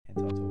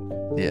Hentai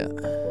talk. Yeah.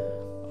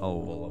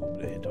 Oh, I love a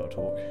bit of hentai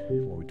talk.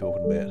 What are we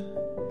talking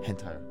about?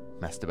 Hentai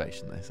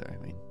masturbation, though. Sorry,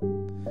 I mean.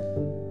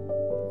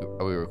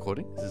 Are we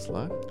recording? Is this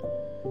live?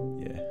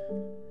 Yeah,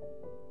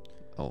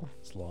 Oh,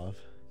 it's live.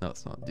 no,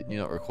 it's not.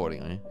 You're not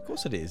recording, are you? Of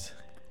course it is.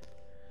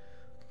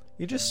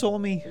 You just saw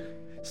me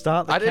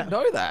start the I didn't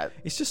know that.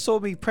 You just saw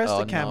me press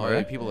the camera.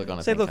 No, people are going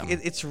to Say, think look, I'm...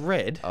 it's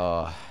red.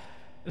 Oh,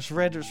 It's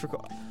red. It's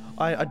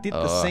I did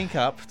the sync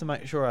up to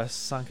make sure I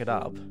sunk it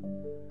up.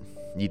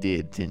 you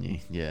did, didn't you?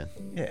 Yeah.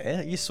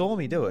 Yeah, you saw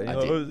me do it. I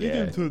You're like, did,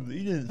 yeah. You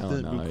didn't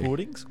start no.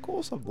 recordings. Of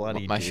course I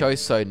bloody My did.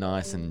 show's so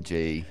nice and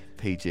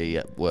PG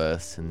at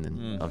worst, and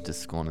then I've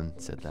just gone and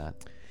said that.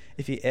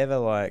 If you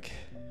ever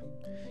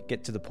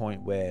get to the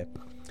point where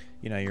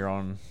you're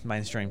on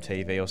mainstream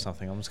TV or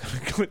something, I'm just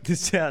gonna clip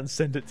this out and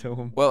send it to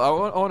him. Well, I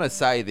want to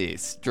say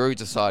this. Drew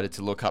decided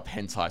to look up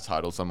hentai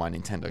titles on my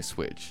Nintendo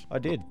Switch. I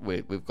did.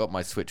 We've got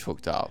my Switch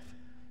hooked up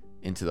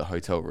into the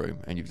hotel room,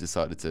 and you've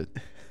decided to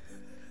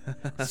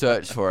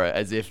search for it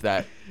as if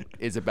that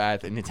is a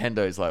bad thing.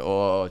 Nintendo's like,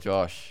 oh,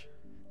 Josh,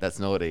 that's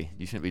naughty.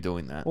 You shouldn't be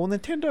doing that. Well,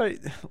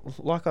 Nintendo,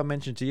 like I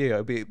mentioned to you,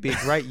 it'd be a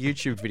great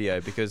YouTube video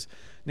because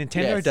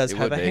Nintendo Yes, does it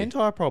have a would be.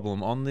 hentai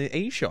problem on the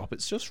eShop.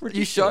 It's just You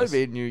ridiculous. showed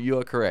me, and you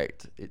are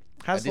correct. I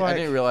Has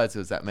didn't realize there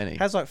was that many.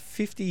 Has over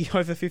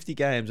 50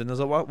 games, and there's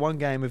one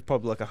game with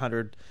probably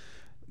 100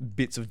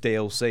 bits of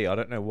DLC. I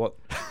don't know what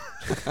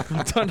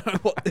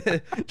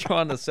they're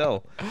trying to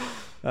sell.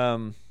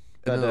 And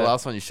then the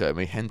last one you showed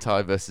me,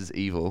 Hentai versus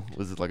Evil,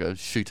 was like a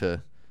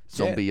shooter,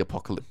 zombie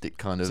apocalyptic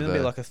kind it's of. gonna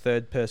be like a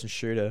third-person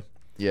shooter,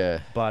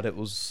 yeah. but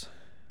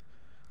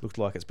looked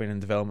like it's been in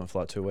development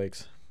for 2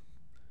 weeks.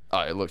 Oh,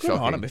 it looks Good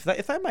shocking. on them.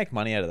 If they make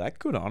money out of that,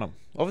 good on them.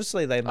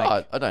 Obviously, they make.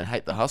 Oh, I don't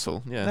hate the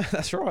hustle. Yeah,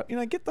 That's right.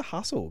 Get the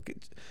hustle.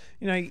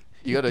 you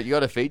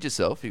gotta feed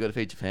yourself. You gotta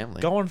feed your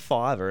family. Go on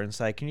Fiverr and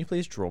say, "Can you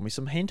please draw me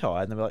some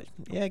hentai?" And they'll be like,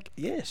 "Yeah,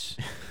 yes."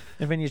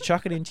 And then you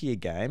chuck it into your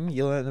game.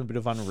 You learn a bit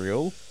of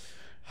Unreal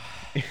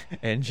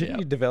Engine. Yep.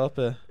 You develop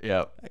a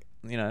Yeah,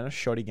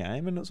 shoddy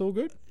game, and it's all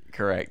good.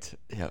 correct.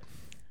 Yeah,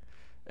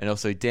 and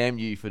also, damn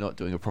you for not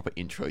doing a proper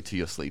intro to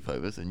your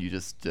sleepovers, and you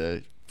just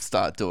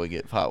start doing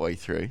it partway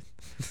through.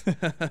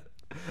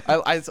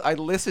 I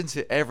listen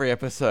to every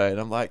episode.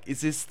 I'm like,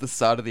 is this the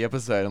start of the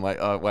episode? I'm like,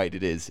 oh wait,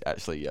 it is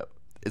actually. Yep,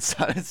 it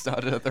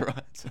started at the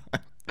right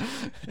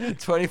time.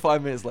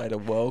 25 minutes later,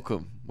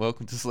 welcome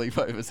to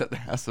Sleepovers at the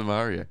House of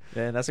Mario.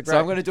 Yeah, that's a great. So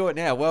I'm going to do it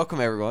now. Welcome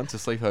everyone to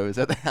Sleepovers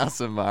at the House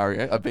of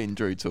Mario. I've been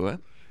Drew to it.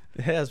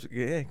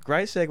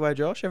 Great segue,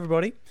 Josh.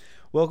 Everybody,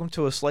 welcome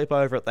to a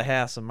sleepover at the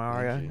House of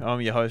Mario. Thank you.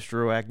 I'm your host,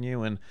 Drew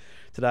Agnew, and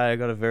today I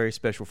got a very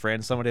special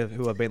friend, somebody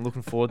who I've been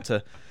looking forward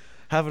to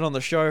having on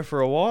the show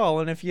for a while.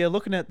 And if you're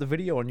looking at the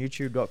video on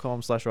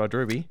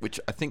youtube.com/idruby, Which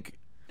I think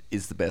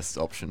is the best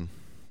option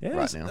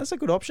right now. that's a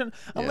good option.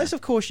 Unless, of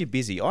course, you're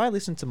busy. I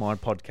listen to my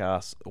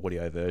podcast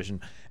audio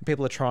version, and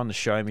people are trying to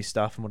show me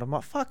stuff, and I'm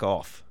like, fuck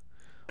off.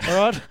 All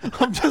right,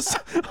 I'm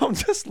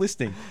just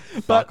listening.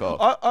 But Fuck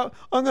off.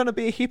 I'm going to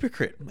be a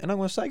hypocrite, and I'm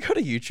going to say go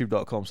to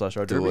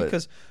youtube.com/idruby Do it.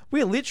 because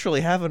we're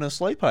literally having a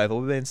sleepover.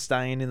 We've been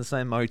staying in the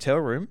same motel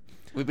room.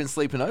 We've been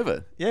sleeping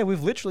over. Yeah,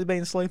 we've literally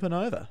been sleeping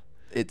over.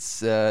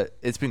 It's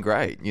been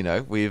great.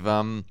 We've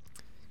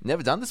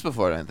never done this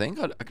before. I don't think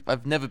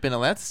I've never been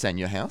allowed to stay in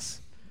your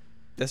house.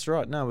 That's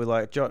right. No, we're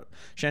like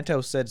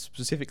Chantel said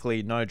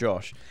specifically, no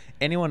Josh.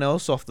 Anyone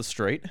else off the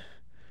street,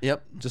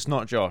 Yep. just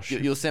not Josh.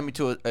 You'll send me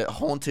to a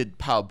haunted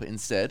pub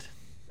instead,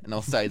 and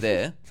I'll stay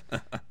there.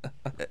 And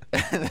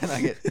then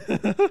I get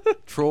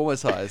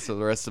traumatized for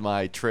the rest of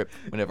my trip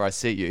whenever I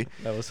see you.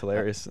 That was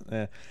hilarious.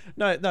 Yeah.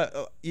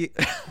 No.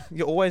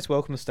 You're always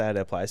welcome to stay at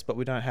our place, but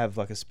we don't have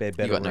a spare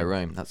bed. You got or no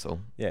room. That's all.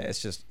 Yeah,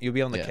 it's just you'll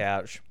be on the Yeah.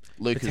 couch,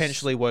 Lucas,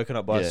 potentially woken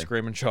up by a yeah.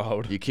 screaming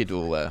child. your kid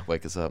will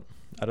wake us up.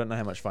 I don't know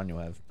how much fun you'll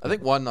have. I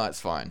think one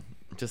night's fine.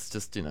 Just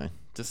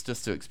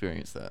to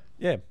experience that.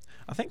 Yeah,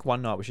 I think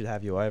one night we should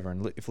have you over,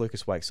 and if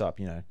Lucas wakes up,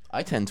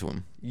 I tend to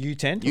him. you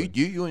tend to.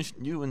 You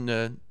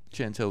and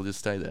Chantel just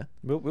stay there.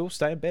 We'll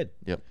stay in bed.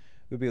 Yep.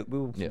 Yep.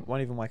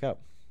 Won't even wake up.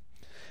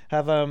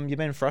 Have you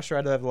been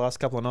frustrated over the last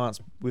couple of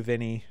nights with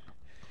any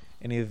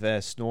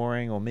of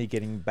snoring or me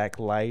getting back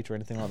late or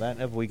anything like that?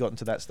 Have we gotten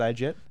to that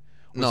stage yet?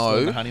 We're still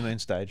in the honeymoon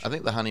stage. I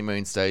think the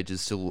honeymoon stage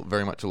is still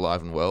very much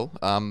alive and well.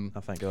 Oh,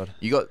 thank God.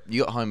 You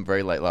got home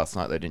very late last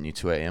night though, didn't you?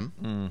 2 a.m.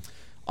 Mm.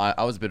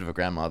 I was a bit of a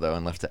grandma though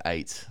and left at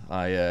 8.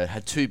 I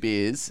had 2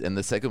 beers and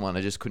the second one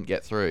I just couldn't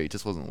get through. It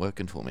just wasn't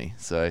working for me.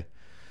 So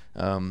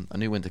I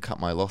knew when to cut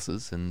my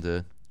losses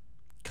and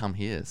come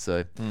here.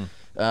 So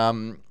I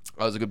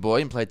was a good boy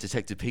and played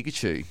Detective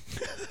Pikachu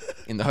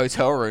in the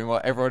hotel room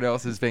while everyone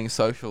else is being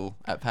social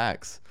at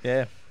PAX.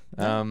 Yeah.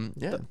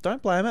 Yeah.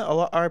 Don't blame it.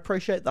 I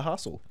appreciate the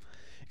hustle.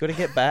 Got to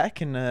get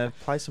back and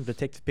play some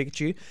Detective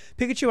Pikachu.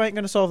 Pikachu ain't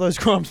going to solve those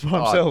crimes by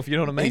himself. You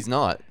know what I mean? He's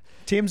not.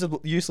 Tim's a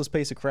useless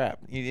piece of crap.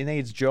 He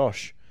needs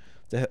Josh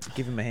to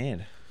give him a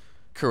hand.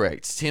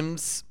 Correct.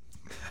 Tim's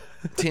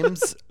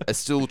are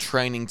still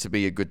training to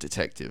be a good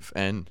detective,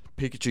 and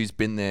Pikachu's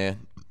been there,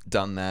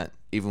 done that,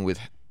 even with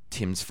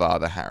Tim's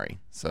father, Harry.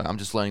 So I'm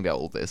just learning about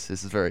all this.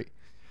 This is very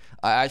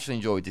I actually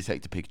enjoyed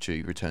Detective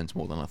Pikachu Returns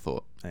more than I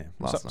thought. Yeah.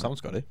 Last night.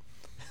 Someone's got to.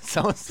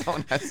 Someone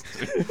has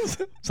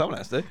to. Someone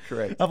has to.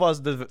 Correct.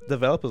 Otherwise, the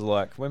developers are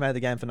like, we made the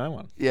game for no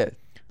one. Yeah,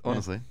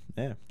 honestly.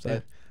 Yeah. So, Yeah.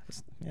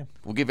 yeah.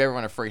 We'll give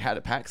everyone a free hat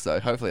at PAX, though.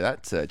 Hopefully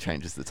that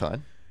changes the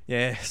tide.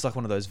 Yeah, it's like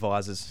one of those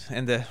visors.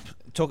 And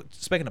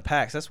speaking of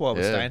PAX, that's why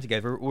we're Yeah. staying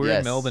together. We're Yes.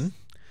 in Melbourne.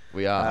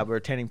 We are. We're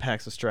attending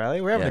PAX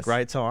Australia. We're having a Yes.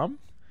 great time.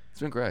 It's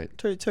been great.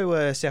 Two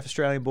South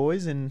Australian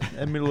boys in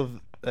the middle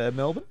of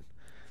Melbourne.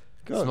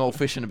 God, Small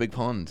fish in a big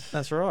pond.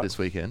 that's right. This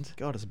weekend.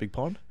 God, it's a big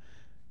pond.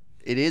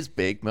 It is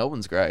big.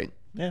 Melbourne's great.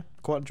 Yeah,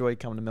 quite enjoy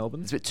coming to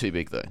Melbourne. It's a bit too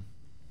big though.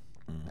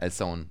 As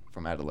someone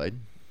from Adelaide,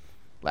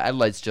 like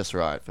Adelaide's just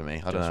right for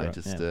me. I don't know,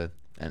 Just right,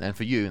 and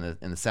for you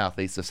in the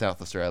southeast of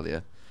South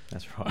Australia,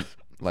 That's right.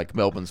 like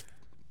Melbourne's,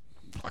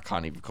 I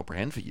can't even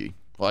comprehend for you.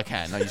 Well, I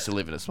can. I used to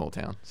live in a small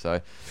town,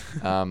 so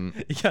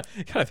Yeah,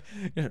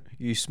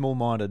 you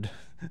small-minded,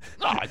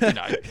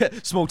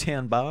 small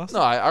town bars.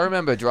 No, I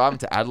remember driving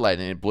to Adelaide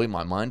and it blew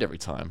my mind every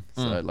time.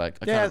 So like,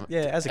 As a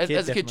kid, as a kid,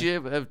 definitely. do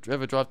you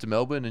ever drive to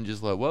Melbourne and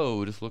just like,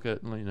 whoa, just look at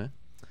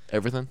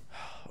everything?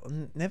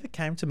 Never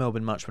came to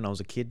Melbourne much when I was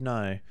a kid.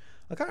 No,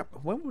 I can't.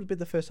 When would be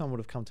the first time I would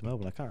have come to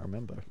Melbourne? I can't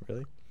remember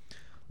really.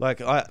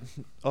 Like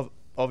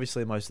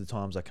obviously most of the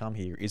times I come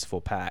here is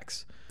for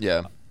PAX.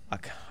 Yeah. I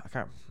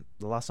can't.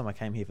 The last time I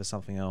came here for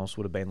something else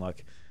would have been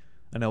like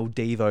an El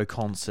Devo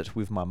concert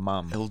with my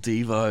mum. El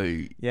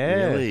Devo.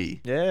 Yeah,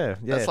 Really? Yeah.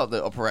 That's like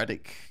the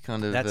operatic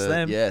kind of. That's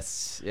them.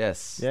 Yes.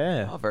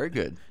 Yeah. Oh, very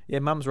good. Yeah,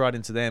 Mum's right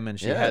into them, and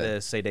she Yeah. had her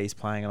CDs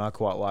playing, and I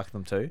quite like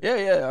them too.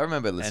 Yeah. I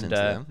remember listening And,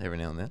 to them every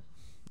now and then.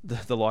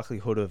 The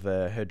likelihood of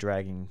her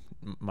dragging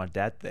my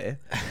dad there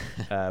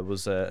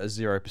was a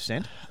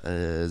 0%.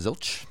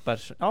 Zilch.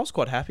 But I was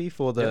quite happy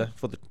for the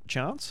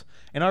chance,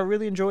 and I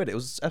really enjoyed it. It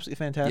was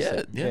absolutely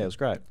fantastic. Yeah. It was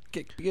great.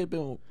 Get a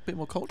bit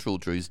more cultural,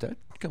 Drew's dad.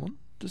 Come on,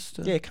 just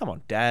Yeah, come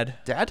on, Dad.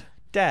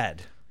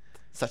 Dad.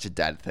 Such a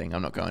dad thing.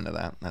 I'm not going to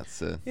that.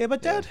 That's Yeah,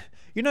 but Dad,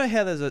 you know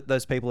how there's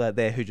those people out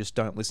there who just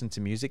don't listen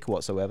to music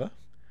whatsoever?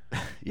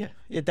 Yeah.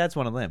 Yeah, Dad's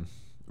one of them.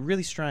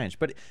 Really strange,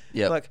 but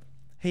Yep. like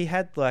he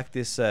had like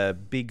this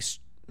big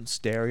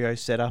stereo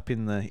setup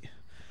in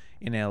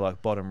our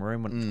like bottom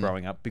room when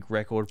growing up. Big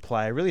record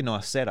player, really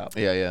nice setup.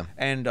 Yeah.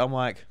 And I'm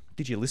like,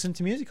 did you listen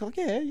to music? I'm like,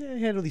 yeah,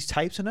 he had all these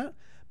tapes and that.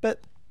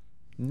 But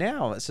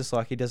now it's just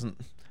like he doesn't.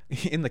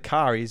 In the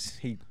car,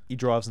 he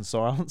drives in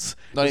silence.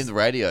 Not in the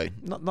radio.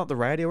 Not the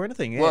radio or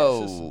anything. Yeah,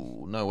 Whoa, it's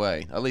just- no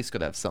way. At least got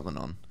to have something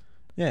on.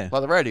 yeah.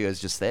 Like the radio is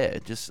just there.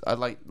 I'd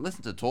like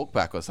listen to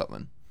Talkback or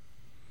something.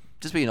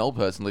 Just be an old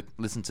person.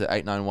 Listen to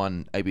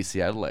 891 ABC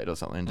Adelaide or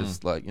something.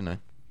 Just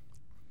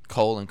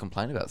call and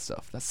complain about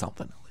stuff. That's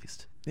something at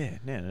least. Yeah,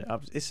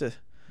 it's a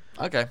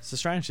Okay.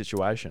 strange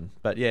situation,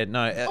 but yeah,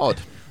 no,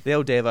 Odd. The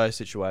El Devo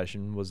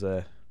situation was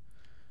I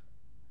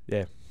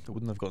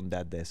wouldn't have gotten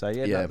Dad there. So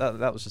Yeah.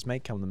 that was just me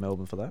coming to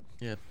Melbourne for that.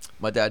 Yeah.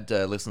 My dad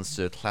listens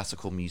to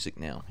classical music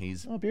now.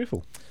 Oh,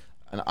 beautiful.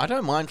 And I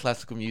don't mind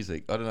classical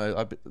music. I don't know.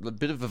 A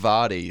bit of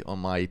Vivaldi on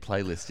my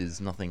playlist is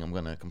nothing I'm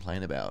going to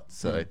complain about.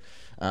 So,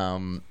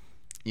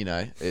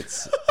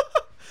 it's.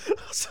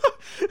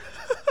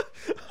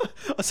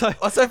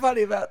 What's so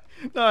funny about?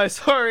 No,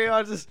 sorry,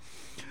 I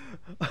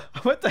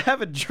went to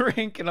have a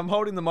drink and I'm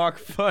holding the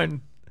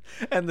microphone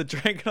and the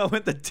drink, and I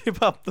went to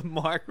tip up the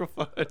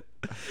microphone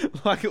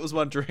like it was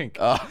one drink.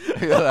 Oh,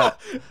 look at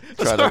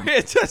that. Sorry,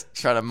 it just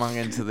Try to mung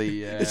into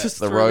the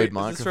threw Rode me, it just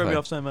microphone. threw me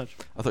off so much.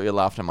 I thought you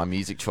laughed at my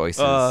music choices.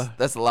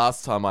 That's the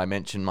last time I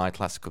mentioned my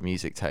classical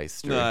music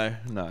taste. Drew.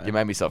 No. You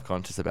made me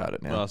self-conscious about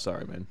it now. Oh,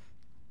 sorry, man.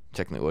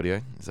 Checking the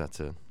audio. Is that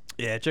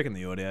Yeah, checking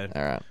the audio.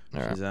 all right?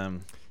 All right.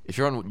 She's, If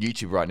you're on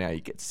YouTube right now,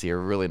 you get to see a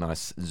really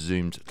nice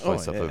zoomed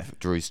close-up of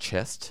Drew's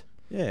chest.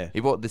 yeah,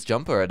 He bought this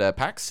jumper at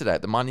PAX today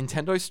at the My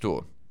Nintendo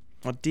store.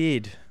 I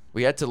did.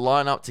 We had to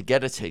line up to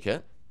get a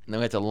ticket, and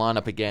then we had to line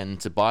up again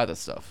to buy the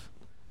stuff.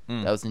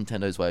 That was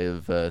Nintendo's way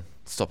of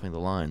stopping the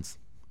lines.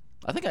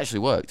 I think it actually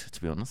worked,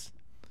 to be honest.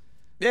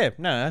 Yeah,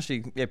 no,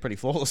 actually, pretty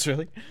flawless,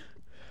 really.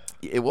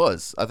 It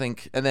was, I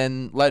think. And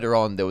then later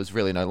on, there was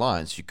really no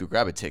lines. You could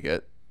grab a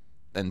ticket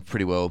and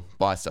pretty well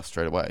buy stuff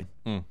straight away.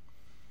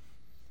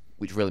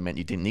 Which really meant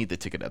you didn't need the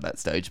ticket at that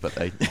stage, but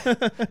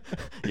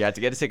you had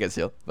to get a ticket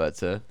still.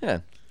 But yeah.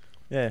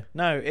 Yeah,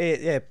 no,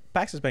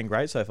 PAX has been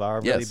great so far.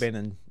 I've really Yes.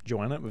 been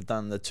enjoying it. We've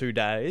done the 2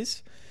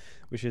 days,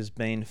 which has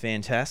been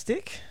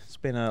fantastic. It's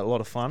been a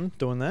lot of fun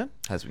doing that.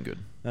 Has been good.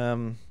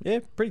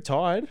 Pretty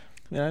tired.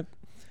 Yeah.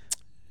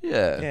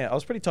 Yeah, I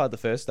was pretty tired the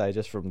first day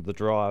just from the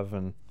drive,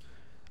 and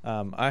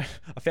I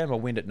found my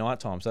wind at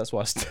night time, so that's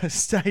why I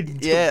stayed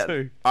until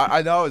 2.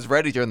 I know I was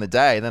ready during the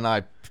day, then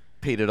I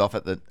petered off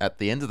at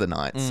the end of the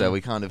night. So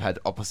we kind of had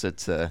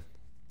opposite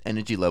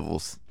energy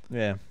levels.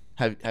 Yeah.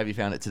 Have you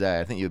found it today?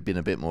 I think you've been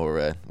a bit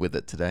more with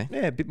it today.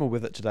 Yeah, a bit more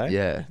with it today.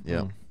 Yeah.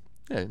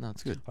 Yeah, no,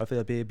 it's good. Hopefully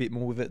I'll be a bit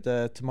more with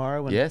it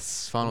tomorrow. And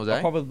Yes, final day. I'll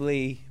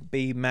probably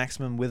be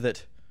maximum with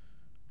it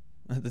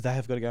the day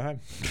I've got to go home.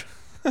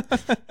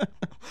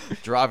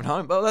 Driving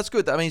home. Well, that's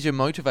good. That means you're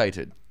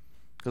motivated.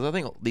 Because I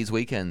think these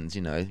weekends,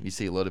 you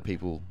see a lot of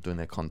people doing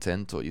their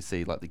content, or you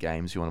see like the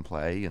games you want to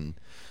play, and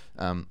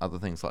other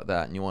things like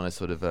that, and you want to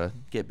sort of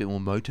get a bit more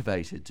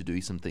motivated to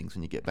do some things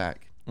when you get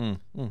back. Are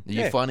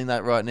you finding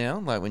that right now?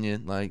 Like when you're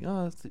like,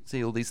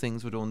 see all these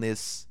things, we're doing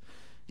this.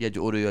 You had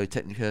your Audio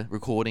Technica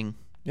recording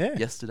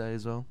yesterday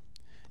as well.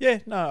 Yeah,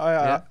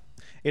 no,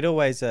 it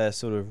always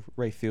sort of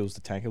refuels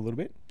the tank a little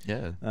bit.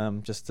 Yeah.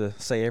 Just to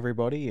see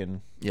everybody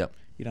and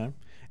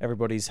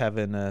everybody's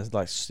having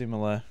like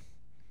similar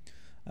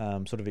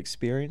sort of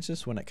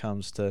experiences when it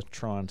comes to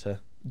trying to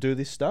do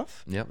this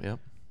stuff. Yep.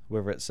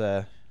 Whether it's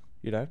the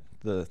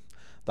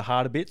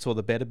harder bits or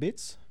the better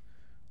bits.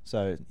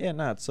 So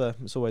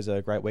it's always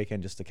a great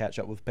weekend just to catch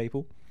up with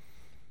people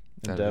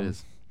and That it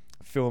is.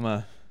 film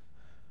a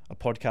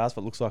podcast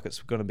that looks like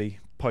it's going to be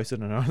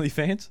posted on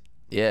OnlyFans.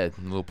 Yeah, a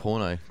little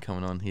porno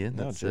coming on here.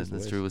 That's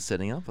Drew was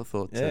setting up. I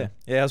thought. Yeah,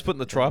 I was putting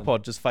the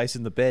tripod just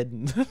facing the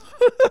bed.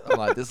 I'm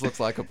like, this looks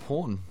like a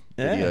porn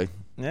video.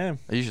 Yeah.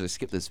 I usually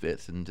skip this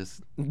bit and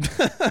just.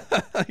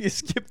 You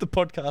skip the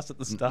podcast at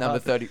the start. Number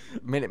 30,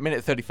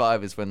 minute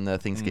 35 is when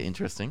things get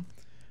interesting.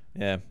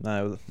 Yeah.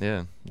 No.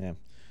 Yeah. Yeah.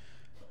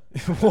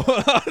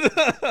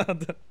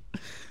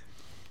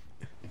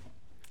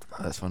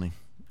 That's funny.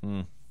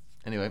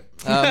 Anyway,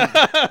 I'm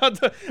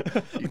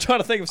trying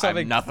to think of I have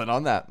something. nothing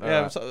on that. Yeah.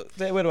 Alright. So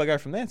where do I go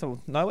from there?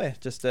 So nowhere.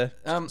 Just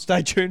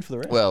stay tuned for the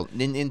rest. Well,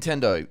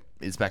 Nintendo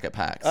is back at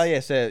PAX. Oh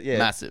yes, yeah.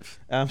 Massive.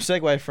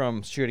 Segue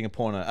from shooting a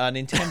porno.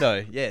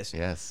 Nintendo. Yes.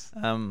 Yes.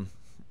 Yeah.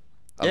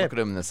 I look at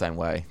them in the same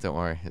way. Don't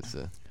worry. It's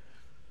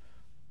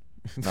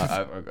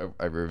no,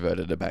 I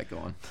reverted it back. Go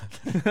on.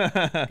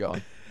 Go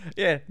on.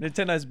 Yeah,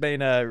 Nintendo's been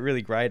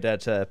really great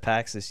at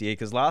PAX this year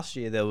because last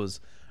year there was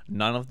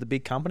none of the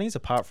big companies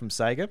apart from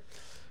Sega,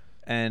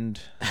 and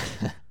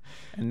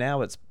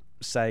now it's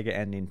Sega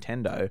and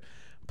Nintendo.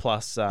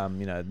 Plus, the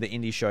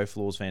indie show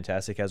floor is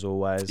fantastic as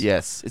always.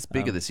 Yes, it's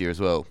bigger this year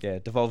as well. Yeah,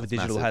 Devolver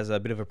Digital massive. has a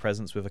bit of a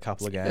presence with a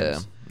couple of games. Yeah,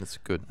 that's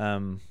good.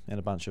 And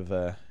a bunch of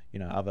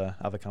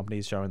other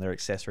companies showing their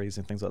accessories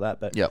and things like that.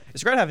 But Yep.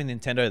 it's great having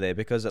Nintendo there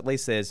because at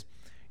least there's,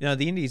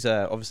 the indies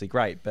are obviously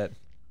great, but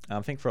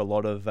I think for a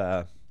lot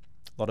of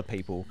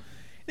people,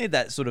 you need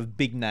that sort of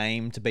big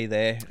name to be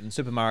there. And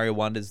Super Mario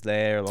Wonder's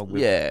there along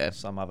with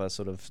some other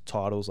sort of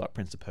titles like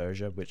Prince of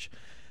Persia, which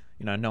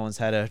no one's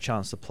had a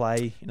chance to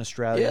play in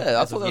Australia.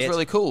 Yeah, I thought that was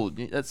really cool.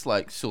 That's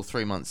like still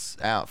 3 months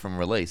out from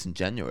release in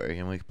January,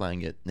 and we're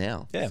playing it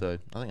now. Yeah. So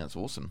I think that's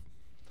awesome.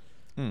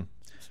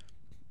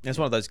 It's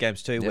one of those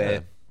games too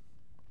where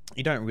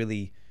you don't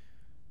really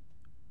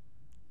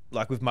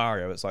like with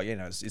Mario. It's like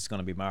it's going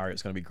to be Mario.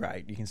 It's going to be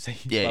great. You can see.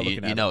 Yeah, by you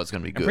looking at know it. it's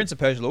going to be And good. Prince of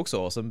Persia looks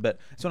awesome, but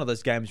it's one of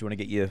those games you want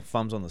to get your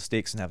thumbs on the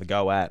sticks and have a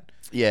go at.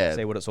 Yeah.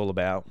 See what it's all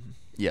about.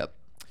 Yep.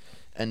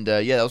 And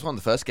that was one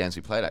of the first games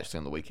we played actually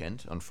on the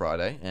weekend on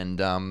Friday. And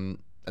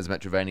as a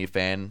Metrovania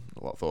fan,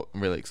 I thought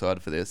I'm really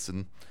excited for this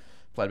and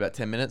played about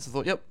 10 minutes. I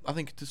thought, yep, I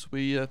think this will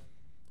be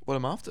what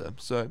I'm after.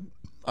 So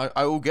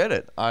I will get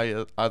it.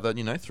 I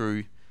either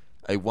through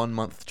a 1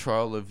 month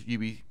trial of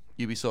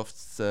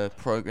Ubisoft's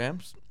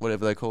programs,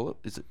 whatever they call it.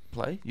 Is it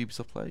Play?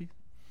 Ubisoft Play?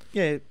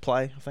 Yeah,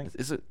 Play. I think.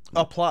 Is it?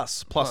 Oh,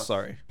 Plus.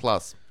 Sorry.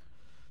 Plus.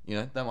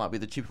 That might be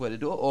the cheap way to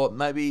do it. Or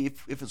maybe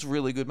if it's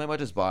really good, maybe I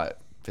just buy it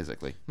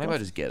physically. Maybe I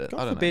just get it. I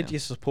God don't forbid know. you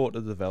support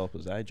the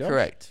developers, eh, Josh?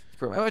 Correct.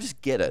 Maybe I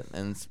just get it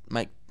and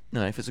make.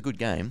 If it's a good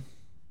game,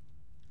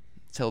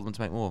 tell them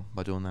to make more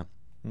by doing that.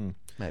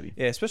 Maybe.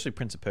 Yeah, especially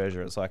Prince of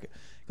Persia. It's like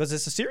because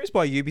it's a series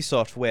by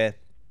Ubisoft where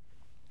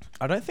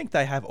I don't think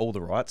they have all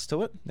the rights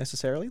to it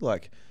necessarily.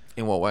 Like,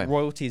 In what way?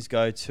 royalties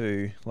go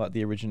to like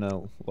the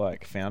original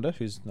founder,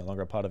 who's no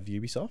longer a part of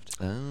Ubisoft.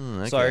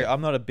 Oh, okay. So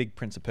I'm not a big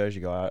Prince of Persia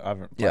guy. I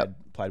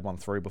haven't played one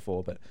through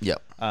before, but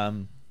Yep.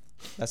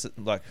 that's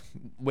like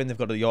when they've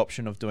got the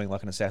option of doing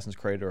like an Assassin's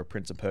Creed or a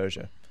Prince of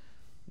Persia.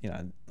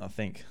 I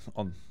think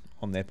on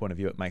their point of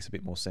view, it makes a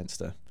bit more sense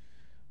to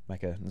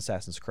make an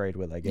Assassin's Creed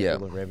where they get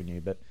all the revenue.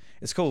 But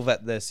it's cool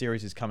that the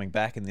series is coming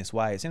back in this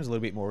way. It seems a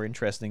little bit more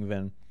interesting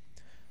than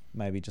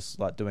maybe just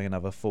like doing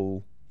another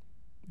full,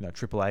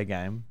 AAA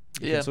game.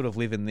 You can sort of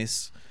live in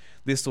this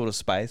sort of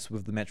space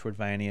with the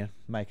Metroidvania,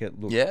 make it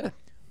look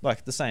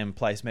like the same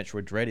place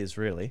Metroid Dread is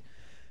really.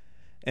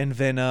 And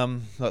then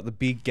like the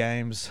big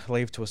games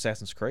leave to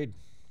Assassin's Creed.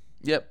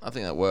 Yep, I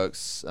think that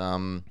works.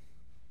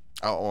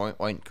 I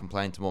won't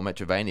complain to more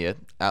Metrovania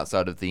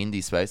outside of the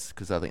indie space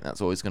because I think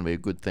that's always going to be a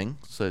good thing.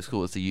 So it's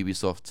cool to see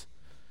Ubisoft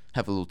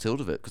have a little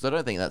tilt of it because I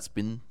don't think that's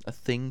been a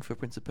thing for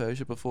Prince of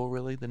Persia before,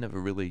 really. They never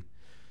really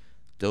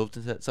delved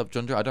into that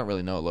subgenre. I don't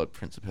really know a lot of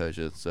Prince of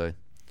Persia, so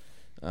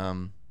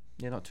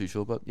not too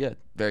sure. But yeah,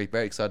 very,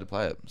 very excited to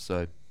play it.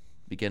 So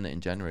be getting it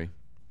in January,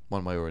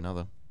 one way or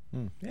another.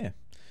 Yeah.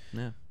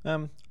 Yeah.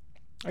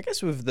 I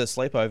guess with the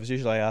sleepovers,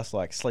 usually I ask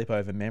like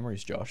sleepover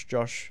memories, Josh.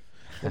 Josh,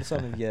 what are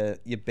some of your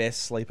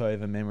best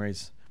sleepover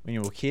memories when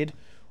you were a kid?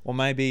 Or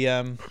maybe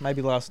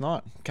last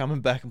night,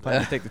 coming back and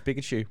playing Detective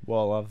Pikachu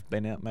while I've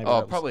been out. Maybe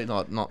Probably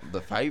not the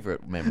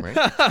favourite memory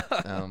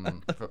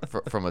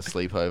from a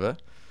sleepover.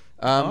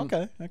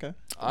 Okay.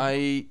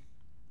 I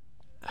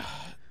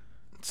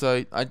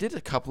did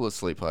a couple of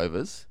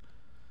sleepovers.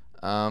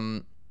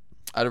 I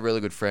had a really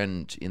good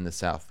friend in the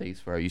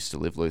southeast where I used to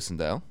live,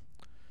 Lucendale.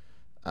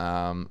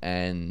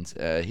 and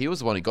he was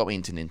the one who got me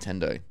into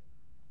Nintendo.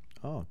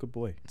 Oh, good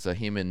boy. So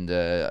him and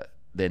their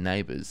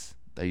neighbours,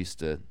 they used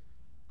to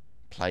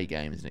play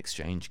games and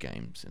exchange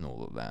games and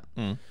all of that.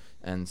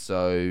 And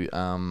so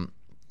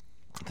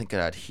I think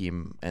I had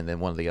him and then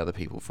one of the other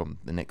people from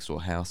the next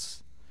door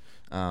house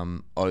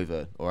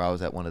over, or I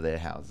was at one of their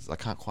houses. I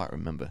can't quite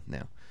remember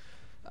now.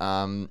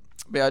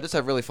 But yeah, I just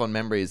have really fond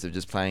memories of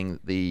just playing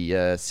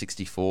the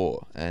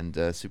 64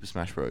 and Super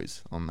Smash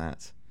Bros. On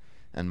that,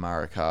 and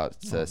Mario Kart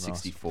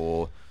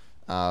 64.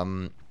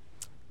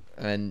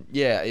 And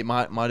yeah, it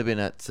might have been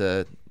at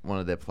one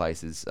of their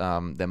places.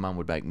 Their mum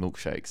would make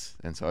milkshakes,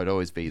 and so I'd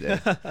always be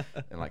there.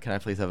 And like, can I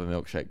please have a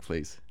milkshake,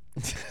 please?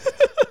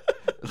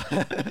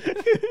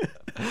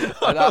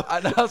 And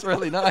I asked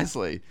really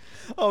nicely.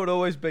 I would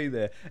always be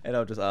there, and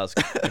I'll just ask,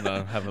 "Can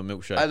I have a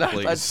milkshake, And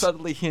please?" I'd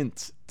suddenly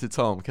hint to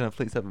Tom, "Can I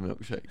please have a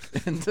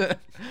milkshake?" And it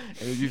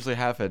would usually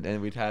happen,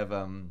 and we'd have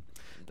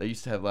they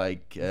used to have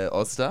like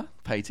Ozstar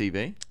pay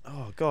TV.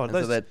 Oh God!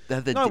 And so they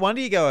had the no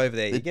wonder you go over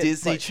there. the You get,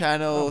 Disney like,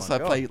 Channel. oh So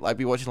my I play, like,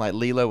 be watching like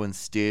Lilo and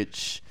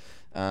Stitch,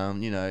 all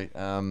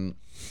the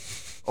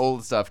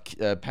stuff,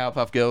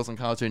 Powerpuff Girls on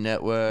Cartoon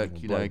Network.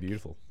 Bloody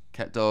beautiful.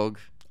 Cat Dog,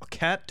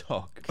 Cat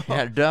dog.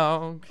 Cat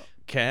Dog,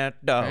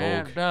 Cat dog.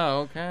 Cat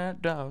Dog,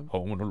 Cat Dog.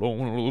 Home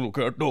alone, a little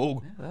cat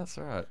dog. Yeah, that's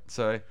right.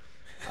 So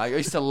I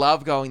used to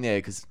love going there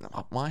because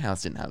my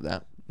house didn't have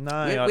that.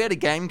 No, We had a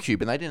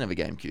GameCube and they didn't have a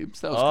GameCube,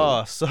 so that was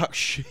oh, cool. suck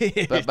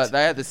shit. But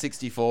they had the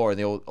 64 and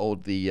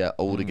the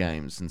older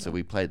games, and so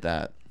we played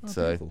that.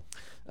 Beautiful.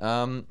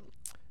 I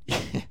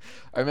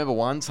remember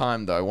one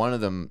time though, one of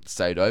them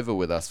stayed over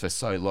with us for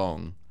so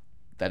long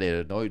that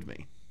it annoyed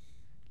me.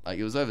 Like,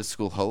 it was over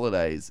school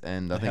holidays,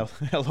 and I think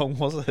How long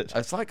was it?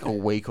 it's like a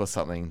week or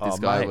something. This Oh,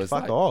 guy mate, was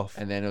fuck like, off.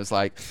 and then it was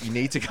like, you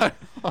need to go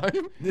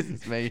home. This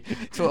is me,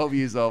 12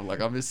 years old. Like,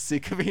 I'm just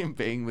sick of him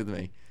being with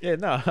me. Yeah,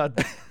 no,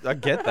 I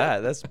get that.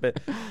 That's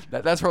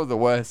probably the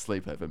worst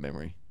sleepover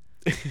memory.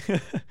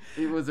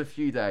 It was a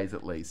few days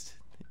at least.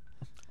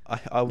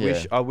 I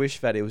wish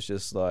that it was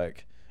just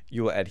like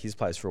you were at his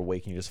place for a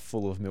week and you're just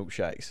full of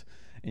milkshakes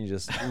and you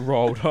just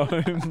rolled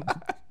home,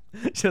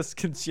 just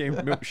consumed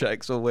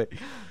milkshakes all week.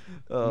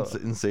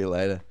 And see you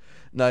later.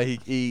 No,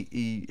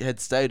 he had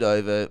stayed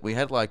over. We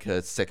had like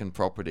a second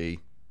property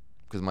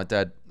because my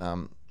dad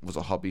was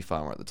a hobby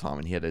farmer at the time,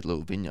 and he had a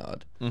little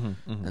vineyard,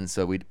 and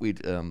so we'd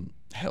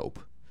help,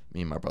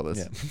 me and my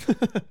brothers.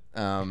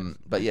 Yeah.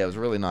 But yeah, it was a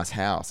really nice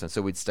house, and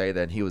so we'd stay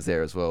there, and he was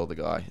there as well, the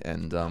guy,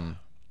 and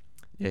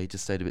yeah, he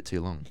just stayed a bit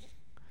too long,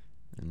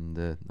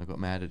 and I got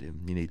mad at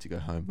him. You need to go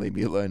home. Leave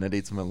me alone. I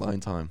need some alone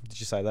time. Did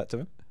you say that to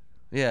him?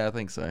 Yeah, I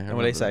think so. And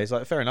what did he say? He's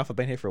like, fair enough. I've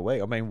been here for a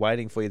week. I've been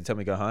waiting for you to tell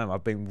me to go home.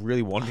 I've been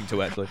really wanting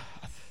to, actually.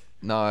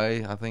 No,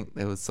 I think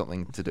there was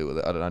something to do with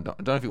it. I don't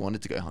know if he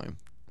wanted to go home.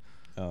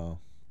 Oh.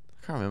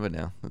 I can't remember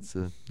now. That's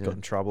yeah. Got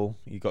in trouble.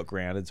 You got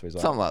grounded, so he's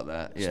like, Something like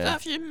that. Yeah.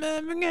 stuff your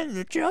mum against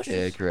the Josh.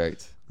 Yeah,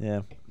 correct.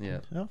 Yeah. Yeah.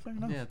 Oh, fair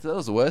enough. Yeah, so that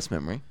was the worst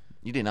memory.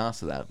 You didn't ask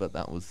for that, but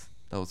that was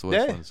the worst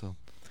Yeah. one as well.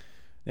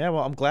 Yeah,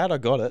 well, I'm glad I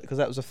got it because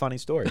that was a funny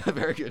story.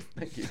 Very good.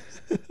 Thank you.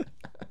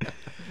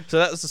 So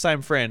that was the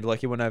same friend.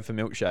 Like, he went over for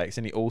milkshakes,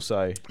 and he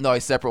also. No,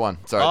 a separate one.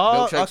 Sorry,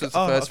 Milkshakes was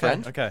the first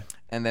friend. Okay.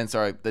 And then,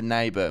 sorry, the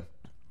neighbour.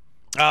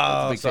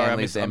 Oh, big sorry, I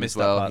family missed, of I them missed as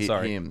well. that part.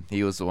 Sorry.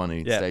 He was the one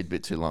who stayed a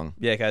bit too long.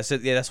 Yeah, okay. So,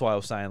 yeah, that's why I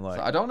was saying, like.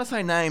 So I don't want to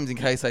say names in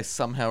case they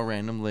somehow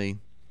randomly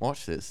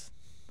watch this.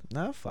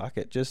 No, fuck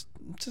it. Just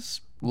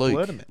Luke.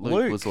 blurt 'em out.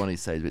 Luke was the one who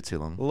stayed a bit too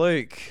long.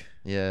 Luke.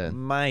 Yeah.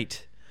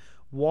 Mate.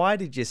 Why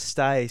did you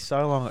stay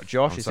so long at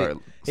Josh's?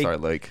 Sorry,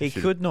 Luke. He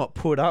could not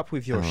put up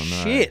with your no.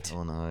 shit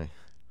Oh no.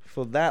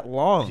 for that A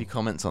long. few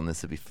comments on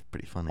this would be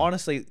pretty funny.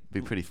 Honestly,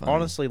 be pretty funny.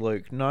 Honestly,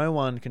 Luke, no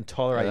one can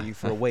tolerate you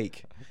for a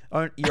week.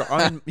 Your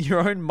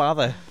own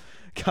mother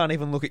can't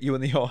even look at you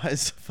in the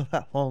eyes for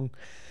that long.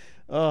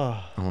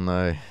 Oh,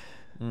 no.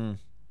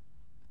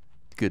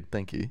 Good,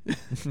 thank you.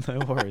 no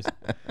worries.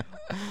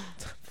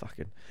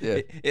 Fucking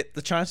Yeah.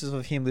 The chances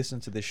of him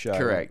listening to this show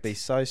Correct. would be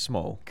so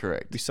small.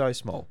 Correct. Be so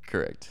small.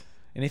 Correct.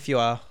 And if you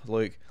are,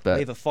 Luke,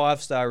 leave a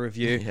 5-star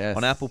review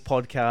on Apple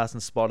Podcasts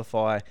and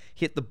Spotify.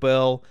 Hit the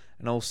bell,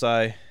 and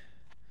also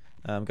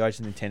go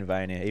to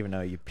Nintendvania, even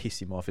though you piss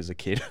him off as a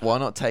kid. Why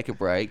not take a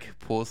break,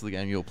 pause the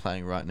game you're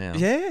playing right now,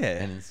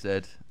 Yeah. and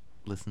instead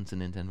listen to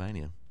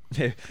Nintendvania.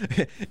 Yeah.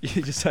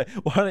 You just say,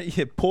 why don't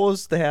you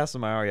pause the House of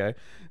Mario,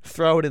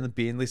 throw it in the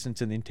bin, listen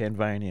to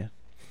Nintendvania.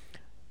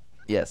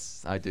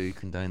 Yes, I do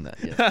condone that.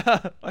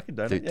 Yeah, I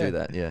condone it. Yeah. do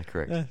that. Yeah,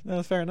 correct. Yeah,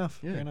 no, fair enough.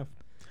 Yeah. Fair enough.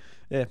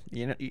 Yeah,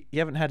 you know, you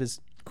haven't had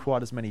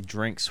quite as many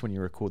drinks when you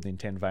record the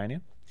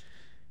Nintendvania.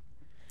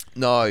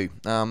 No,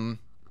 no.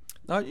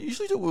 I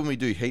usually do it when we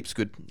do heaps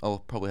good. I'll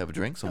probably have a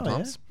drink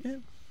sometimes, Yeah.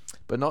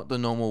 but not the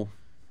normal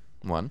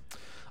one.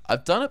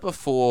 I've done it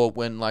before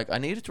when, like, I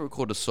needed to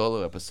record a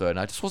solo episode and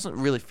I just wasn't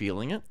really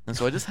feeling it, and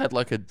so I just had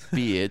like a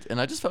beard and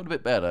I just felt a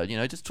bit better. You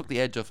know, just took the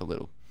edge off a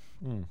little.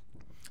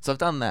 So I've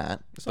done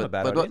that. It's not a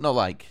bad but idea. not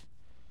like,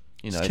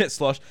 you know, Just get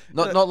sloshed.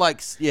 not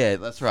like, yeah,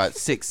 that's right.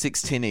 Six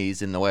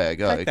tinnies in the way I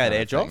go. Take that kind of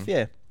edge off. thing.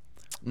 Yeah.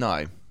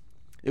 No,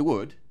 it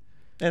would.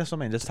 Yeah, that's what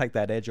I mean. Just take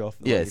that edge off.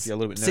 Like, Yes. if you're a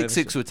little bit nervous.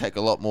 6-6 would take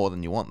a lot more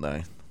than you want, though.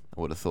 I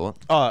would have thought.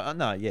 Oh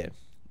no, yeah.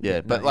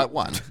 Yeah, but no, like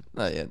one.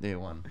 No, yeah,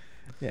 one.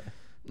 Yeah.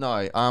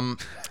 No,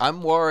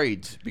 I'm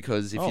worried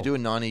because if Oh. you do a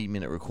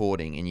 90-minute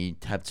recording and you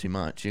have too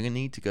much, you're gonna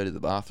need to go to the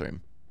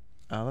bathroom.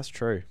 Oh, that's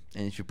true.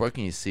 And if you've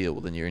broken your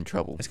seal, then you're in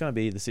trouble. It's going to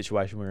be the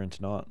situation we're in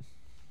tonight,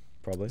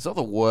 probably. It's not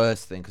the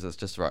worst thing because it's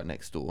just right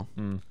next door.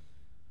 You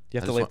have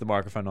to just leave the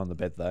microphone on the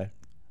bed though.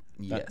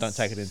 Yes. Don't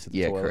take it into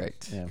the toilet.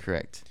 Correct. Yeah.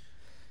 Correct.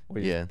 Or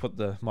you put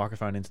the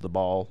microphone into the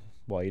bowl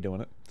while you're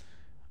doing it.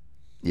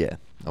 Yeah,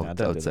 No, I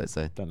don't would do say that.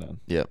 so. Don't do it.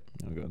 Yep.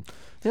 Oh, good.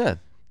 Yeah.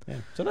 Yeah.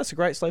 So that's a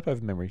great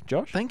sleepover memory,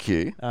 Josh. Thank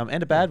you.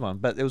 And a bad one,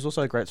 but it was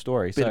also a great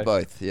story. Bit of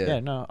both. Yeah. Yeah,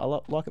 no, I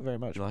like it very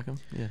much. You like them?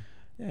 Yeah.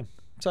 Yeah.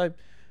 So,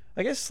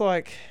 I guess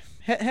like,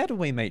 how did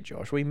we meet,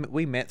 Josh? We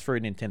met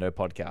through Nintendo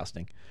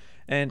podcasting,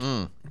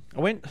 and I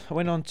went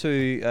on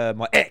to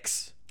my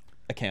ex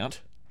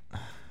account,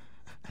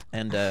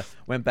 and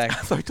went back. I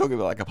thought you were talking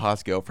about like a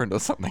past girlfriend or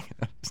something.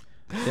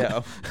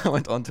 Yeah, I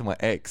went on to my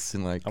ex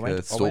and like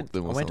stalked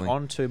them or something. I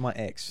went on to my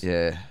ex.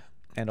 Yeah.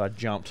 And I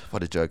jumped.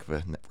 What a joke of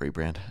a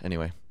rebrand.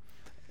 Anyway.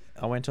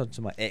 I went on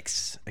to my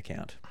ex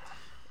account,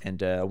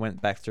 and I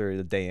went back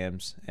through the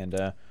DMs,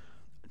 and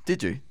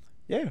did you?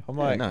 yeah, I'm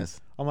like, nice.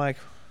 I'm like,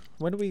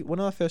 when did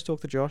I first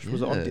talk to Josh?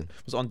 Was it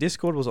on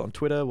Discord? Was it on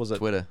Twitter? Was it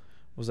Twitter?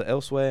 Was it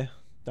elsewhere?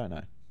 Don't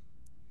know.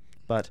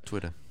 But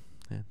Twitter.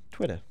 Yeah.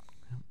 Twitter.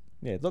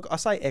 Yeah, look, I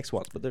say X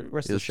once, but the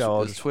rest It of was, the show,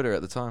 it was Twitter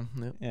at the time.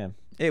 Yep. yeah,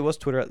 it was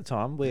Twitter at the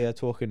time. We are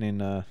talking in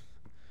what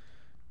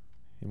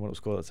it was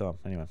called at the time.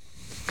 Anyway,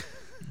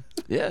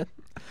 Yeah.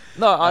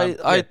 No,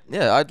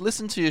 I'd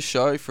listened to your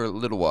show for a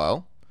little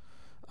while,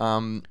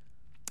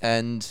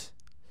 and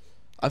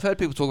I've heard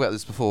people talk about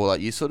this before.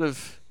 Like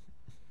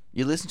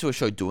you listen to a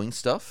show doing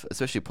stuff,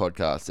 especially a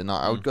podcast, and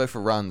I would go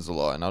for runs a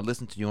lot, and I'd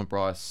listen to you and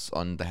Bryce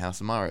on the House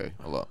of Mario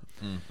a lot.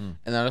 And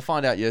then I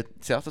find out you're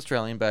South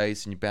Australian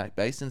based and you're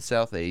based in the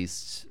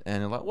Southeast,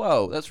 and I'm like,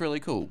 whoa, that's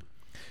really cool.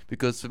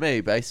 Because for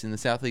me, based in the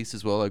Southeast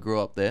as well, I grew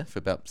up there for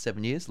about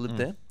 7 years, lived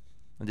there.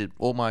 I did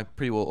all my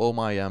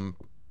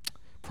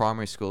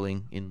primary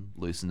schooling in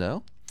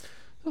Lucendale.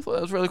 I thought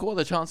that was really cool,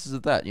 the chances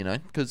of that,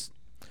 because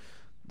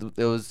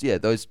there was,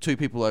 those two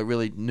people I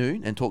really knew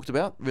and talked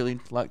about, really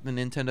liked the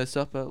Nintendo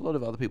stuff, but a lot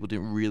of other people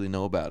didn't really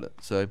know about it.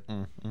 So,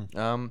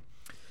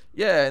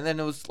 and then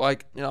it was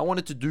like, I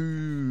wanted to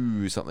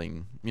do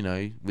something,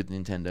 with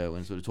Nintendo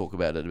and sort of talk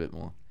about it a bit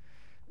more.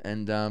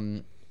 And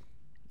I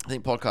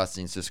think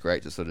podcasting is just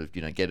great to sort of,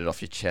 get it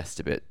off your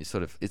chest a bit. It's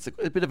a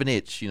bit of an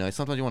itch,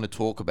 sometimes you want to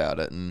talk about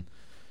it, and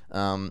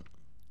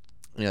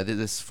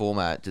this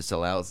format just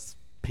allows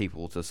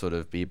people to sort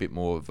of be a bit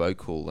more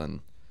vocal.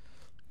 And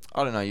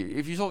I don't know,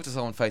 if you talk to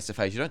someone face to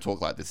face, you don't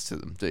talk like this to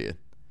them, do you?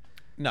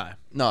 no,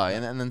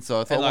 and then so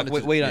I thought, and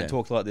like we don't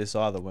talk like this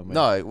either when we.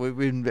 No, we've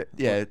been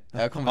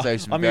our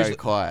conversation's very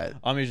quiet.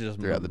 I'm usually just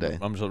throughout the day.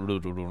 I'm just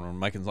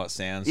making like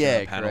sounds,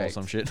 Yeah, panel or correct.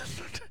 some shit,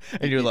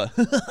 and you're like,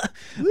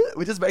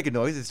 We're just making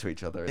noises to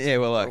each other. yeah,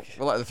 we're like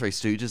the Three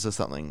Stooges or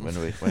something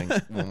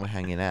when we're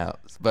hanging out.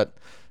 But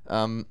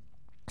I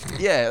think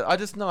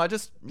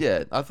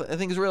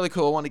it's really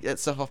cool. I want to get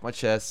stuff off my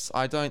chest.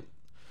 I don't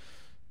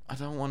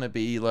want to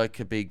be like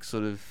a big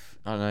sort of,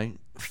 I don't know,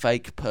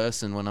 fake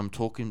person when I'm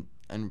talking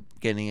and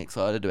getting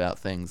excited about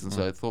things. And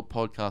so I thought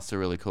podcasts are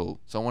really cool.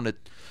 So I wanted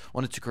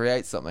to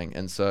create something.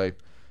 And so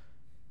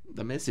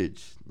the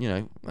message,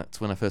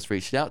 that's when I first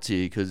reached out to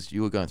you, because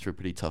you were going through a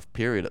pretty tough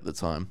period at the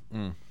time,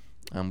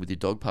 with your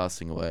dog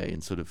passing away,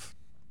 and sort of,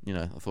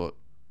 I thought,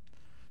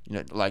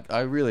 like I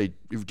really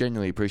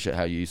genuinely appreciate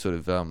how you sort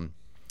of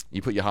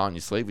you put your heart on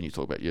your sleeve when you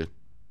talk about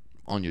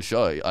on your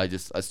show. I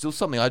still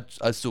something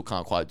I still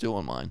can't quite do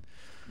on mine.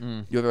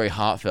 You're very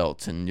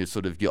heartfelt, and you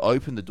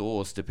open the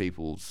doors to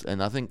people's,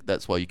 and I think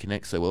that's why you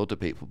connect so well to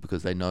people,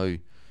 because they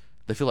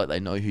feel like they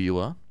know who you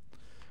are.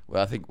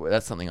 Well, I think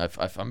that's something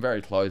I'm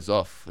very closed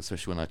off,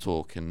 especially when I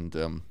talk,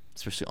 and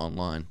especially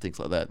online, things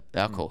like that.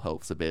 Alcohol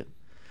helps a bit,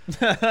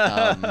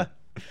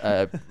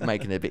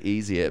 making it a bit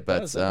easier.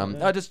 But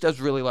I just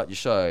really like your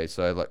show,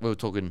 so like we were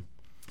talking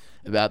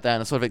about that,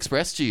 and I sort of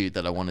expressed to you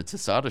that I wanted to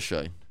start a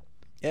show.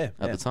 At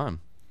the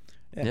time.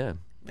 Yeah,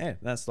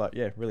 that's like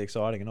really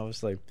exciting, and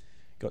obviously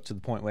got to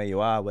the point where you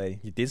are, where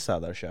you did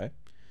start that show.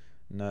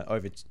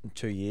 Over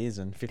 2 years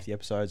and 50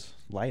 episodes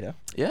later.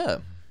 Yeah,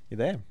 you're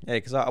there. Yeah,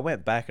 because I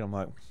went back and I'm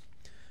like,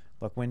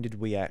 when did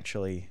we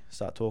actually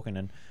start talking?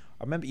 And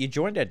I remember you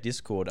joined our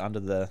Discord under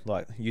the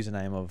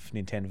username of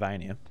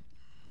Nintendvania,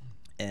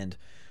 and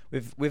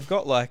we've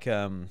got I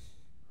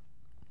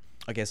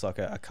guess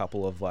a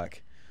couple of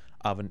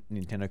other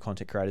Nintendo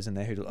content creators in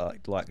there who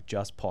like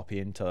just pop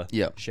in to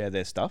share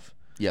their stuff.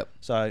 Yep.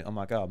 So I'm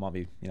like, it might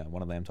be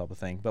one of them type of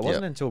thing. But it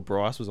wasn't until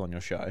Bryce was on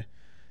your show,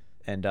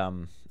 and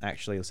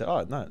actually said,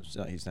 oh no,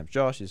 his name's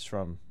Josh. He's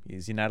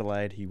in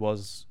Adelaide. He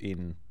was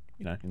in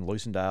in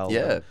Lucendale.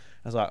 Yeah.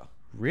 I was like,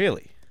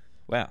 really?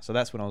 Wow. So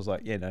that's when I was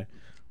like,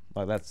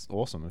 that's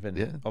awesome.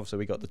 And obviously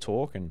we got the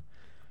talk, and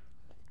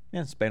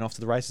it's been off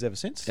to the races ever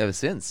since. Been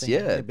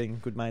been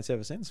good mates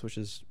ever since, which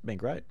has been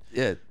great.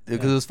 Yeah,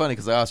 because it was funny,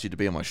 because I asked you to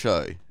be on my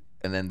show,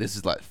 and then this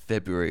is like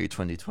February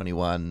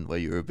 2021, where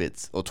you were a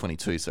bit, or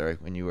 22, sorry,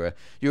 when you were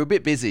a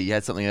bit busy. You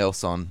had something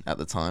else on at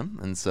the time,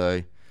 and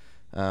so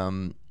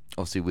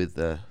obviously with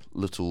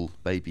little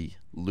baby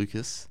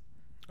Lucas.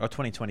 Oh,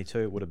 2022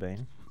 it would have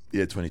been.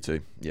 Yeah,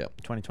 22. Yeah.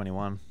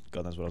 2021.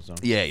 God knows what I was doing.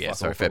 Yeah. Fuck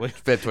Sorry, off, probably.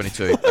 Feb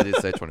 22. I did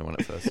say 21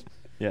 at first.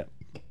 Yeah.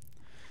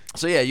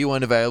 So yeah, you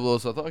weren't available,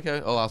 so I thought,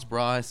 okay, I'll ask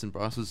Bryce, and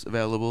Bryce was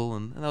available,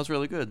 and that was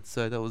really good.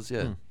 So that was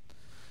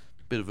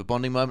bit of a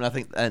bonding moment, I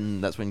think,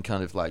 and that's when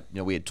kind of like,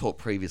 we had talked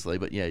previously,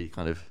 but yeah, you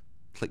kind of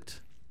clicked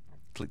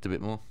a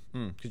bit more.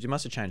 Because you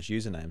must have changed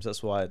usernames.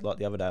 That's why, like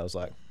the other day, I was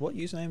like, what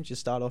username did you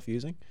start off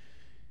using?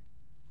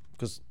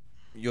 Because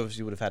you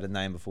obviously would have had a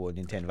name before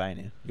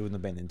Nintenvania. You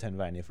wouldn't have been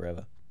Nintenvania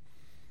forever.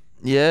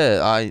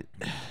 Yeah,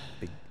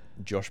 Big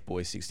Josh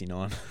Boy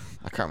 69.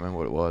 I can't remember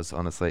what it was,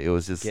 honestly. It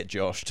was just Get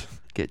joshed.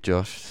 Get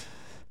joshed.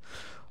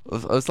 I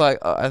was like,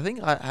 I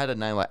think I had a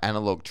name like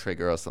Analog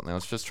Trigger or something. I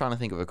was just trying to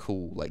think of a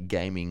cool like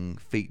gaming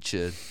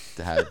feature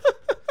to have.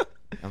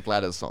 I'm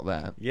glad it's not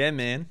that. Yeah,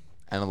 man.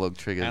 Analog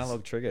triggers.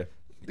 Analog trigger.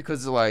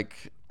 Because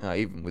like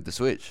even with the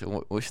Switch,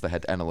 I wish they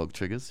had analog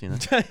triggers. Yeah.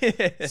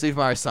 Super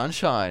Mario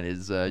Sunshine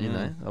is I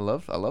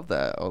love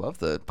that. I love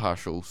the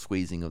partial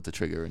squeezing of the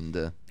trigger and.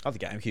 The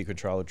GameCube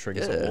controller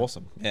triggers are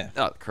awesome. Yeah.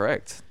 Oh,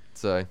 correct.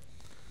 So,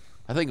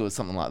 I think it was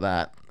something like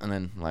that, and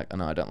then like,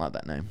 no, I don't like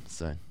that name,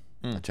 so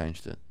I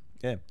changed it.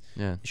 Yeah.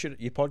 Yeah.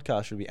 Your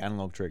podcast should be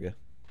Analog Trigger.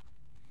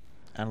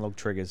 Analog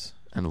Triggers.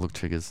 Analog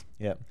Triggers.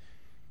 Yep.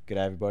 G'day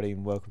everybody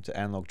and welcome to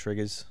Analog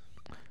Triggers.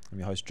 I'm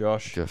your host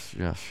Josh. Josh,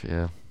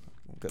 yeah.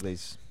 We've got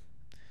these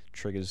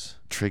triggers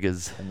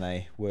and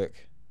they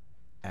work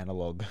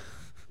analog.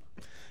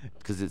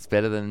 Because it's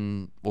better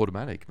than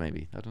automatic,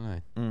 maybe. I don't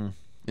know.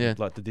 Yeah.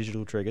 Like the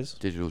digital triggers.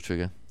 Digital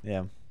trigger.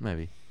 Yeah.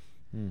 Maybe.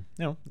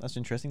 No, that's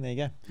interesting. There you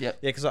go. Yep.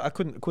 Yeah, because I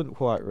couldn't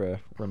quite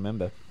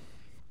remember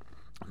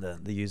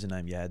the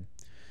username you had.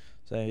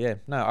 So yeah,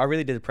 no, I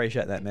really did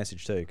appreciate that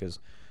message too, because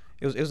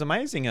it was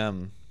amazing.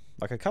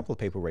 Like a couple of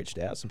people reached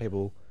out, some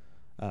people,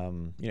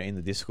 in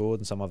the Discord,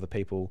 and some other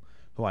people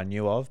who I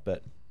knew of,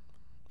 but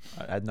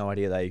I had no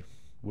idea they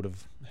would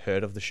have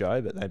heard of the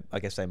show, but I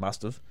guess they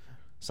must have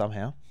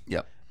somehow.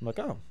 Yep. I'm like,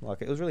 oh,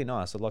 like it was really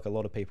nice. Like a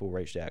lot of people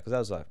reached out because that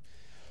was like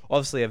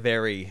obviously a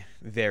very,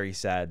 very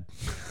sad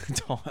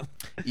time.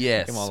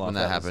 Yes, in my life. when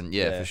that happened,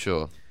 yeah, for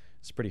sure.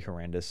 It's pretty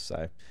horrendous.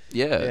 So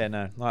yeah,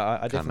 no,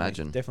 I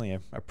imagine. definitely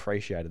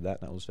appreciated that.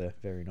 That was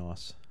very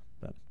nice.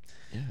 But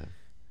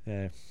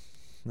yeah,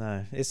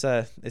 no, it's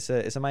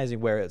amazing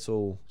where it's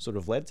all sort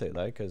of led to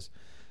though, because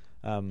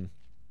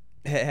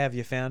have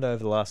you found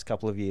over the last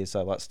couple of years,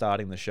 so like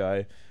starting the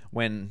show,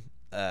 when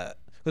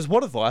because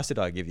what advice did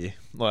I give you?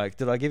 Like,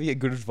 did I give you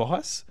good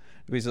advice?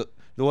 Because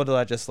or did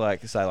I just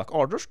like say like,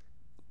 oh, just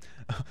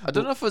I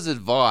don't know if it was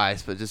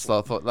advice, but just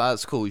I thought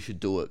that's cool, you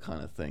should do it,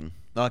 kind of thing.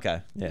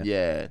 Okay,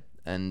 yeah,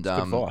 and good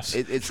advice.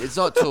 It's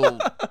not till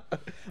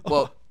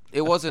well,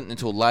 it wasn't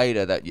until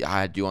later that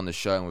I had you on the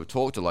show and we've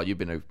talked a lot. You've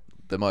been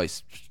the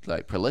most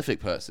like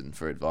prolific person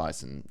for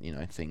advice and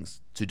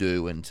things to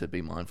do and to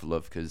be mindful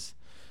of, because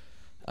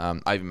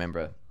I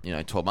remember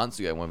 12 months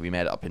ago when we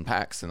met up in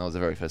PAX, and that was the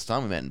very first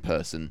time we met in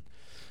person.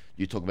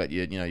 You talk about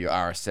your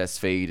RSS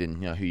feed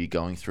and who you're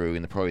going through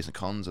and the pros and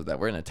cons of that.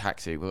 We're in a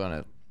taxi. We're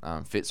on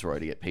a Fitzroy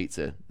to get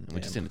pizza. We're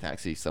just in a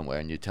taxi somewhere,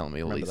 and you're telling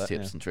me all these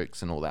tips and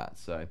tricks and all that.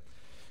 So,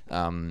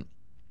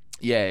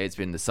 it's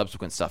been the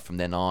subsequent stuff from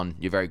then on.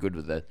 You're very good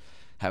with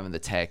having the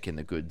tech and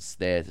the goods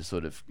there to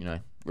sort of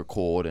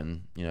record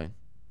and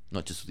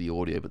not just the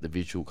audio but the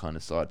visual kind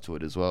of side to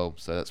it as well.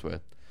 So that's where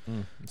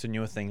it's a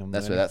newer thing.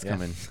 That's where that's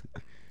coming.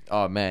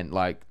 Oh man,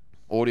 like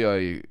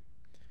audio,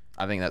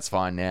 I think that's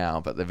fine now,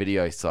 but the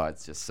video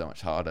side's just so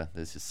much harder.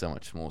 There's just so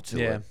much more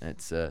to it.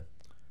 It's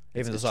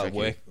even just like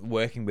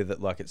working with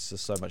it, like it's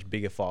just so much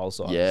bigger file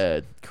size. Yeah,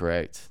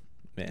 correct.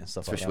 Yeah,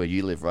 stuff especially like that. where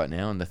you live right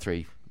now, and the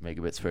 3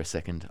 megabits per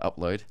second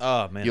upload.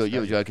 Oh man,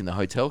 you're joking. The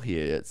hotel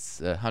here, it's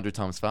 100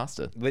 times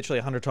faster. Literally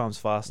 100 times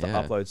faster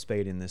upload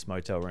speed in this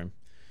motel room,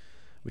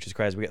 which is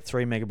crazy. We get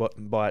 3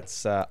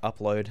 megabytes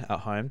upload at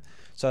home.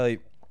 So,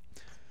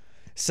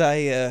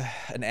 say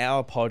an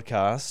hour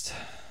podcast,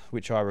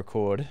 which I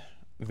record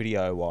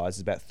video wise,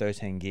 is about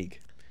 13 gig.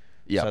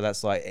 Yeah. So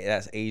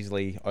that's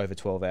easily over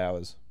 12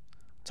 hours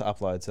to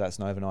upload. So that's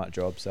an overnight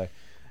job. So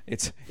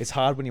it's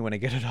hard when you want to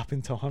get it up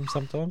in time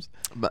sometimes.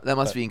 But that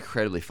must be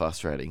incredibly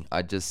frustrating.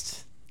 I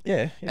just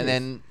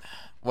then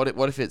what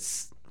if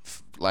it's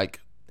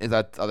like are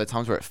there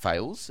times where it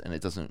fails and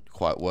it doesn't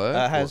quite work?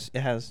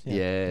 It has.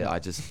 Yeah, I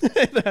just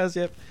it has.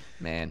 Yep.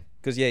 Man.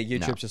 Because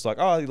YouTube's just like,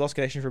 oh, you lost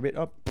connection for a bit.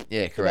 Oh,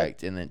 yeah,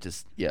 correct. And then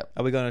just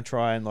Are we going to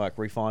try and like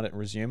refine it and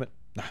resume it?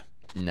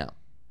 No.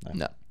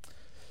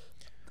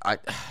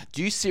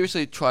 Do you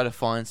seriously try to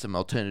find some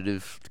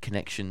alternative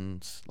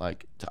connections,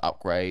 like to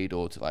upgrade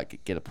or to like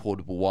get a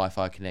portable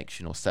Wi-Fi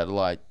connection or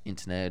satellite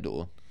internet,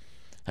 or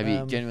have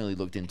you genuinely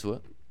looked into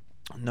it?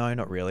 No,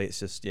 not really. It's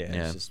just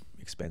it's just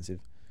expensive.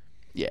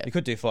 Yeah, you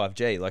could do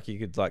 5G, like you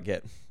could like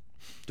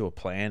do a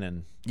plan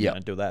and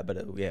do that, but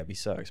it'd be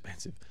so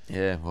expensive.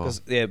 Yeah, well,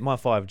 because my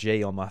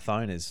 5G on my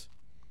phone is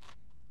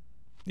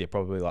yeah,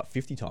 probably like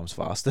 50 times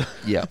faster.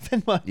 Yeah.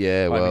 than my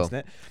Yeah, home well.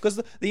 internet.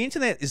 Because the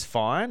internet is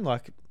fine.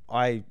 Like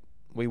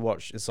we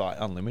watch. It's like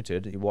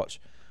unlimited. You watch.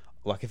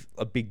 Like if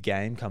a big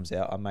game comes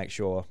out, I make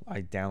sure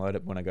I download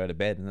it when I go to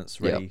bed, and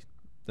it's ready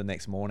the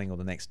next morning or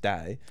the next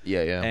day.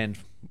 Yeah, yeah. And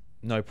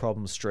no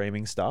problem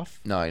streaming stuff.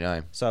 No,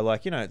 no. So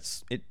like, you know,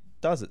 it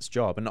does its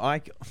job. And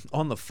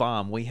on the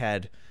farm we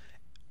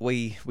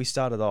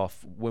started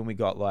off when we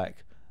got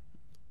like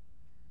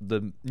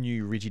the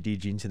new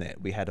Rigidigi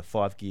internet. We had a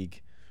 5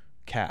 gig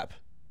cap.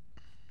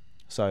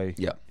 So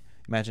Yeah.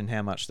 imagine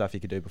how much stuff you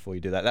could do before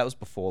you do that. That was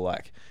before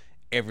like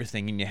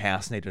everything in your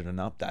house needed an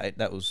update.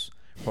 That was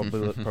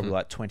probably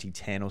like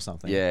 2010 or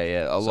something. Yeah,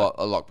 yeah. A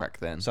lot back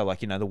then. So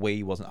like, you know, the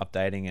Wii wasn't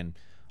updating, and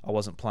I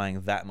wasn't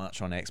playing that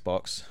much on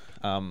Xbox,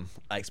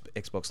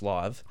 Xbox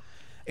Live,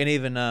 and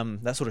even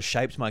that sort of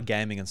shaped my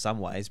gaming in some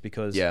ways,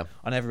 because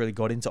I never really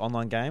got into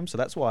online games. So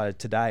that's why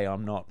today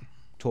I'm not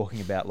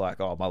talking about like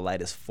my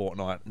latest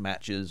Fortnite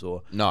matches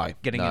or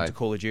getting into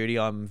Call of Duty.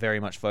 I'm very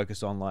much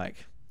focused on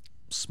like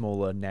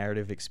smaller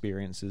narrative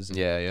experiences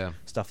and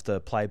stuff to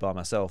play by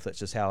myself. That's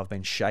just how I've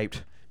been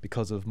shaped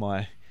because of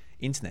my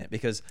internet.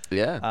 Because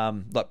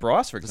like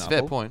Bryce, for example, that's a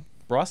fair point.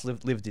 Bryce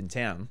lived in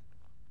town,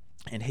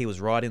 and he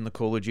was right in the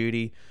Call of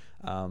Duty.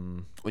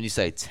 When you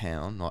say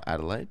town, not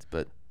Adelaide,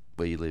 but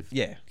where you live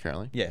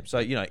currently? Yeah, so,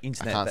 you know,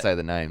 internet... I can't say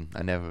the name.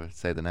 I never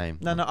say the name.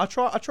 No, I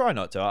try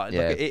not to.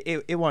 Like,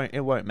 it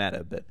won't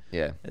matter, but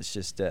it's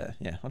just, I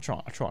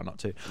try not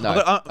to.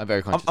 No, I'm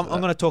very conscious of that.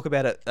 I'm going to talk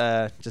about it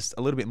just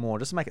a little bit more,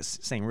 just to make it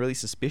seem really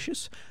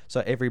suspicious,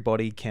 so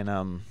everybody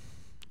can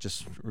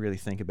just really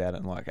think about it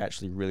and like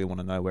actually really want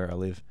to know where I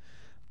live.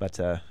 But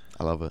I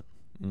love it,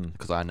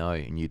 because I know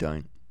and you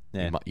don't.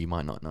 Yeah. You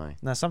might not know.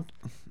 No,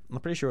 I'm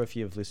pretty sure if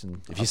you've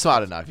listened... If you're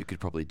smart enough, you could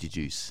probably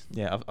deduce.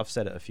 Yeah, I've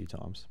said it a few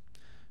times.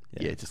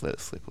 Yeah, just let it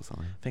slip or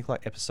something. I think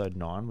like episode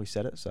 9 we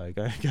said it, so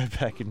go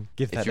back and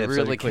give that if you're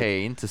episode really a click.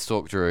 keen to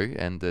stalk Drew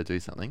and do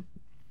something.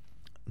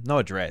 No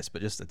address,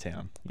 but just the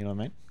town. You know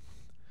what I mean?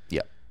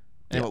 Yeah.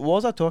 Anyway, what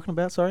was I talking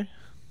about? Sorry?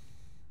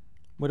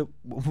 The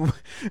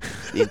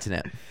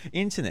internet.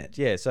 Internet,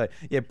 yeah. So,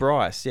 yeah,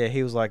 Bryce, yeah,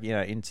 he was like, you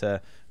know,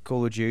 into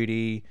Call of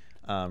Duty,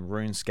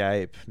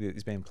 RuneScape.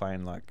 He's been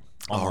playing like...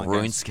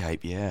 RuneScape,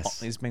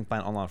 yes. He's been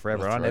playing online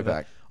forever. I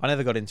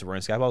never got into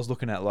RuneScape. I was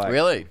looking at like...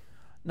 Really?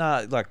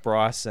 No, like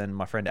Bryce and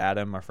my friend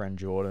Adam, my friend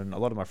Jordan. A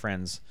lot of my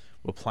friends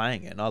were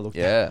playing it, and I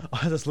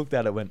just looked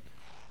at it and went,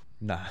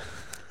 nah.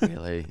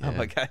 Really? Yeah. I'm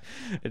like,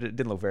 it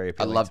didn't look very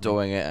appealing. I loved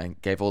doing it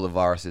and gave all the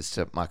viruses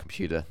to my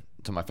computer,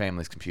 to my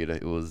family's computer.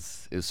 It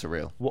was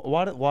surreal.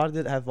 Why did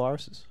it have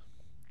viruses?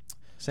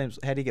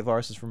 How do you get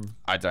viruses from...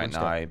 I don't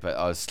know, but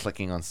I was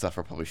clicking on stuff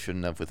I probably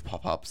shouldn't have with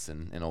pop-ups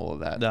and all of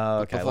that. No,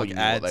 okay, like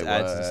ads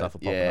and stuff are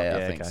popping up. Yeah,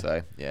 I think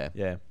so, yeah.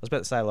 Yeah, I was about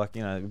to say, like,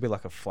 you know, it would be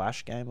like a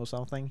Flash game or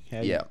something.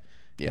 Yeah.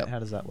 How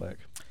does that work?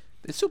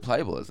 It's still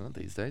playable, isn't it,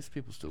 these days?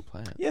 People still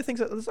play it. Yeah, I think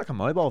so. There's like a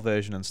mobile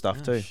version and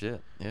stuff too. Shit.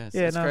 Yeah,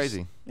 it's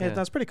crazy. Yeah,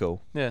 that's pretty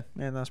cool. Yeah.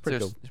 Yeah, that's pretty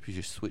cool. If you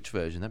just Switch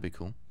version, that'd be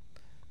cool.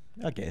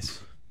 I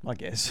guess.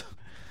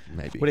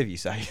 Maybe. Whatever you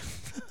say.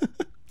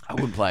 I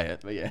wouldn't play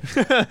it, but yeah.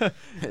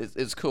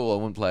 it's cool. I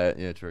wouldn't play it.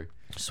 Yeah, true.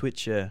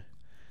 Switch for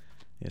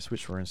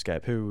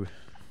RuneScape. Who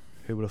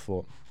would have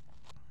thought?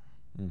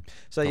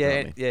 So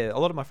a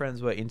lot of my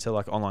friends were into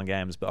like online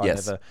games, but I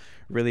never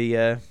really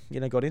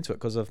got into it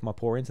because of my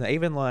poor internet.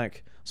 Even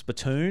like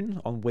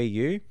Splatoon on Wii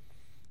U,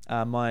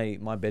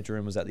 my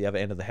bedroom was at the other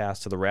end of the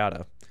house to the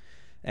router,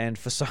 and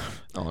for some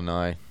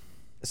like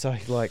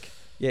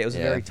it was a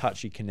very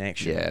touchy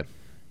connection. Yeah.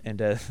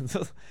 And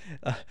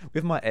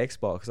with my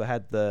Xbox, I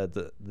had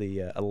the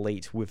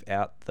Elite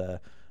without a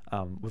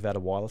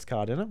wireless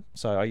card in it.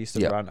 So I used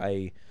to run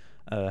a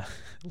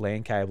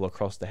LAN cable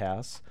across the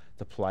house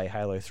to play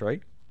Halo 3,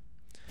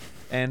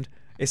 and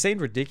it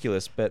seemed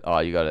ridiculous, but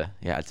you had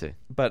to.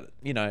 But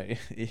you know,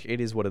 it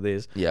is what it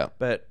is. Yeah.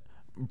 But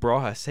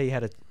Bryce,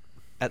 at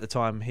the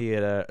time he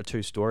had a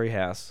 2-story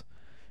house,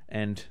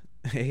 and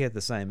he had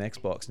the same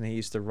Xbox, and he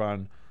used to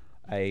run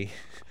an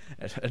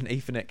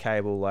Ethernet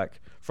cable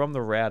like from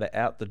the router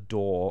out the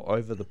door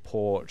over the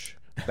porch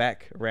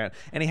back around,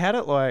 and he had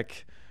it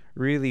like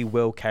really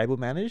well cable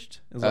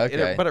managed. It was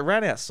like, but it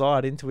ran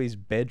outside into his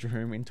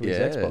bedroom, into his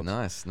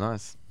Xbox.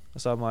 Nice.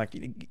 So I'm like,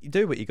 you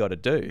do what you got to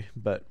do,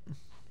 but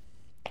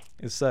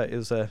it was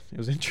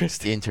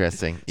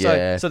interesting.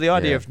 Yeah. So the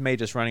idea of me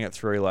just running it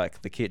through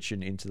like the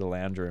kitchen into the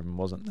lounge room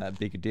wasn't that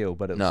big a deal,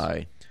 but it was.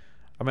 I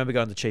remember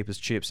going to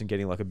Cheapest Chips and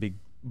getting like a big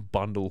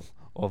bundle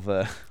of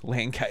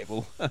LAN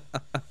cable to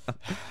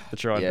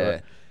try and do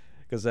it.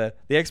 Because the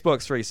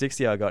Xbox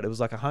 360 I got, it was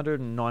like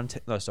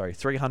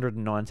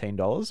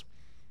 $319.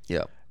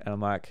 Yeah. And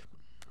I'm like,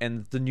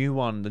 and the new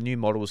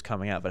model was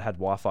coming out, but it had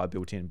Wi-Fi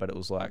built in, but it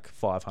was like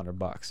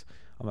 $500.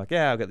 I'm like,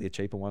 yeah, I'll get the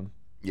cheaper one.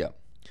 Yeah.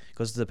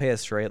 Because the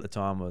PS3 at the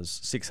time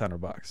was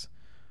 $600.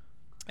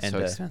 And so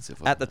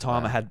expensive. At the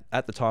time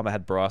I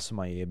had Bryce in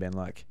my ear, been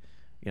like,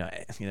 you know,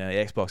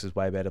 Xbox is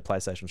way better.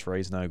 PlayStation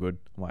 3 is no good.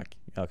 I'm like,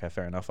 okay,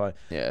 fair enough. I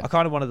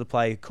kind of wanted to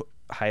play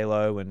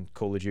Halo and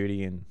Call of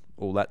Duty and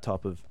all that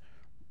type of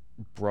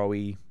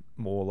bro-y,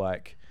 more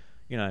like,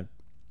 you know,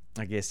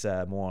 I guess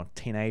more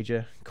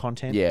teenager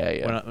content.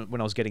 Yeah.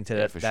 When I was getting to Yeah,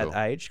 that, for that sure.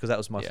 age, because that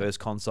was my Yeah. first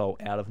console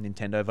out of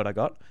Nintendo that I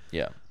got.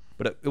 Yeah.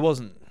 But it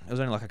wasn't. It was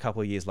only like a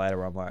couple of years later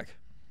where I'm like,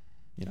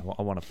 you know,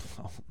 I want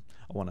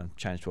to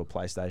change to a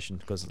PlayStation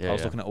because I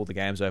was looking at all the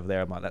games over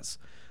there. I'm like, that's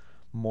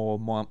more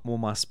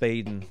my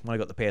speed. And when I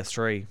got the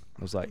PS3,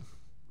 I was like,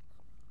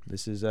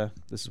 this is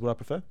what I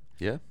prefer.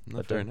 Yeah.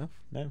 Not fair enough.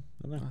 No,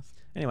 no. Nice.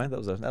 Anyway, that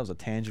was a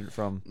tangent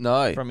from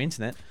No.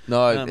 internet.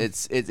 No,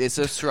 it's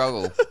a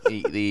struggle.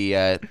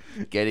 the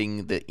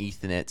getting the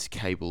Ethernet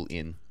cable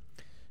in.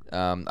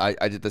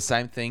 I did the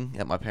same thing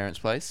at my parents'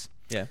 place.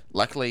 Yeah.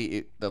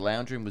 Luckily, the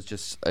lounge room was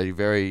just a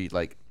very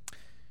like.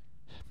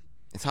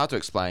 It's hard to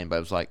explain, but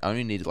it was like I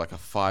only needed like a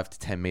 5 to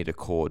 10 meter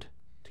cord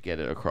to get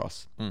it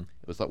across. It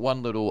was like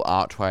one little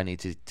archway I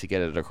needed to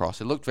get it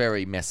across. It looked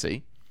very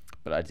messy,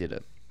 but I did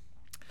it.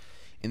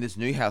 In this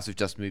new house we've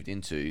just moved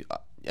into,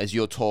 as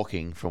you're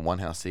talking from one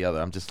house to the other,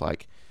 I'm just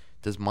like,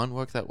 does mine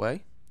work that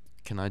way?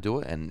 Can I do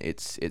it? And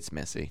it's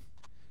messy.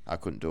 I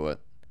couldn't do it.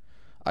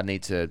 I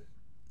need to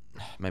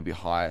maybe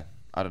hire,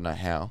 I don't know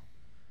how,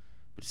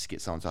 but just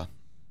get someone to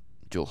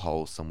drill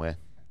holes somewhere,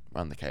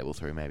 run the cable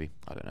through maybe.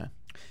 I don't know.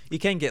 You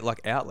can get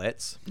like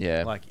outlets.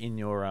 Yeah. Like in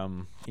your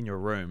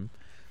room.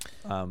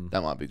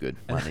 That might be good.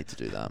 Might need to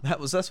do that.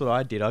 That's what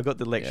I did. I got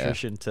the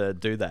electrician to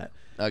do that.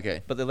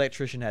 Okay. But the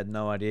electrician had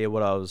no idea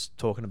what I was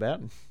talking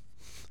about.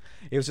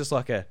 It was just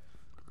like an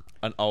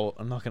old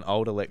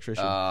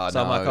electrician. So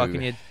I'm like, oh,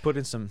 can you put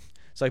in some?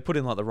 So he put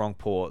in like the wrong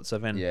port. So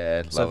then,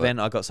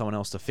 I got someone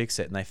else to fix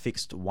it, and they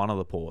fixed one of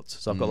the ports.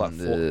 So I've got like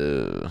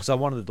four. So I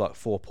wanted like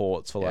 4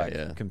 ports for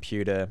like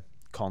computer,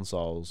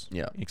 consoles,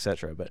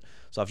 etc. But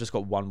so I've just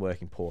got one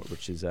working port,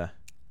 which is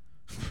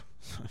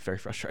very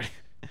frustrating.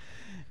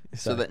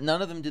 So that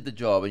none of them did the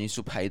job, and you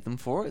still paid them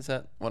for it. Is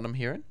that what I'm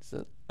hearing? Is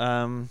that...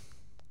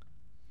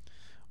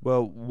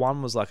 Well,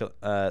 one was like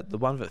the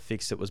one that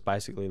fixed it was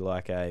basically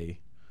like a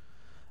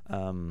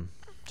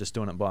just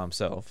doing it by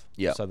himself.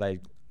 Yeah. So they,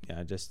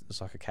 just it's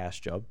like a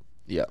cash job.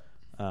 Yeah.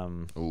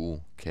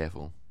 Ooh,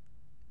 careful.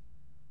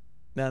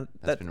 Now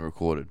That's been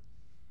recorded.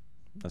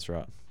 That's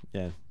right.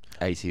 Yeah.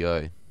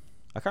 ATO.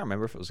 I can't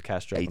remember if it was a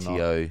cash job or not.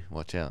 ATO.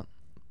 Watch out.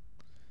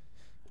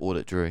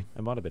 Audit Drew.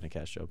 It might have been a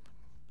cash job.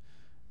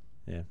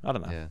 Yeah. I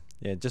don't know. Yeah.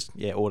 Yeah. Just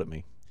audit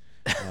me.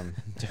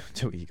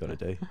 Do what you got to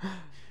do.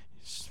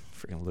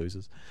 Freaking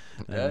losers.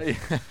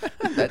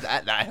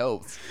 That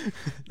helps.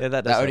 Yeah,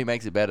 that only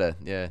makes it better.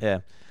 Yeah. Yeah.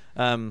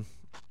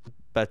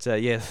 But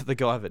the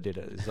guy that did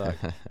it is like,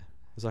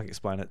 it's like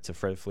explain it to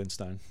Fred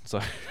Flintstone.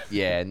 So.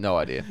 Yeah. No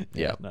idea.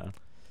 Yeah. No.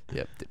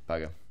 Yep.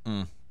 Bugger.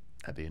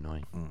 That'd be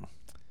annoying.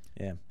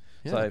 Yeah.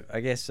 So I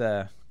guess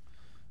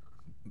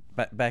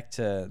back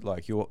to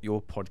like your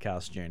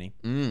podcast journey.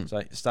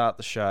 So start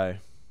the show.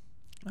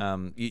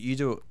 You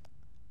do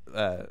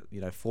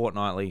it,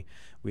 fortnightly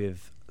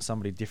with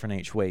somebody different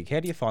each week. How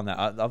do you find that?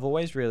 I've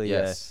always really,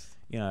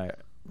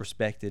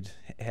 respected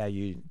how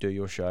you do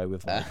your show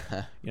with like,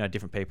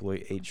 different people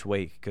each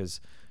week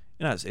because,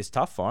 it's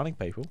tough finding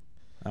people.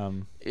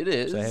 It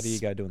is. So how do you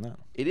go doing that?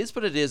 It is,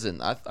 but it isn't.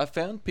 I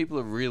found people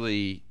are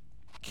really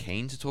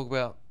keen to talk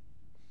about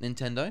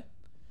Nintendo.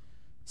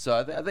 So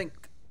I think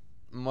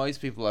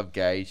most people I've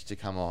gauged to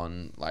come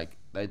on, like,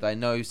 they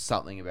know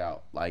something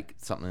about, like,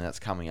 something that's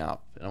coming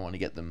up, and I want to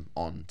get them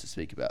on to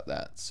speak about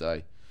that.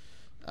 So,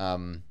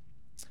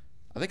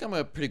 I think I'm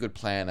a pretty good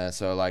planner,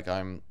 so, like,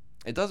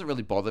 it doesn't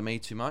really bother me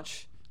too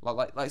much.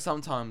 Like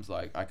sometimes,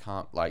 like, I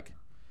can't, like,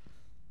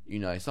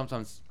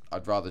 sometimes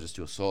I'd rather just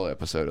do a solo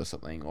episode or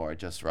something, or I'd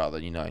just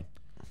rather,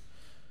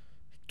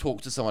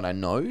 talk to someone I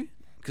know,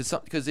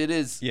 because it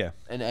is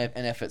an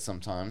effort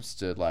sometimes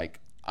to, like,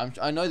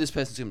 I know this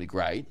person's going to be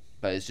great,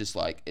 but it's just,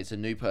 like, it's a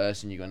new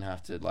person, you're going to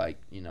have to, like,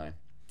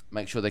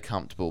 make sure they're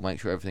comfortable, make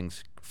sure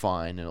everything's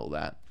fine and all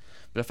that.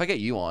 But if I get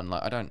you on,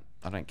 like, I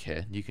don't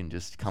care. You can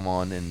just come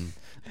on and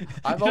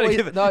I'm always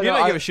you don't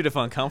give a shit if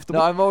I'm uncomfortable.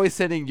 No, I'm always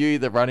sending you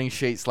the running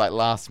sheets like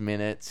last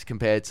minute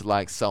compared to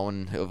like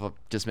someone who I've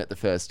just met the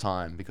first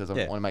time because I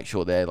want to make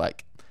sure they're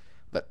like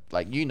what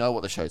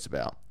the show's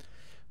about.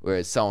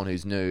 Whereas someone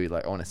who's new,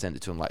 like I want to send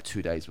it to them like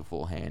 2 days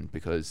beforehand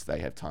because they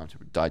have time to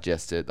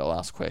digest it. They'll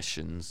ask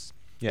questions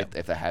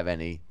if they have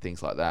any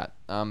things like that.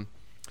 I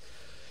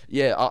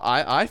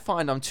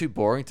find I'm too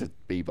boring to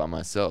be by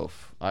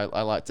myself. I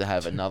like to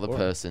have another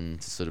person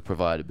to sort of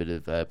provide a bit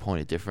of a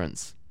point of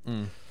difference.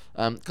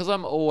 Because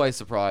I'm always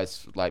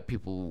surprised, like,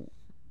 people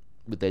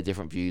with their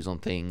different views on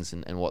things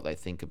and what they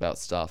think about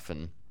stuff.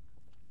 And,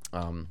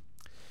 I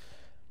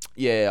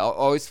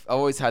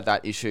always had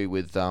that issue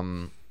with, I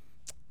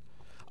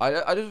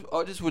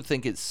just would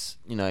think it's,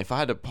 if I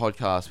had a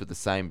podcast with the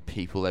same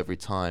people every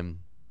time,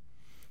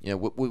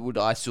 would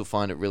I still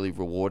find it really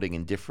rewarding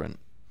and different?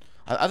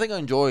 I think I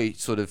enjoy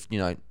sort of,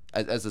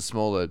 as a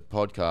smaller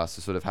podcast,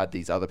 to sort of had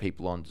these other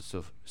people on to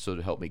sort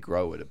of help me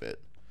grow it a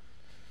bit.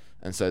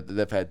 And so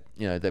they've had,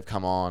 they've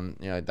come on,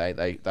 they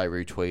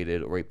retweet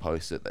it or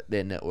repost it,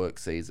 their network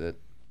sees it.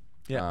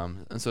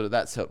 And sort of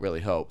that's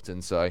really helped.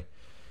 And so,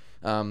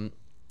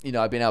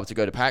 I've been able to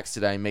go to PAX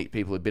today and meet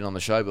people who've been on the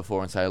show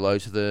before and say hello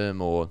to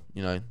them, or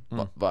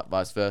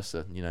vice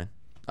versa.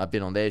 I've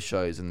been on their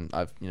shows and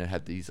I've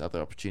had these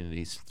other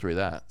opportunities through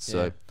that.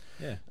 So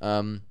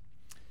so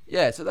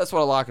that's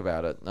what I like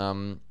about it.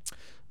 I'm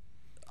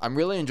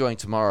really enjoying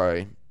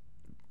tomorrow.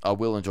 I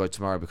will enjoy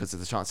tomorrow because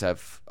there's a chance to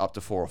have up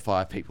to 4 or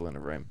 5 people in a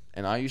room,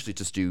 and I usually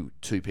just do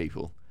 2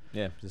 people.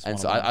 Yeah, and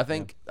so I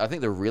think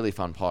the really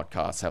fun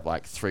podcasts have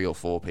like 3 or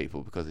 4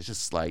 people, because it's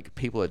just like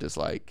people are just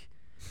like,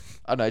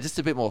 I don't know, just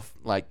a bit more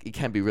like, it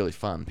can be really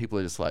fun. People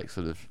are just like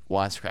sort of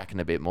wisecracking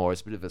a bit more.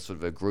 It's a bit of a sort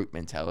of a group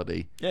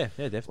mentality. Yeah,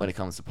 definitely. When it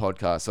comes to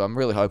podcasts, so I'm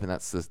really hoping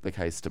that's the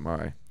case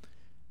tomorrow.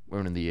 We're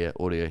in the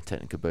Audio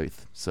Technica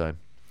booth, so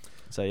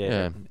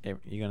you're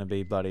gonna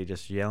be bloody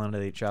just yelling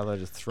at each other,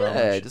 just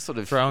throwing, just sort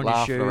of your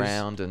laughing shoes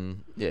around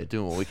and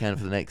doing what we can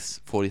for the next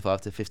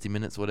 45 to 50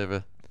 minutes,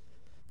 whatever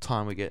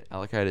time we get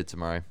allocated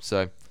tomorrow.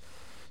 So,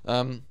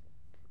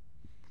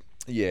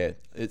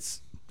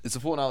 it's a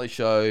fortnightly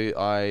show.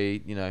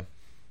 I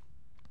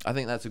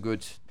think that's a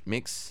good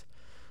mix.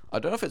 I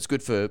don't know if it's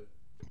good for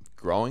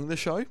growing the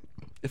show,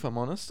 if I'm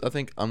honest. I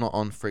think I'm not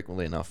on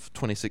frequently enough,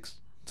 26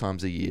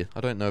 times a year.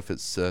 I don't know if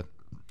it's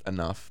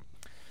enough.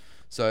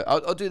 So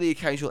I'll do the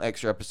occasional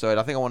extra episode.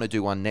 I think I want to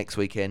do one next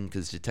weekend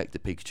because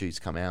Detective Pikachu's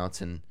come out,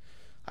 and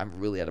I haven't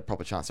really had a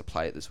proper chance to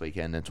play it this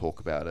weekend and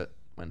talk about it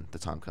when the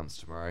time comes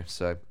tomorrow.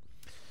 So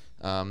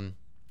I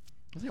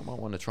think I might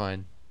want to try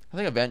and... I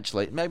think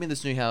eventually, maybe in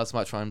this new house, I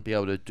might try and be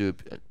able to do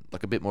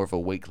a bit more of a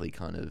weekly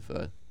kind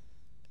of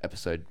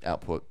episode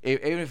output.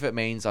 Even if it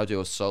means I do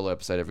a solo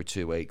episode every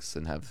 2 weeks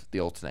and have the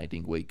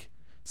alternating week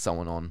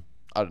someone on.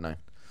 I don't know.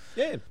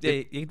 Yeah,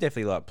 you can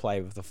definitely like play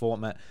with the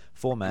format.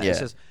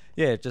 Yeah.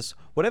 It's just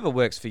whatever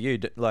works for you.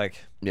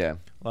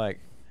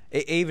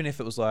 Even if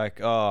it was like,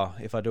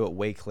 if I do it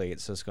weekly,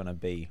 it's just gonna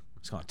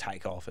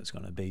take off. It's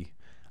gonna be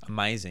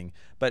amazing.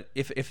 But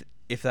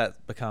if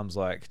that becomes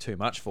like too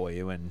much for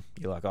you, and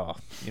you're like,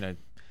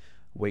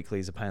 weekly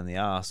is a pain in the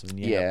ass, and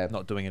you're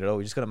not doing it at all.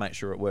 You just got to make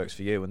sure it works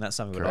for you, and that's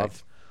something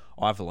that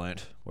I've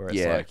learned. Where it's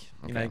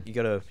you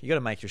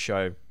gotta make your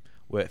show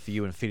work for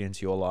you and fit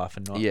into your life,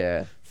 and not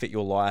fit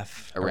your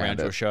life around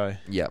your show.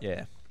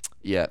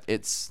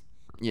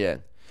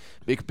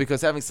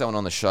 Because having someone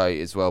on the show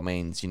as well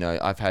means,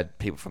 I've had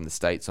people from the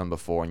States on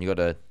before, and you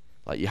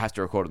have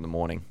to record in the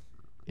morning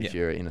if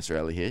you're in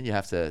Australia here. You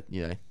have to,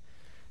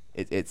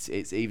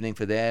 it's evening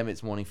for them,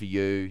 it's morning for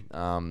you.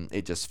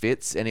 It just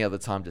fits. Any other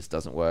time just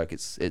doesn't work.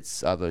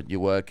 It's either you're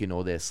working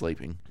or they're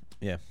sleeping.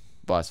 Yeah.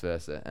 Vice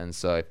versa. And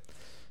so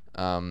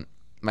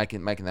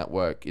making that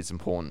work is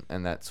important,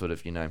 and that sort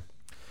of,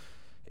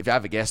 if you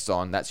have a guest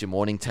on, that's your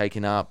morning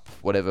taken up,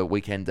 whatever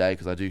weekend day,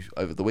 because I do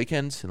over the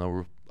weekends, and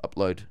I'll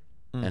upload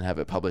and have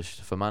it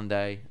published for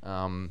Monday.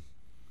 So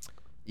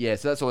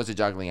that's always a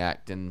juggling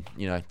act, and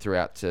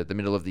throughout to the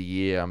middle of the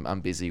year,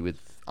 I'm busy with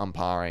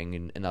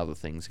umpiring and other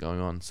things going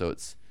on, so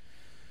it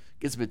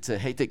gets a bit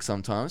hectic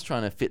sometimes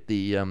trying to fit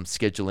the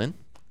schedule in.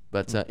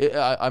 But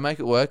I make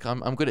it work.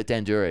 I'm good at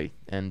Danduri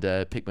and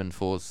Pikmin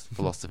 4's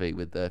philosophy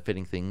with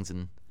fitting things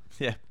and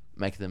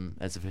making them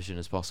as efficient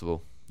as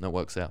possible. And it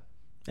works out.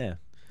 Yeah.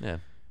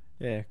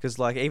 Because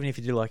even if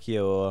you do like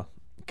your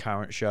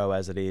current show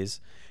as it is,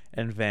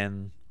 and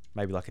then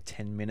maybe like a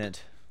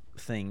 10-minute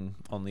thing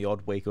on the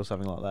odd week or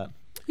something like that.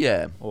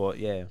 Yeah. Or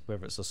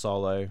whether it's a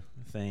solo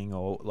thing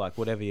or like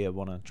whatever you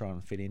want to try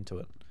and fit into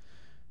it.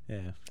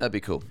 Yeah. That'd be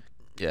cool.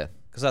 Yeah.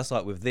 Because that's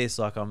like with this,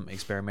 like I'm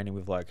experimenting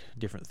with like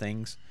different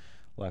things,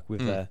 like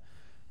with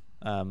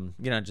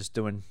just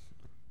doing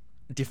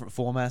different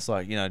formats,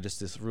 like just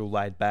this real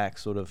laid back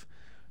sort of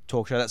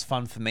talk show. That's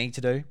fun for me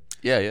to do.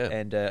 Yeah.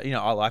 And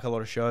I like a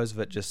lot of shows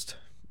that just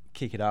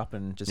kick it up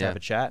and just have a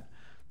chat.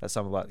 That's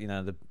some of like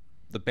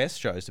the best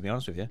shows, to be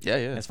honest with you. Yeah.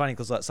 And it's funny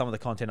because like some of the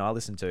content I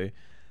listen to,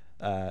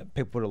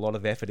 people put a lot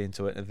of effort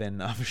into it, and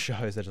then other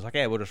shows they're just like,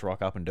 we'll just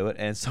rock up and do it.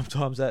 And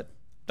sometimes that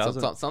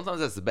doesn't. Sometimes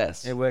that's the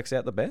best. It works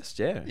out the best.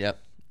 Yeah. Yep.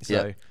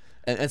 So.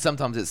 And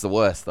sometimes it's the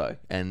worst though,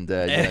 and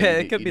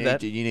it could be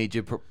that you need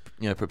your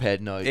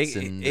prepared notes.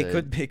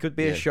 It could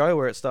be a show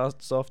where it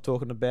starts off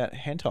talking about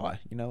hentai.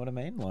 You know what I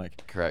mean?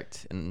 Like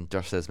correct. And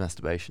Josh says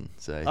masturbation.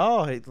 So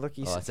I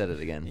said it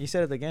again. You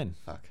said it again.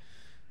 Fuck.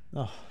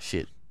 Oh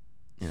shit.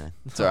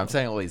 So I'm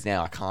saying all these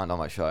now. I can't on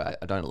my show.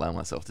 I don't allow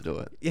myself to do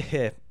it.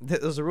 Yeah, there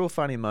was a real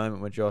funny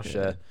moment where Josh.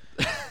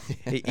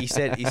 He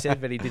said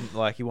that he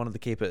didn't he wanted to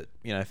keep it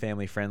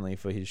family friendly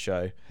for his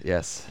show.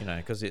 Yes.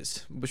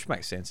 Because which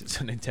makes sense. It's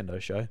a Nintendo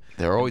show.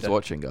 They're always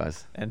watching,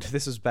 guys. And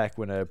this is back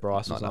when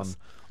Bryce was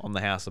on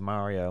the House of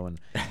Mario, and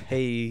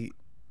he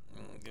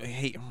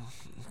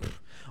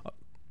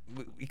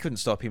couldn't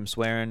stop him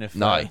swearing if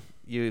you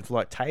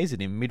tasered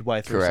him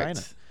midway through saying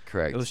it.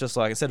 Correct. It was just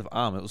like instead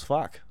of it was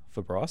fuck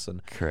for Bryce,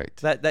 and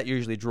correct. That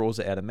usually draws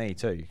it out of me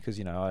too, because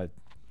I'm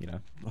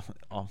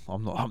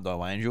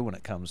no angel when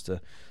it comes to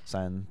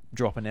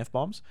dropping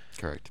F-bombs.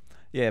 Correct.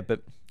 Yeah,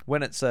 but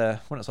when it's like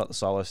the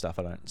solo stuff,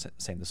 I don't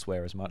seem to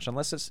swear as much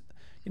unless it's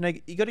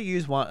you got to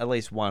use at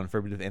least one for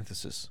a bit of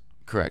emphasis.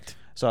 Correct.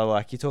 So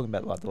you're talking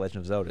about the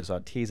Legend of Zelda, it's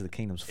like Tears of the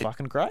Kingdom's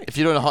fucking great. If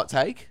you're doing a hot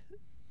take,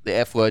 the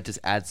F word just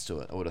adds to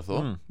it, I would have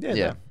thought. Yeah,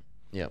 Yeah. no.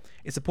 Yeah.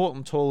 It's a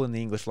important tool in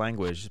the English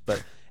language,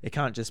 but it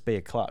can't just be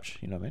a clutch.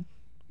 You know what I mean?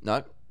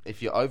 No,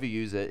 if you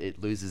overuse it,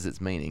 it loses its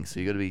meaning. So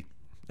you got to be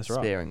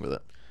sparing with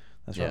it.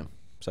 That's right.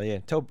 So yeah,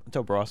 tell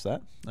Bryce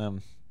that.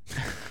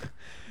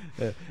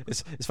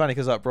 It's funny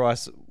because like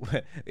Bryce,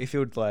 if he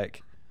would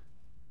like,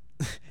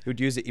 he would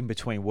use it in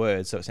between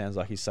words, so it sounds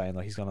like he's saying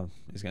like he's gonna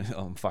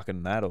oh, I'm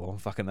fucking that or I'm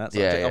fucking that. So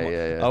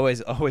Yeah. I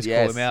always call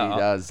him out. He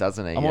does,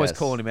 doesn't he? I'm always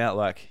calling him out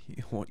like,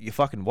 you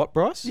fucking what,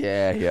 Bryce?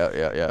 Yeah.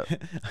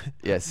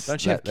 Yes.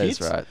 Don't you have kids?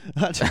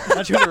 That's right.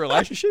 Aren't you in a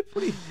relationship?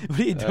 What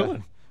are you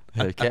doing?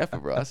 Careful,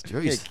 Bryce.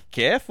 Jeez. Yeah,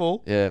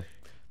 careful. Yeah.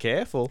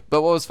 Careful.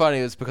 But what was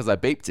funny was because I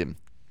beeped him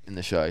in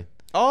the show.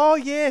 Oh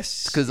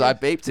yes. Because I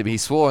beeped him. He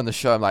swore on the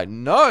show. I'm like,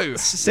 no, you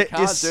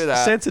can't do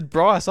that. Censored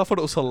Bryce. I thought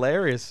it was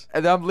hilarious.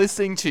 And I'm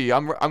listening to you.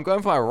 I'm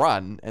going for a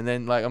run, and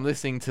then like I'm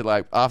listening to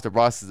like after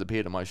Bryce has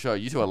appeared on my show.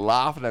 You two are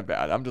laughing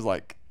about it. I'm just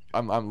like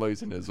I'm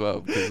losing as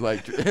well because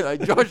like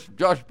Josh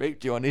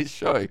beeped you on his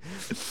show.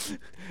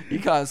 You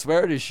can't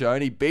swear at his show,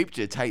 and he beeped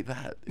you. Take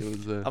that. It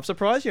was. I'm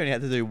surprised you only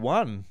had to do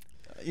one.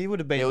 You would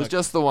have been. It was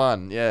just the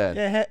one.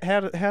 Yeah.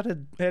 Yeah. How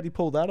did he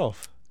pull that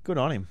off? Good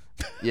on him.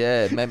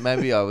 Yeah,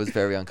 maybe I was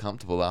very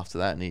uncomfortable after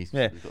that, and he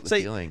got the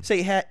feeling.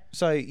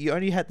 So you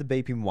only had to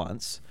beep him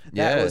once.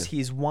 That was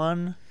his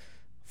one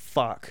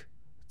fuck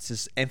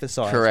to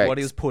emphasise what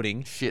he was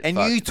putting. And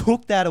you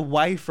took that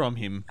away from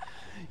him.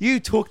 You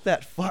took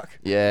that fuck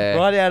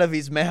right out of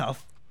his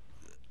mouth.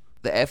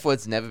 The F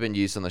word's never been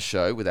used on the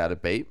show without a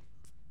beep.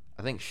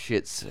 I think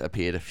shit's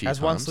appeared a few times.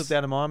 Has one slipped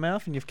out of my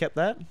mouth and you've kept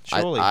that?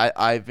 Surely.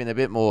 I've been a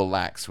bit more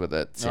lax with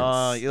it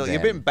since you're a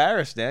bit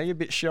embarrassed now. You're a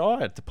bit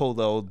shy to pull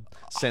the old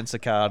censor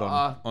card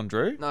on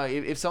Drew. No,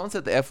 if someone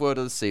said the F word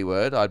or the C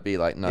word, I'd be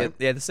like, no.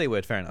 Yeah, the C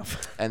word, fair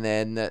enough. And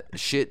then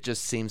shit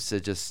just seems to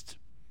just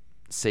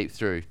seep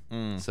through.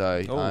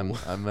 So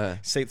I'm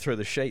seep through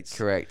the sheets.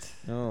 Correct.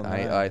 Oh, no.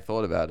 I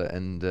thought about it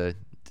and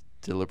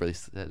deliberately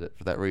said it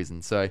for that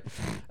reason. So,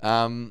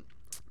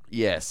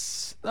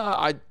 yes.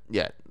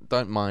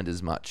 Don't mind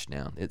as much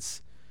now.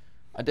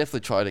 I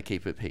definitely try to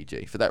keep it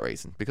PG for that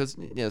reason because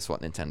that's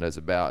what Nintendo's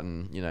about,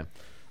 and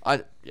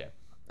I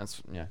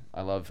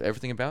love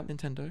everything about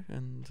Nintendo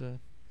and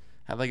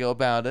how they go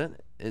about it.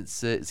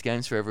 It's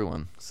games for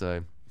everyone.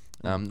 So,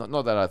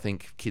 not that I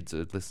think kids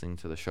are listening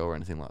to the show or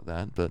anything like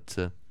that, but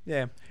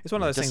it's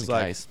one of those things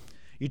like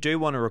you do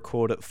want to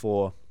record it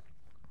for,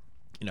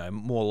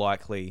 more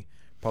likely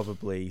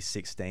probably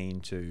 16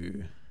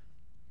 to.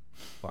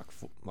 Like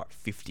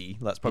 50.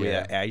 That's probably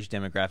our age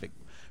demographic.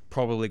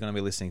 Probably going to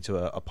be listening to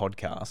a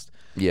podcast.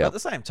 Yeah. But at the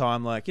same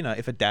time, like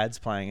if a dad's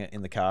playing it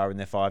in the car and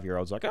their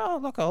 5-year-old's like, oh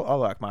look, I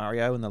like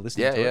Mario, and they're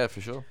listening to it. Yeah,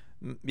 for sure.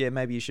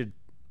 Maybe you should.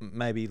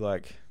 Maybe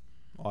like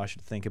I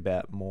should think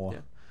about more.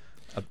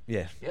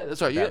 Yeah,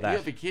 that's right. You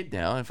have a kid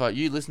now. In fact,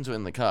 you listen to it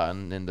in the car,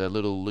 and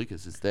little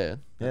Lucas is there.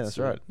 That's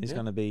right. He's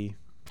going to be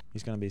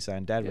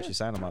saying, "Dad, what you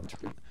saying?" I'm like,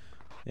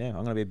 I'm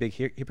going to be a big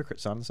hypocrite,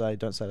 son. So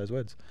don't say those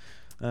words.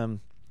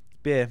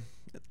 Yeah,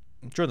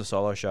 during the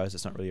solo shows,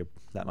 it's not really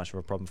that much of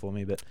a problem for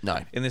me. But no,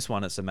 in this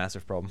one, it's a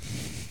massive problem.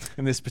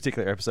 In this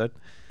particular episode.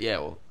 Yeah,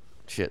 well,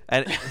 shit.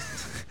 And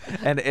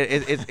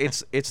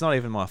it's not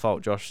even my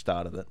fault. Josh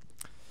started it.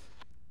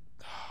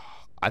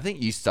 I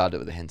think you started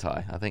it with the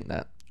hentai. I think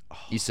that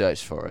you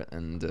searched for it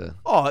and.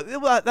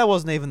 That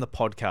wasn't even the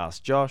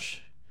podcast,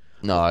 Josh.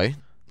 No.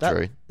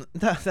 True.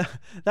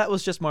 That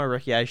was just my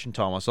recreation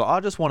time. So I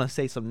just want to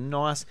see some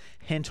nice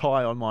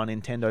hentai on my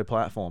Nintendo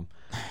platform.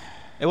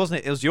 It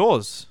wasn't. It was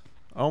yours.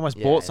 I almost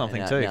bought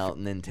something too. Now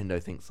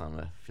Nintendo thinks I'm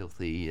a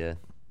filthy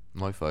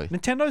mofo.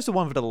 Nintendo's the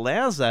one that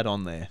allows that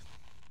on there.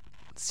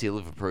 Seal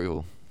of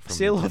approval.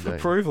 Seal of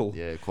approval.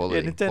 Yeah,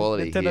 quality.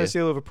 Quality. Nintendo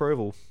seal of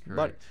approval.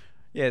 Correct.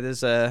 But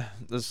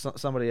there's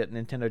somebody at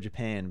Nintendo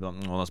Japan.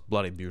 But, that's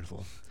bloody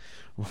beautiful.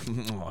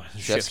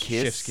 Chef's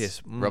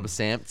kiss. Rubber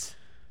stamped.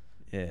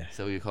 Yeah.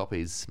 Sell your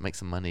copies. Make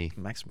some money.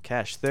 Make some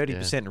cash.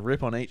 30%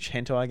 rip on each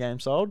hentai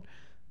game sold.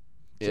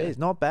 Yeah. Jeez,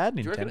 not bad, Nintendo.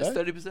 Do you reckon it's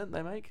 30%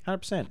 they make?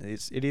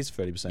 100%. It is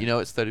 30%. You know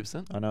it's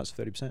 30%? I know it's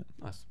 30%.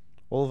 Nice.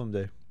 All of them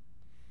do.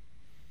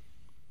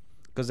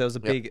 Because there was a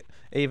big,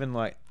 even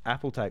like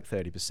Apple take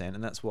 30%,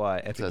 and that's why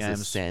Epic Games.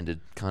 That's a standard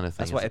kind of thing.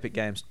 That's why Epic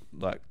Games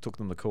took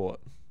them to court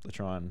to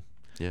try and.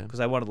 Yeah. Because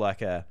they wanted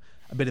like a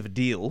bit of a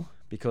deal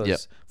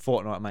because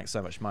Fortnite makes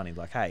so much money.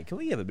 Like, hey, can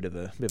we have a bit of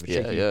a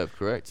cheeky,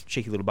 correct,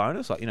 cheeky little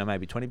bonus? Like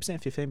maybe 20%,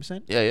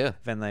 15%. Yeah.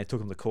 Then they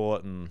took them to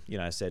court and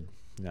said.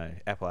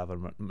 Apple have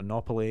a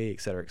monopoly,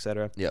 etc.,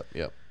 etc. Yep.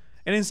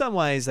 And in some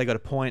ways they got a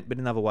point, but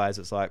in other ways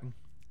it's like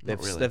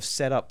they've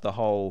set up the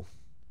whole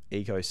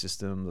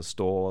ecosystem, the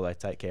store. They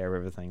take care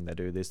of everything. They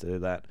do this, they do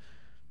that.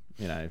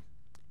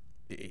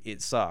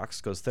 It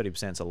sucks because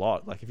 30% is a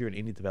lot. Like if you're an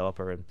indie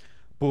developer and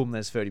boom,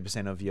 there's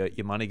 30% of your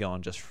money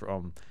gone just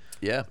from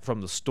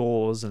the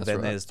stores, and then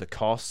there's the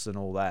costs and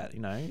all that.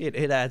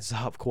 It adds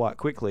up quite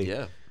quickly.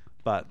 Yeah.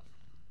 But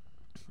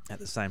at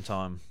the same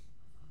time.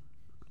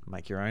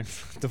 Make your own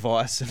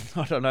device, and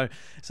I don't know.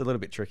 It's a little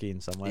bit tricky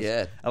in some ways.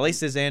 Yeah. At least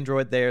there's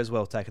Android there as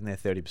well, taking their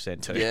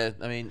 30% too. Yeah,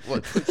 I mean,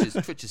 Twitch is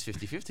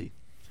 50-50.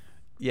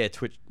 Yeah,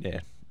 Twitch.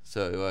 Yeah,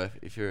 So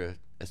if you're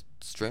a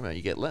streamer,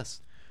 you get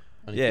less.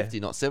 Only Yeah. 50,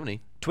 not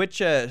 70. Twitch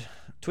You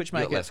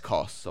make get less it.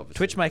 costs, obviously.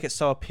 Twitch make it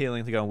so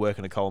appealing to go and work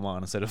in a coal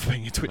mine instead of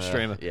being a Twitch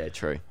streamer. Yeah,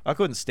 true. I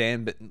couldn't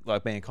stand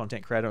like being a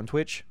content creator on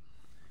Twitch.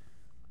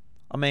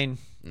 I mean,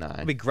 No.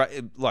 it'd be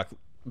great. Like,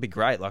 I'm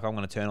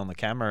going to turn on the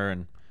camera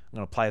and I'm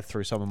going to play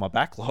through some of my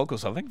backlog or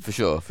something. For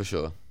sure.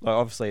 Like,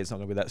 obviously, it's not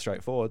going to be that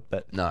straightforward,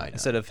 but No.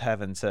 instead of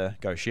having to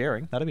go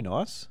sharing, that'd be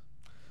nice.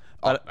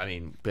 But, I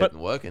mean, better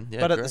than working.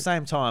 Yeah, but at great. the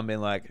same time, being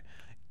like,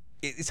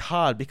 it's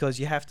hard because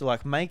you have to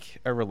like make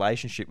a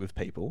relationship with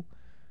people,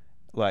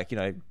 like, you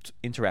know,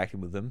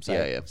 interacting with them.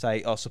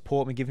 Say, oh,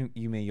 support me, giving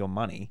you me your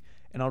money,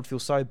 and I'd feel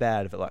so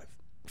bad if it like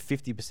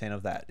 50%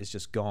 of that is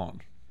just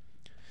gone.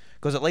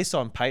 Because at least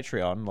on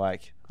Patreon,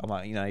 like, I'm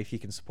like, you know, if you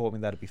can support me,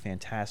 that'd be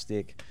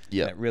fantastic.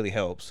 Yeah, it really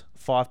helps.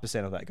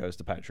 5% of that goes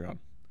to Patreon.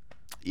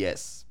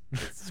 Yes.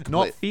 It's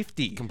Not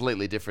 50.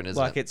 Completely different, isn't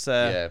Like it? it's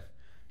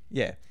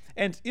yeah,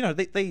 and you know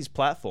these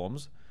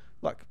platforms,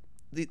 like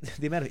the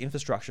amount of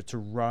infrastructure to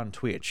run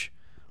Twitch,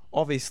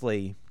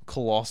 obviously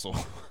colossal.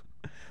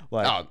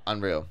 Like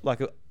unreal.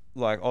 Like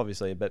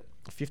obviously, but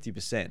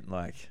 50%,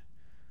 like,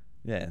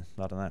 yeah,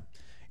 I don't know.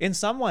 In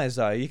some ways,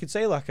 though, you could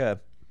see like a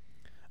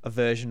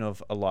version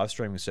of a live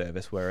streaming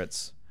service where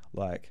it's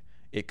like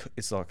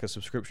it's like a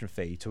subscription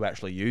fee to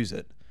actually use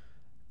it,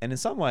 and in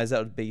some ways that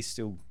would be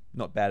still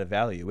not bad of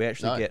value. We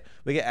actually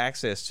get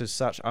access to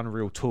such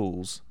unreal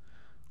tools,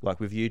 like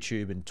with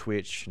YouTube and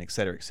Twitch and et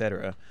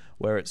cetera,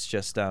 where it's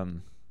just you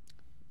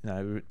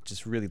know, we're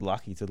just really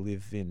lucky to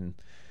live in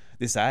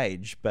this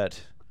age,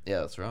 but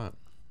Yeah, that's right.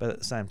 But at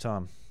the same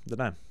time, I don't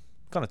know.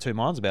 Kind of two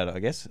minds about it, I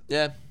guess.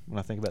 Yeah. When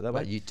I think about it that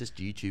way. You just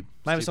YouTube.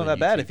 Maybe it's not that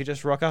bad. If you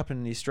just rock up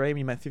and you stream,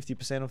 you make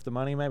 50% of the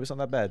money. Maybe it's not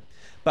that bad.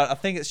 But I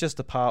think it's just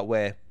the part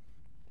where,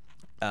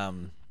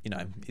 you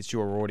know, it's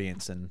your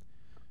audience and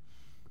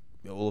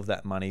all of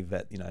that money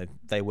that, you know,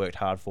 they worked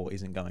hard for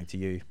isn't going to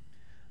you.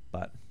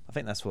 But I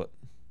think that's what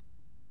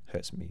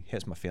hurts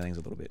my feelings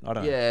a little bit. I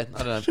don't know. Yeah,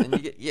 I don't know.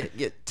 And you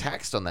get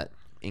taxed on that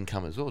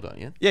income as well, don't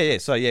you? Yeah.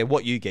 So yeah,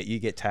 what you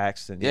get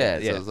taxed, and so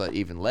it's like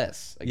even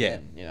less.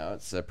 Again, you know,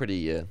 it's a pretty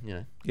you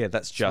know. Yeah,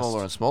 that's just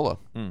smaller and smaller.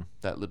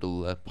 That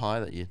little pie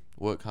that you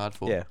work hard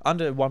for. Yeah,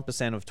 under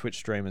 1% of Twitch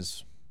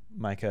streamers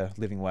make a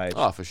living wage.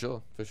 Oh, for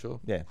sure.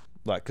 Yeah,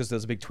 like because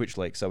there's a big Twitch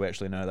leak, so we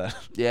actually know that.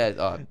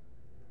 Yeah,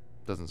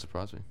 doesn't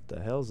surprise me. The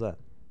hell's that?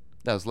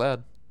 That was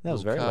loud. That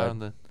was very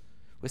loud.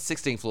 We're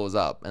 16 floors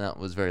up, and that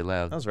was very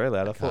loud. That was very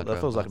loud. I thought that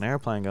feels like an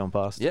airplane going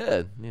past.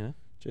 Yeah, you know.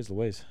 Jeez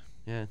Louise.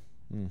 Yeah.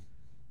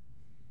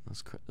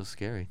 That was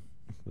scary.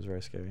 It was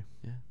very scary.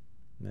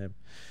 Yeah.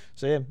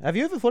 So yeah, have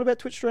you ever thought about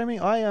Twitch streaming?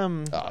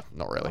 Not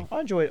really.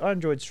 I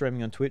enjoyed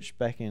streaming on Twitch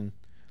back in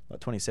like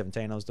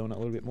 2017. I was doing it a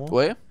little bit more.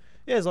 Were you?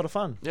 Yeah, it was a lot of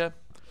fun. Yeah.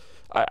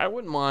 I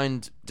wouldn't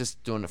mind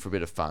just doing it for a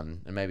bit of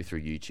fun, and maybe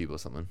through YouTube or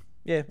something.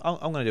 Yeah, I'm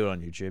going to do it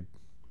on YouTube.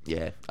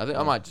 Yeah, I think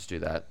I might just do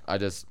that. I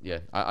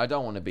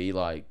don't want to be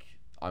like,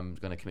 I'm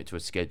going to commit to a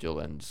schedule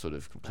and sort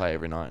of play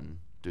every night and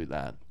do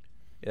that.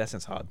 Yeah, that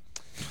sounds hard.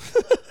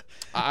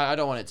 I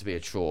don't want it to be a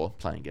chore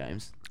playing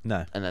games.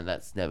 No. And then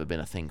that's never been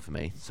a thing for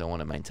me, so I want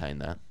to maintain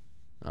that.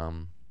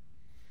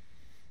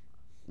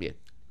 Yeah,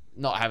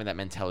 not having that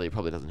mentality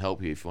probably doesn't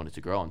help you if you wanted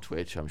to grow on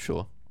Twitch, I'm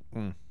sure.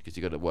 Because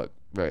you got to work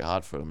very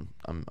hard for them.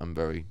 I'm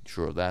very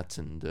sure of that,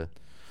 and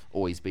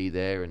always be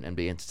there and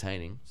be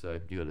entertaining. So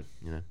you got to,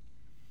 you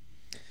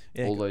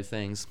know, all those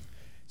things.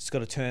 Just got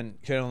to turn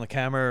on the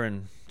camera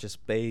and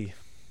just be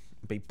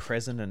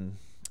present and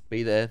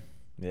be there.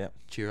 Yeah.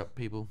 Cheer up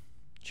people.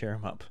 Cheer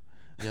them up.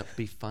 Yep.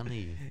 Be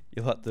funny.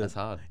 That's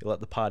hard. You're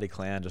like the party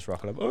clown just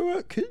rocking up. All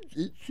right, kids,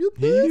 it's your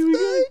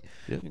birthday.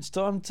 Yep. It's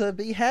time to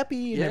be happy.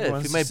 Yeah.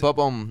 If you made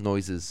bob-omb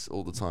noises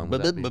all the time,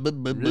 that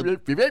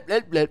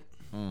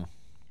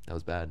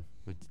was bad.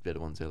 We did better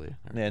ones earlier.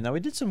 Yeah, no, we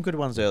did some good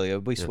ones earlier.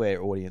 We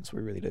swear, audience,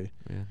 we really do.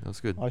 Yeah, that was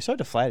good. I was so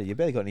deflated. You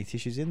barely got any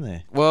tissues in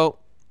there. Well,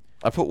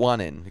 I put one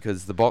in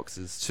because the box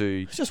is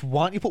too... It's just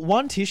one? You put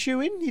one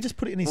tissue in? You just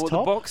put it in his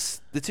top?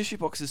 The tissue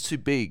box is too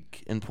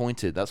big and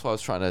pointed. That's why I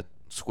was trying to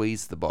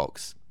squeeze the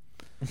box.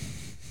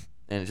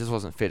 And it just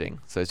wasn't fitting.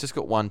 So it's just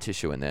got one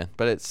tissue in there.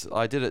 But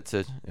I did it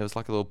it was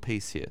like a little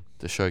piece here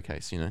to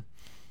showcase, you know.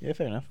 Yeah,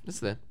 fair enough. It's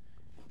there.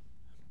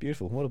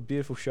 Beautiful. What a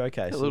beautiful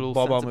showcase. A little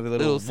Bob-omb with a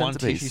little one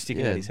centerpiece. tissue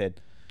sticking out his head.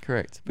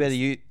 Correct. Better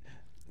you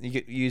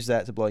use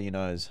that to blow your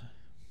nose.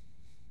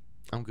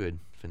 I'm good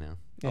for now.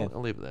 Yeah. I'll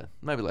leave it there.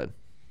 Maybe later.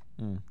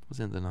 What's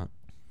the end of the night?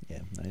 Yeah,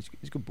 no, he's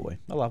a good boy.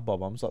 I love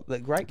bob-ombs. Like, they're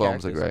great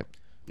Bombs characters. are great.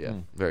 Yeah,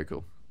 very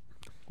cool.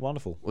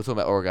 Wonderful. We're talking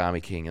about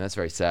Origami King, and that's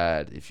very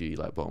sad if you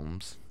like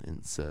bombs.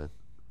 It's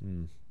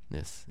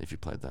yes, if you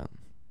played that.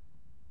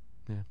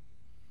 Yeah.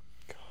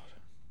 God.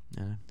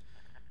 Yeah.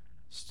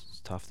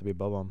 It's tough to be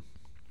bob-omb.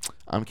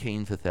 I'm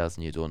keen for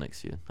 1,000 Year Door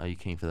next year. Are you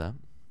keen for that?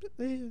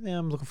 Yeah,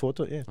 I'm looking forward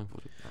to it. Yeah. Looking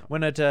forward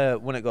to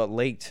it. When it got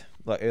leaked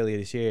like earlier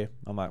this year,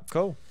 I'm like,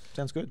 cool,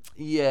 sounds good.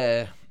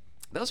 Yeah,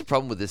 that was a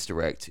problem with this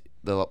direct,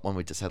 the one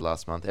we just had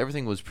last month.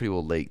 Everything was pretty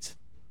well leaked.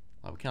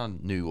 Like, we kind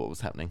of knew what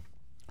was happening.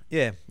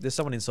 Yeah, there's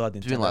someone inside Nintendo.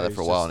 It's been like that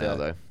for a while now,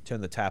 though.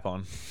 Turn the tap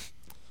on.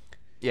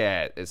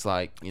 Yeah, it's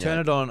like Turn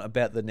it on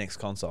about the next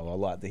console. I'd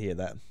like to hear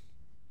that.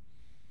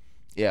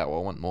 Yeah, well,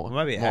 I want more. Well,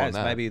 maybe it more has.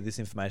 than that. Maybe this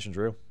information's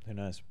real. Who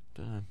knows?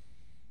 Don't know.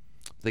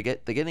 They're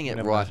getting it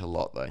never right know. a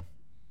lot though.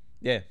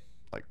 Yeah.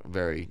 Like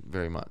very,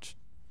 very much.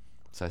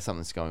 So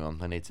something's going on.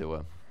 They need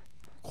to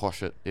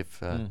quash it if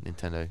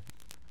Nintendo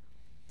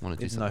want to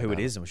do Need to something. know who it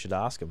about is, and we should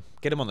ask him.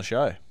 Get him on the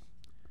show,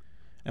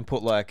 and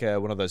put like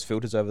one of those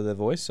filters over their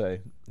voice, so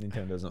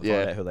Nintendo doesn't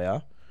find out who they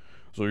are.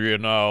 So yeah,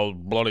 now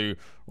bloody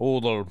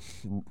all the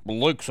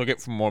leaks I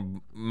get from my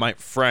mate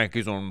Frank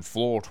is on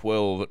floor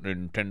 12 at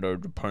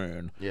Nintendo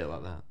Japan. Yeah,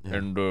 like that. Yeah.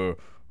 And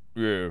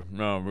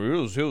no, he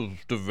was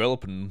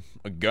developing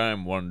a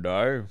game one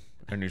day,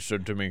 and he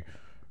said to me,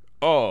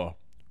 "Oh,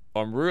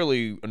 I'm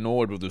really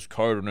annoyed with this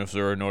code on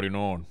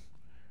F099,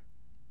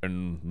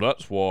 and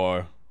that's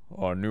why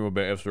I knew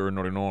about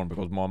F099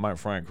 because my mate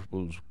Frank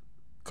was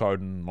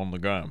coding on the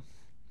game."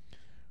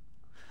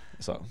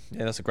 So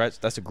yeah, that's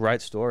a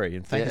great story,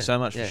 and thank you so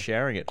much for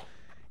sharing it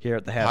here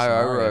at the house.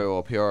 Pyro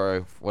or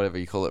Pyro, whatever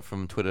you call it,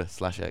 from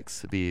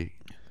Twitter/X, would be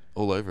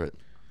all over it.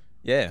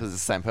 Yeah, because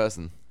it's the same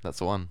person. That's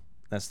the one.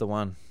 That's the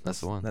one. That's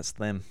the one. That's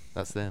them.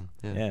 That's them.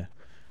 Yeah. Yeah.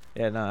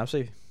 Yeah. No,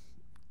 absolutely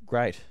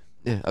great.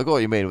 Yeah, I got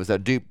what you mean. It was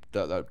that deep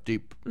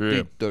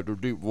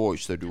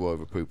voice they do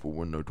over people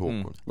when they're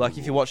talking. Like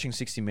if you're watching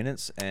 60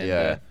 Minutes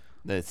and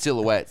the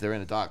silhouette, they're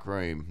in a dark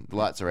room, the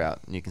lights are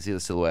out, and you can see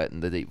the silhouette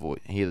and the deep voice,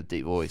 hear the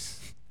deep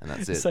voice, and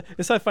that's it.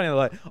 It's so funny.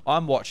 Like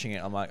I'm watching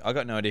it, I'm like, I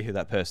got no idea who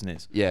that person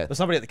is. Yeah. But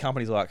somebody at the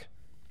company's like,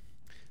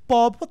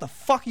 Bob, what the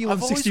fuck are you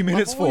on 60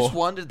 Minutes for? I've always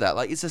wondered that.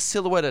 Like, is a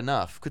silhouette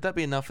enough? Could that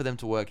be enough for them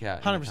to work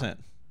out? 100%.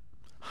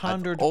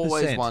 100%. I've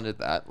always wondered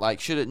that. Like,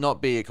 should it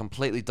not be a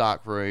completely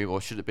dark room, or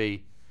should it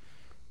be?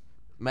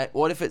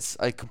 What if it's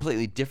a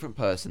completely different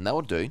person? That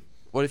would do.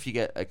 What if you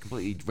get a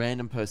completely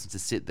random person to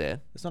sit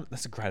there?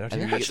 That's a great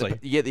idea. And Actually,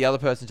 you get the other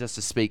person just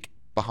to speak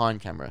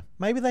behind camera.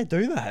 Maybe they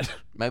do that.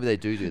 Maybe they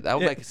do that. That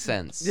would make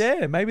sense.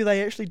 Yeah, maybe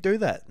they actually do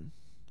that.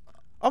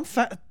 I'm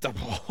fat.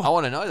 I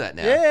want to know that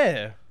now.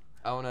 Yeah.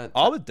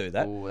 I would do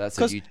that. Oh, that's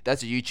a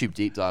YouTube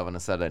deep dive on a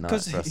Saturday night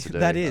for us to do.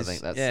 That is. I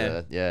think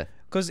that's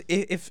Because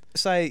if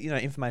say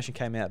information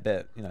came out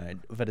that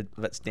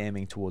that's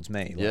damning towards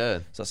me.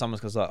 Like, so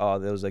someone's goes like, oh,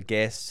 there was a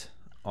guest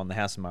on the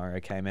House of Mario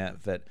came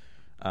out that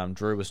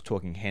Drew was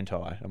talking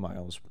hentai. I'm like,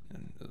 it was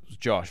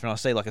Josh. And I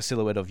see like a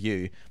silhouette of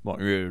you. I'm like,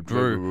 yeah,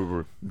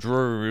 Drew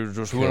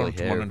just went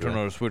onto my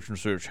Nintendo Switch and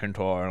searched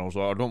hentai, and I was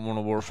like, I don't want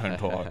to watch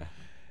hentai.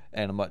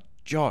 And I'm like,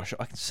 Josh,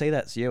 I can see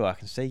that's you. I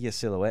can see your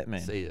silhouette,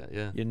 man. See that,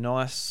 yeah. Your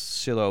nice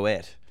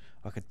silhouette.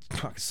 I could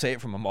see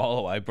it from a mile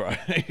away, bro.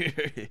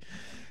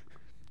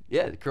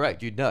 Yeah,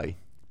 correct. You'd know.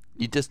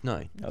 You'd just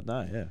know. I'd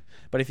know, yeah.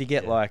 But if you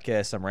get like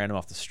some random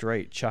off the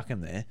street, chuck him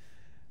there,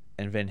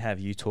 and then have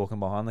you talking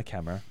behind the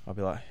camera, I'll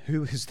be like,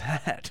 who is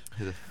that?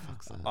 Who the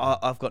fuck's that?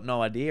 I've got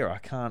no idea. I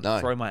can't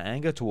throw my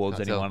anger towards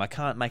anyone. I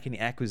can't make any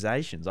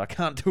accusations. I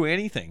can't do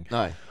anything.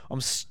 No.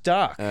 I'm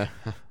stuck.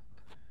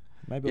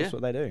 Maybe that's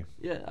what they do.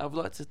 Yeah, I would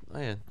like to.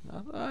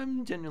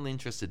 I'm genuinely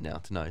interested now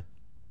to know.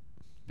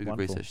 Be a good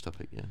research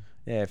topic, yeah.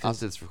 Yeah.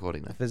 After this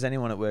recording, though. If there's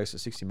anyone that works at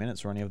 60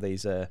 Minutes or any of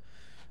these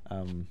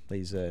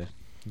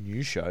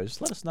news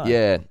shows, let us know.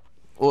 Yeah.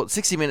 Well,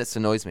 60 Minutes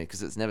annoys me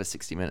because it's never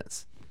 60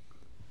 minutes.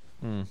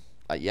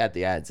 Like, you add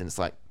the ads and it's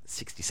like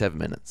 67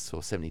 minutes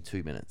or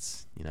 72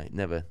 minutes. You know, it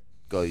never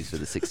goes for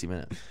the 60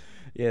 minutes.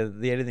 Yeah,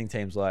 the editing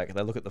team's like,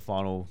 they look at the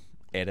final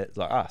edit, it's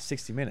like,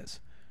 60 minutes.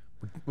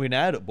 We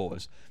nailed it,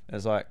 boys. And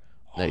it's like,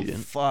 no, you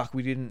didn't. Fuck,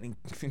 we didn't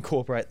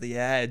incorporate the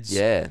ads.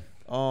 Yeah.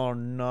 Oh,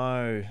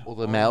 no. Or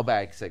the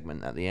mailbag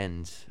segment at the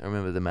end. I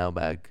remember the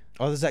mailbag.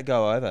 Oh, does that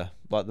go over?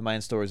 Like the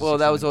main stories? Well,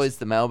 that was always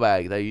the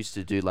mailbag. They used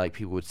to do, like,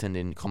 people would send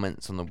in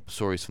comments on the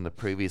stories from the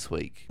previous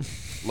week.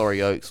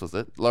 Laurie Oakes, was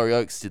it? Laurie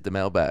Oakes did the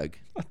mailbag.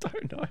 I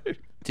don't know.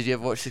 Did you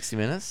ever watch 60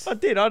 Minutes? I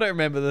did. I don't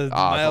remember the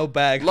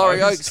mailbag.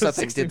 Laurie Oakes, I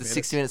think, did the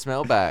 60 Minutes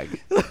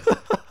mailbag.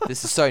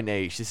 This is so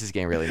niche. This is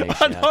getting really niche.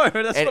 I know.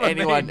 That's what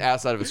anyone I mean.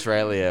 outside of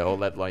Australia or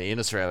like in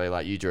Australia,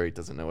 like you, Drew,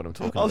 doesn't know what I'm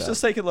talking about. I was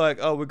just thinking, like,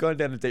 we're going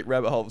down a deep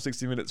rabbit hole for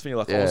 60 Minutes. And you're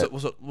like,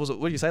 was it?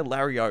 What did you say?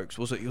 Larry Oakes?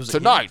 Was it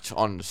Tonight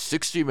on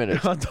 60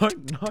 Minutes? I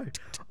don't know.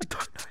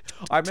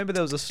 I remember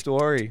there was a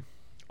story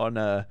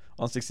on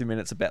 60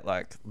 Minutes about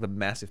like the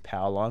massive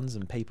power lines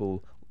and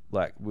people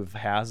like with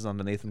houses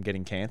underneath them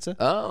getting cancer.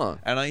 Oh.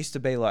 And I used to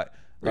be like,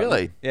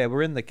 really? Yeah,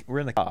 we're in the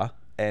car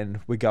and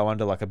we go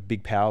under like a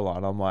big power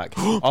line. I'm like,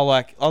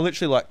 I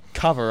literally like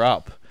cover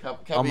up.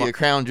 Cover your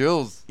crown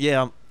jewels.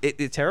 Yeah,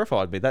 it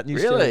terrified me. That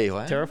news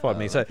terrified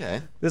me. So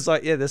there's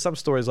like, there's some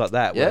stories like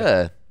that.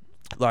 Where,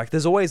 like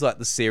there's always like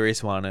the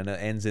serious one and it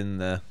ends in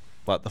the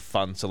like the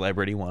fun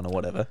celebrity one or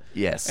whatever.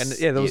 Yes.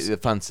 And there was the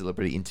fun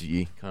celebrity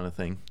interview kind of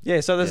thing. Yeah,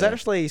 so there's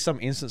actually some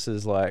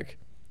instances like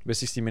where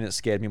 60 Minutes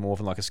scared me more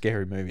than like a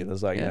scary movie.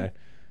 There's like, you know,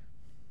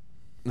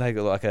 they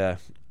got like a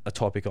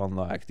topic on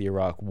like the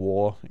Iraq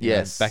War, you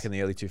know, back in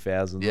the early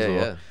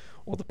 2000s,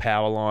 or the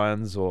power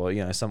lines, or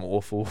you know, some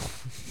awful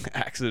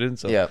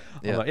accidents. I'm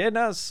like,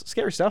 it's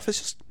scary stuff.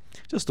 It's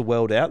just the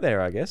world out there,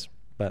 I guess.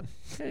 But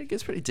it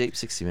gets pretty deep.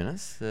 60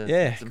 Minutes.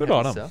 Good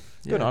on them.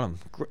 Good on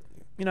them.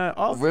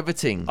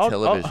 Riveting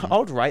television. I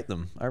would rate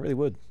them. I really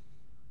would.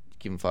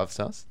 Give them 5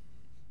 stars.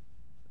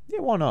 Yeah,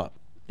 why not?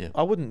 Yeah.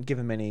 I wouldn't give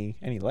them any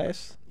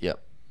less.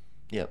 Yep.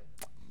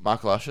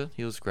 Michael Usher,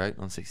 he was great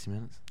on 60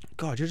 Minutes.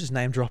 God, you're just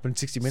name dropping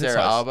 60 Minutes.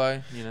 Sarah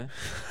Arbo,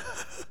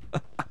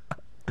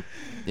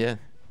 Yeah.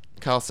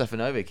 Carl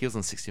Stefanovic, he was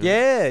on 60 Minutes.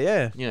 Yeah,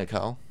 yeah. You know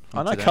Carl.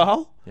 I know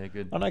Carl. Yeah,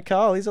 good. I know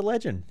Carl. He's a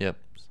legend. Yep.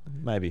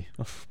 Maybe.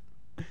 I'm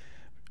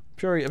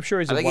sure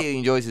he's. I think he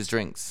enjoys his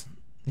drinks.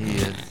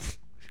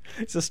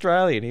 He's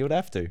Australian. He would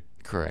have to.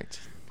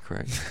 Correct.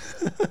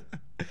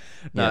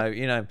 No,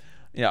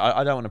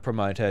 I don't want to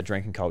promote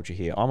drinking culture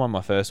here. I'm on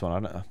my first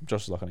one.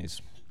 Josh is like on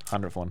his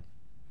 100th one.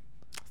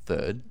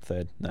 Third.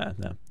 No.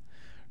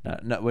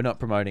 We're not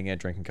promoting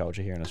drinking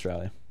culture here in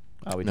Australia,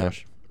 are we,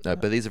 Josh? No,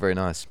 but these are very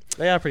nice.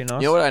 They are pretty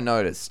nice. You know what I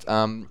noticed?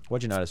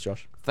 What'd you notice,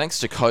 Josh? Thanks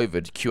to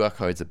COVID, QR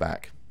codes are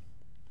back.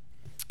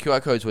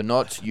 QR codes were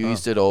not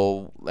used at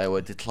all. They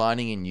were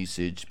declining in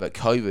usage, but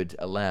COVID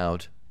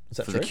allowed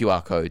for the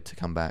QR code to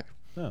come back.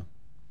 Oh.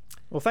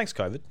 Well, thanks,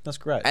 COVID. That's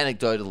great.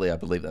 Anecdotally, I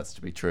believe that's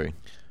to be true.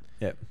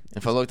 Yep.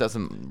 If I looked at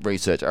some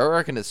research, I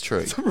reckon it's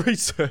true. Some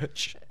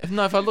research.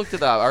 If I looked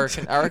it up, I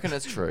reckon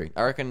it's true.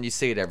 I reckon you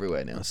see it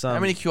everywhere now. How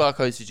many QR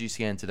codes did you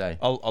scan today?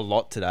 A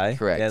lot today.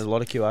 Correct. Yeah, there's a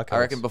lot of QR codes. I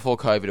reckon before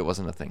COVID, it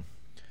wasn't a thing.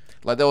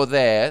 Like, they were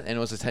there, and it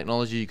was a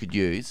technology you could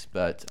use,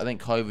 but I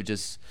think COVID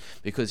just,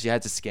 because you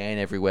had to scan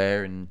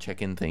everywhere and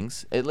check in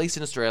things, at least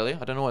in Australia.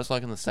 I don't know what it's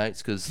like in the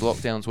States, because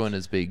lockdowns weren't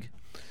as big.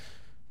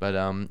 But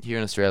here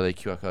in Australia,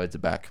 QR codes are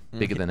back,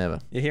 bigger than ever.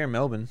 You're here in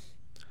Melbourne.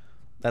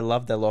 They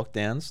love their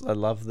lockdowns. They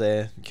love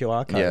their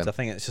QR codes. Yeah. I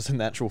think it's just a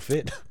natural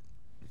fit.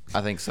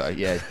 I think so,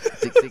 yeah.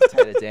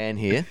 Dictator Dan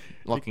here,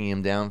 locking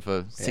him down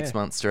for 6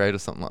 months straight or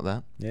something like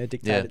that. Yeah,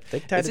 Dictator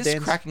Is this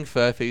Dan's... cracking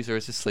furfies or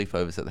is this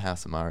sleepovers at the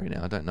House of Murray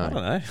now? I don't know. I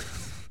don't know.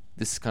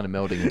 This is kind of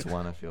melding into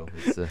one, I feel.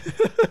 It's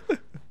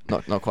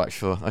not quite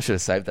sure. I should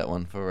have saved that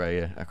one for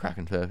a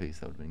cracking furfies.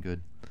 That would have been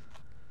good.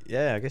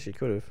 Yeah, I guess you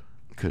could have.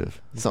 Could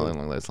have. Something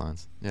along those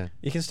lines. Yeah.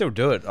 You can still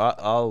do it.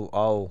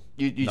 I'll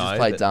You just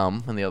play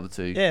dumb and the other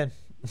two. Yeah.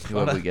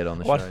 Whoever we get on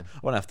the show. I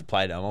won't have to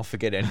play dumb. I'll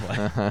forget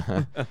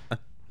anyway.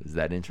 Is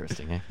that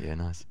interesting, eh? Yeah,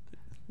 nice.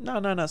 No,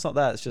 it's not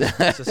that.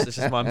 It's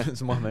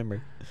just my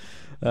memory.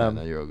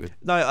 No, you're all good.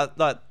 No,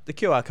 like the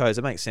QR codes,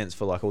 it makes sense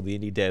for like all the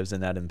indie devs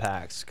and that in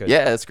packs.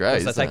 Yeah, that's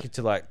great. They take you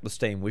to like the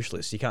Steam wish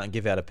list. You can't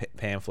give out a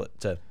pamphlet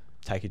to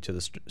take you to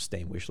the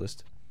Steam wish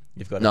list.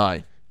 You've got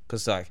to,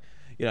 because like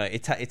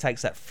it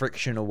takes that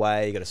friction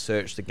away. You got to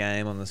search the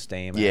game on the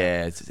Steam.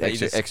 Yeah, it's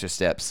extra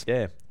steps.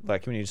 Yeah,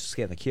 like when you just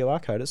scan the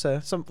QR code, it's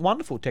some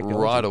wonderful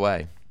technology right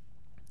away.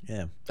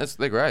 Yeah,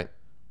 they're great.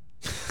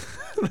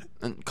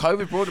 And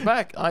COVID brought it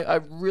back. I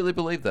really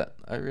believe that.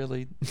 I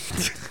really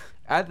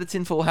add the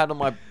tinfoil hat on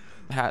my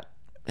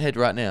head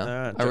right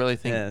now. I really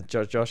think.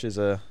 Yeah, Josh is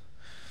a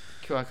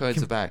QR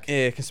codes are back.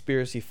 Yeah,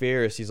 conspiracy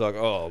theorist. He's like,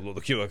 oh, well,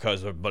 the QR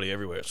codes are bloody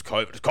everywhere. It's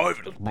COVID. It's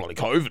bloody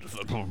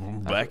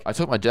COVID. Back. I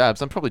took my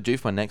jabs. I'm probably due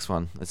for my next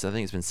one. I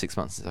think it's been 6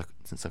 months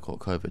since I caught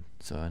COVID,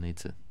 so I need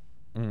to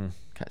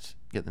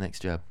get the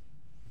next jab.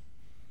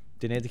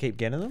 Do you need to keep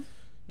getting them?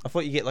 I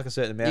thought you get like a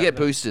certain amount. You get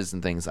boosters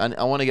and things. I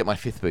want to get my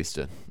 5th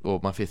booster or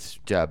my 5th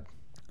jab,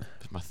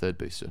 my 3rd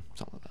booster,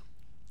 something like that.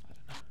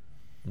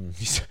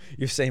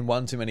 You've seen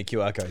one too many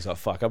QR codes. Oh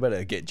fuck! I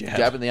better get jabbed.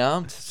 Jab in the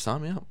arm.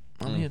 Sign me up.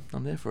 I'm here.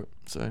 I'm there for it.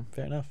 So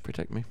fair enough.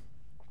 Protect me.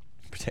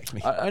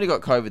 I only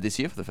got COVID this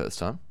year for the first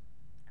time.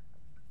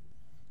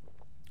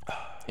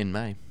 In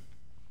May.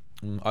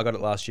 I got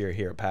it last year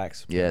here at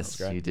PAX. Yes,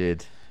 you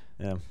did.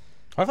 Yeah.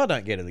 What if I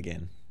don't get it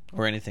again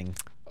or anything?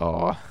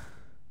 Oh,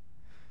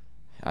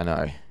 I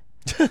know.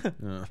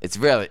 It's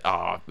really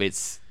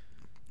it's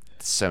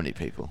so many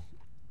people.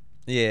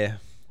 Yeah.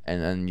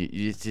 And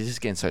you're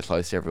just getting so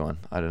close to everyone.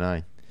 I don't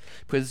know.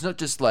 Because it's not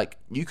just like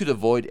you could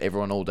avoid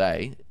everyone all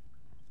day,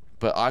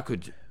 but I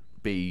could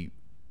be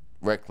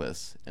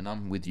reckless and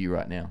I'm with you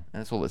right now.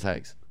 And that's all it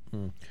takes.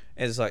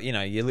 It's like,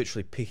 you're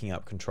literally picking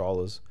up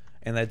controllers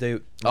and they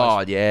do.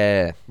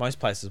 Most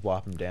places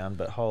wipe them down,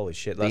 but holy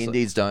shit. The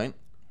indies don't.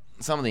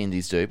 Some of the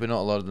indies do, but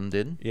not a lot of them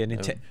did. Yeah,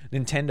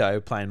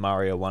 Nintendo playing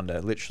Mario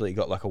Wonder literally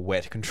got like a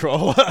wet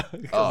controller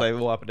because they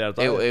wipe it down.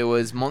 It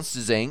was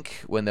Monsters Inc.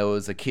 when there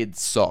was a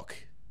kid's sock.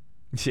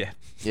 Yeah.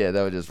 Yeah,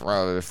 they were just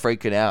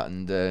freaking out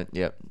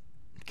and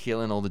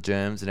killing all the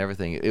germs and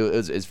everything.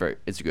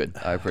 It's good.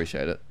 I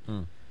appreciate it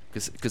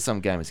because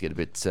some gamers get a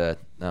bit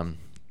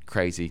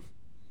crazy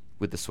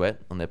with the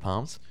sweat on their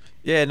palms.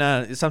 Yeah,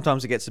 no.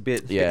 Sometimes it gets a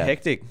bit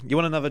hectic. You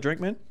want another drink,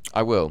 man?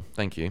 I will.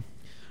 Thank you.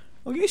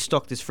 Well, you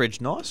stocked this fridge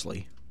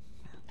nicely.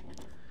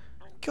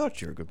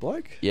 God, you're a good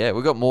bloke. Yeah,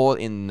 we got more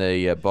in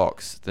the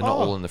box. They're not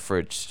all in the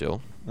fridge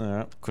still. All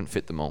right. Couldn't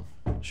fit them all.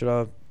 Should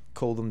I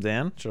cool them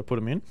down? Should I put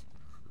them in?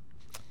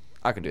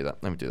 I can do that.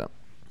 Let me do that.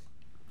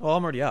 Oh,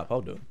 I'm already up.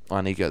 I'll do it.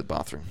 I need to go to the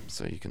bathroom,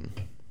 so you can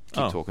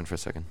keep talking for a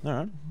second. All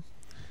right.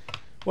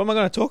 What am I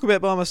going to talk about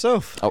by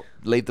myself? Oh,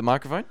 leave the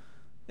microphone?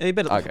 Yeah, you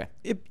better. Okay.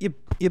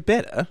 You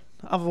better.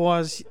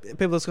 Otherwise,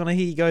 people are just going to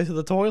hear you go to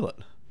the toilet.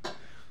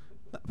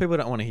 People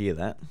don't want to hear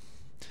that.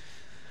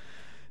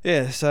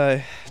 Yeah,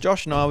 so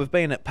Josh and I, we've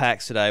been at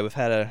PAX today. We've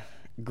had a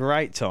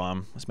great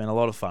time. It's been a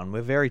lot of fun.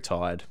 We're very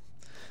tired.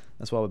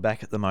 That's why we're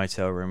back at the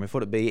motel room. We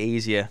thought it'd be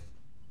easier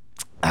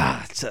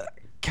to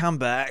come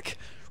back,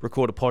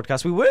 record a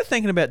podcast. We were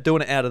thinking about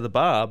doing it out of the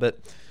bar,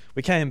 but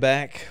we came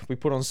back. We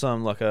put on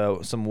some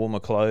warmer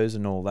clothes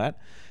and all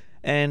that,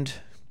 and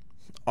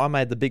I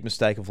made the big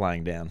mistake of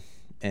laying down,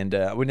 and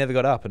we never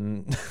got up.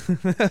 And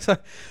so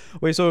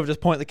we sort of just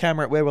point the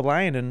camera at where we're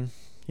laying, and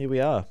here we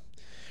are,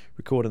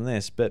 recording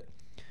this. But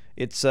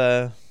it's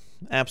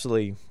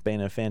absolutely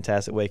been a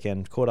fantastic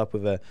weekend. Caught up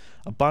with a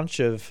bunch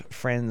of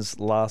friends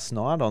last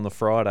night on the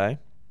Friday,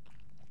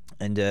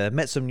 and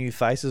met some new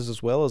faces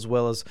as well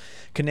as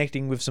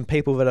connecting with some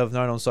people that I've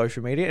known on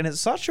social media. And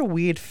it's such a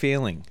weird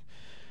feeling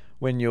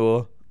when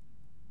you're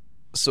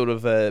sort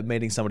of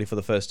meeting somebody for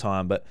the first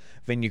time, but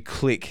then you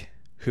click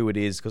who it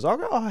is, because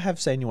I have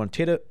seen you on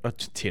Titter.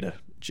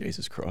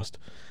 Jesus Christ,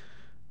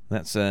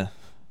 that's the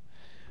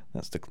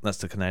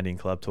Canadian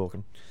club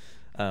talking.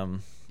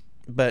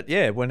 But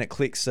yeah, when it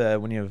clicks,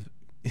 when you've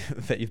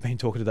been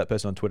talking to that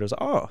person on Twitter, it's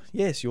like, oh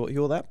yes,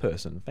 you're that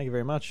person. Thank you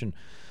very much. And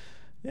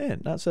yeah,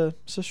 it's a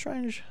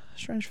strange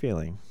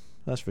feeling,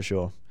 that's for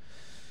sure.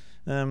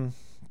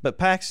 But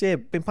PAX, yeah,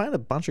 been playing a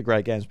bunch of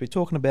great games. We'll be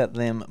talking about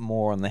them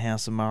more on the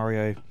House of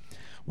Mario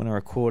when I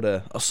record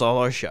a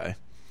solo show.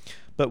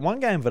 But one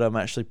game that I'm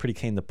actually pretty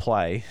keen to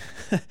play,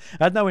 I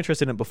had no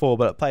interest in it before,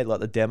 but I played like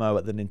the demo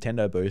at the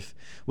Nintendo booth,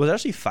 was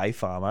actually Fae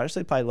Farm. I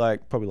actually played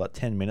probably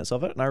 10 minutes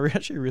of it, and I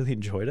actually really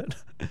enjoyed it.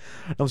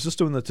 I was just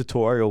doing the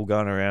tutorial,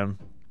 going around,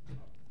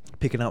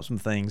 picking up some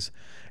things,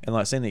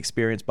 and seeing the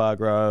experience bar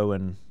grow,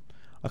 and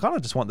I kind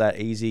of just want that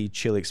easy,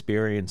 chill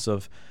experience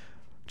of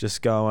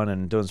just going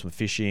and doing some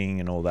fishing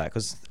and all that.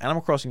 Because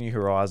Animal Crossing New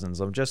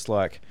Horizons, I'm just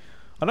I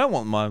don't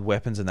want my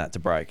weapons and that to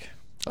break.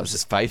 That was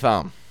just Fae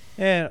Farm.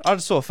 Yeah, I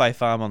just saw Fae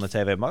Farm on the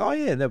TV. I'm like, oh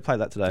yeah, never played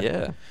that today.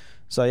 Yeah.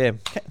 So yeah,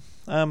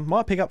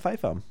 might pick up Fae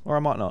Farm, or I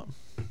might not.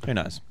 Who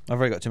knows? I've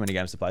already got too many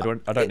games to play.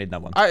 I don't need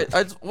another one.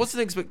 I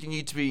wasn't expecting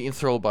you to be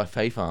enthralled by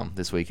Fae Farm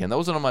this weekend. That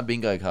wasn't on my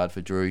bingo card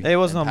for Drew. It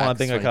wasn't on my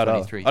bingo card at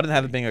all. I didn't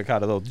have a bingo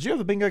card at all. Did you have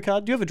a bingo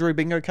card? Do you have a Drew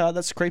bingo card?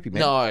 That's creepy,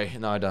 man.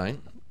 No, I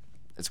don't.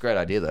 It's a great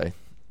idea though.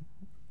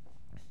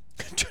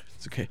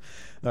 It's okay.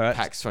 All right.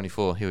 PAX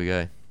 24. Here we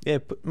go. Yeah,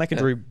 make a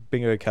Drew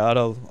bingo card.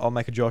 I'll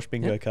make a Josh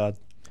bingo card.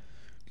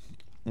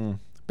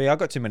 But yeah, I've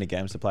got too many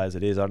games to play as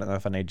it is. I don't know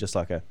if I need just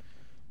a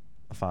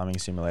farming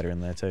simulator in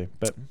there too.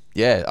 But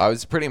yeah, I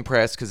was pretty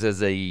impressed because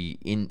there's an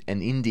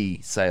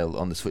indie sale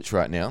on the Switch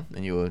right now,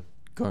 and you were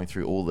going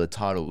through all the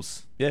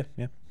titles. Yeah.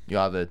 You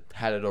either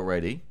had it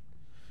already,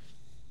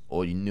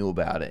 or you knew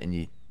about it and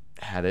you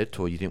had it,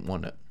 or you didn't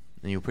want it,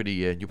 and you're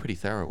pretty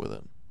thorough with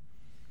it.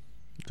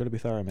 Got to be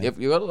thorough, man.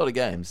 You've got a lot of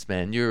games,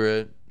 man.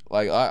 You're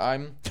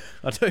I'm.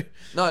 I do.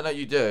 No,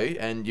 you do,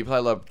 and you play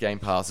a lot of Game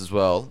Pass as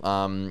well.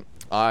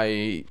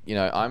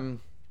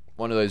 I'm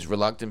one of those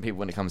reluctant people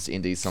when it comes to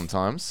indies.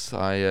 Sometimes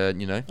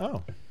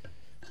Oh.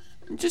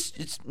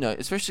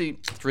 Especially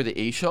through the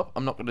eShop,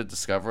 I'm not going to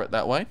discover it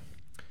that way.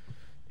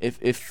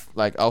 If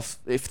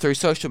through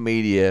social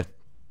media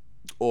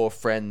or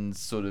friends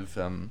sort of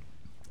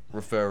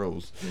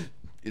referrals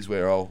is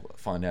where I'll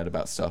find out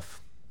about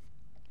stuff.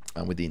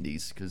 With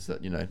indies, because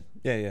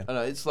Yeah. I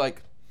know it's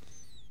like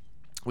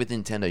with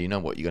Nintendo, you know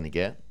what you're going to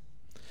get,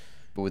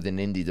 but with an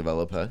indie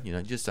developer,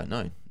 you just don't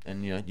know,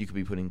 and you could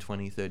be putting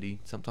 $20, $30,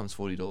 sometimes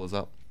 $40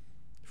 up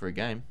for a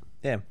game.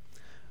 Yeah.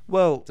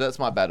 Well, so that's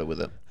my battle with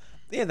it.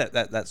 Yeah,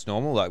 that's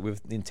normal. Like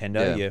with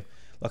Nintendo, yeah,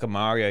 like a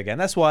Mario game.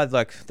 That's why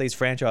these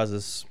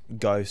franchises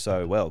go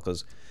so well,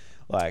 because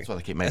that's why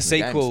they keep making a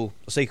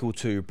sequel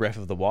to Breath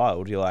of the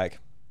Wild. You're like,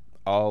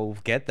 I'll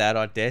get that.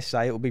 I dare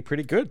say it will be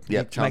pretty good.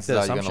 Yeah, chances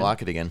are you're going to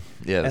like it again.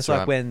 Yeah, that's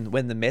right.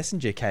 When The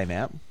Messenger came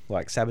out,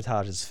 like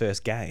Sabotage's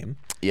first game.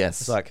 Yes.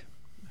 It's like,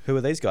 who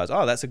are these guys?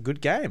 Oh, that's a good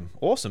game.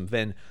 Awesome.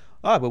 Then,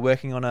 we're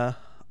working on a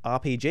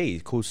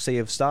RPG called Sea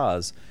of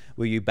Stars.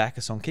 Will you back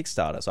us on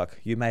Kickstarter? It's like,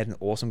 you made an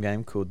awesome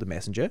game called The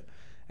Messenger,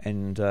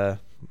 and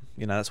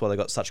that's why they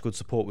got such good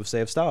support with Sea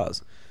of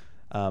Stars.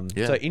 So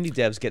indie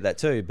devs get that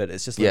too, but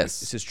it's just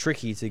it's just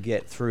tricky to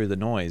get through the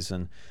noise.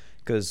 And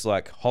because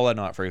Hollow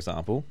Knight, for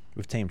example,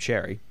 with Team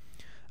Cherry,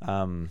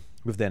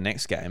 with their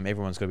next game,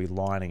 everyone's going to be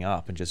lining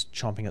up and just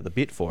chomping at the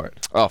bit for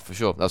it. Oh, for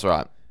sure, that's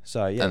right.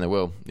 So yeah, and they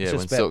will. Yeah,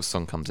 when Silk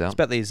Song comes out, it's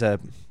about these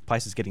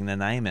places getting their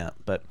name out.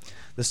 But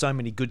there's so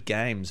many good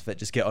games that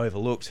just get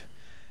overlooked,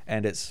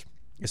 and it's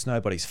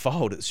nobody's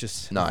fault. It's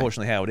just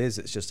unfortunately how it is.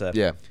 It's just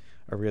a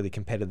really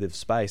competitive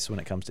space when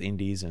it comes to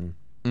indies and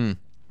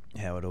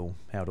how it all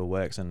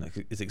works, and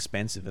it's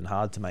expensive and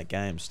hard to make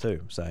games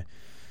too. So.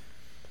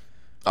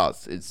 I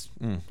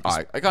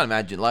can't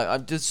imagine.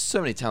 There's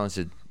so many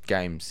talented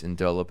games and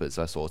developers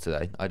I saw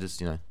today. I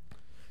just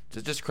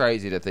just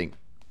crazy to think,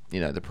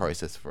 the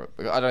process for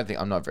it.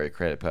 I'm not a very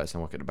creative person.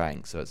 I work at a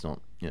bank, so it's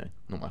not,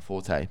 not my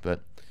forte. But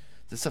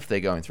the stuff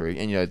they're going through,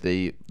 and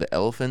the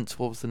elephant.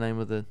 What was the name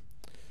of the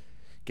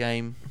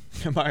game?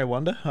 Mario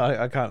Wonder.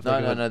 I can't.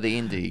 No,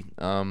 the indie.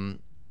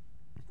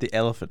 The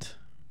elephant.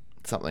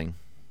 Something.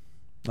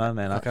 No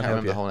man, I can't help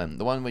remember you. the whole name.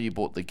 The one where you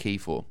bought the key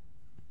for.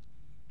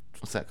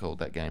 What's that called?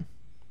 That game?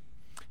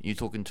 You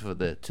talking to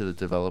the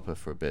developer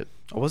for a bit?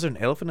 Oh, was there an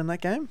elephant in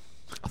that game?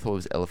 I thought it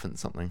was elephant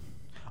something.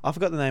 I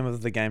forgot the name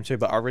of the game too,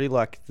 but I really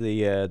like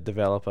the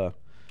developer.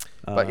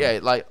 But yeah,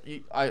 like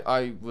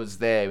I was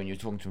there when you were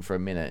talking to him for a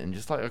minute, and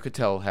just like I could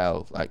tell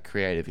how like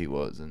creative he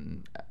was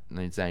and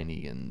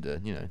zany, and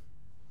you know,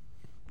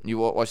 you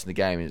watching the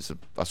game, and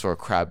I saw a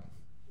crab,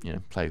 you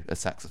know, play a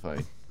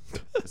saxophone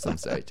at some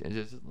stage, and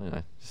just you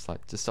know,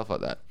 just stuff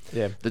like that.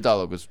 Yeah, the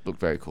dialogue looked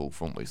very cool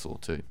from what we saw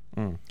too.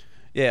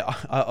 Yeah,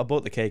 I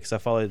bought the key because I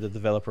followed the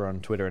developer on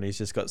Twitter, and he's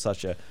just got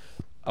such a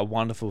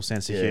wonderful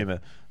sense of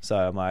humor. So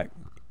I'm like,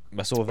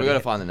 I saw. We got to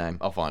find the name.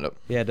 I'll find it.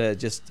 Yeah,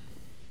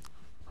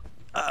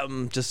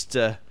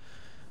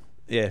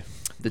 yeah.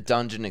 The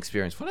dungeon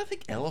experience. What do I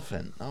think?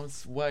 Elephant. I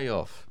was way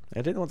off.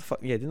 I didn't know what the fuck.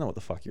 Yeah, I didn't know what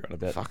the fuck you're on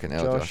about. Fucking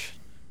hell, Josh.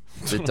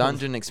 The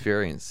dungeon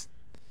experience.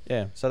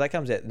 Yeah, so that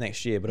comes out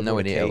next year, but I bought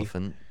a key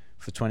elephant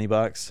for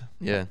 $20.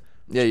 Yeah,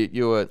 yeah.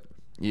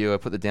 You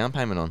put the down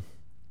payment on.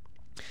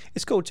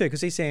 It's cool too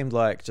because he seemed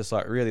like just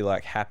like really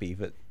like happy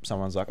that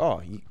someone's like,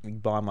 oh, you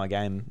buy my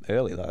game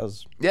early. That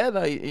was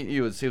he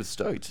was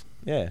stoked.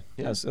 Yeah.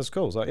 That's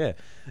cool. It's like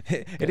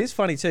it is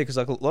funny too because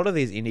like a lot of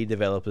these indie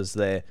developers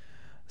there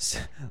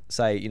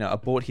say, you know, I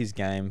bought his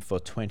game for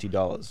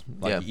 $20,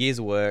 like years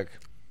of work,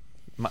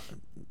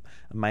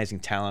 amazing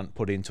talent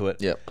put into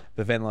it. Yep.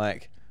 But then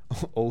like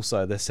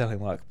also they're selling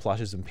like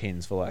plushes and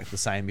pins for like the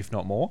same if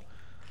not more.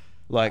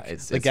 Like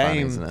it's the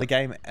game,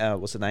 funny,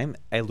 what's the name?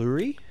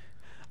 Aluri.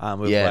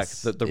 With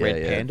yes. like the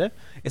red panda.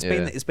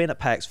 It's been at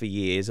PAX for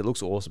years. It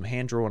looks awesome.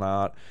 Hand drawn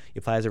art.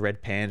 You play as a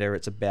red panda.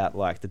 It's about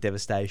like the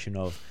devastation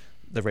of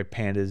the red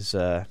panda's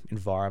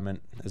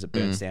environment as it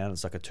burns down.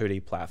 It's like a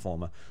 2D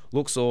platformer.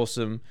 Looks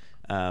awesome.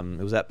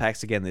 It was at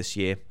PAX again this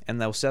year,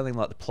 and they were selling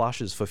like the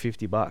plushes for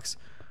 $50.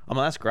 I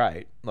mean, that's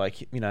great.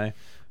 Like, you know,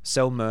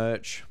 sell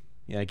merch.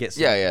 You know, get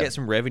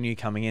some revenue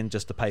coming in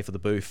just to pay for the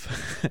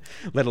booth,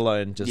 let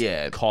alone just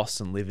costs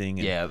and living.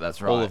 And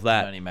that's right. All of that. I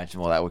can only imagine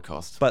what that would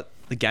cost. But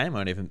the game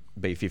won't even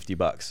be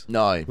 $50.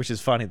 No, which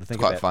is funny to think it's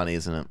quite about. funny,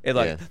 isn't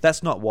it?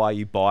 That's not why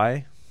you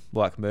buy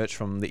like merch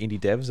from the indie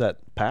devs at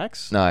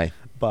PAX. No,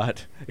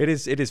 but it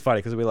is funny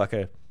because it'll be like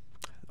a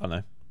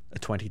 $20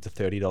 to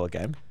 $30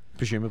 game,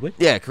 presumably.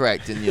 Yeah,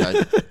 correct. And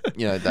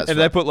you know that's and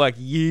they put like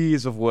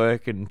years of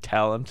work and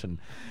talent and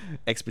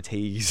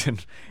expertise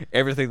and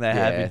everything they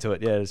have into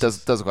it. Yeah, it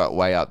does go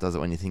way up, does it,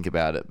 when you think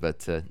about it?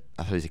 But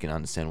I suppose you can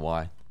understand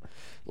why.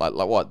 Like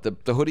what the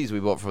hoodies we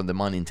bought from the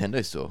My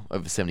Nintendo store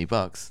over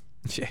 $70.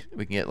 Yeah,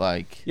 we can get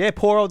like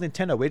poor old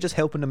Nintendo. We're just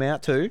helping them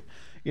out too,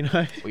 you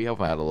know. We help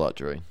them out a lot,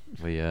 Drew.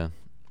 We're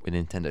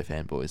Nintendo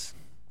fanboys.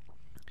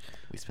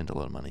 We spend a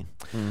lot of money,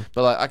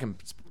 but like I can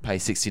pay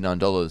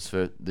 $69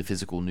 for the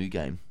physical new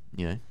game,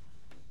 you know.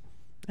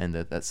 And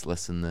that's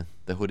less than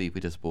the hoodie we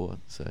just bought.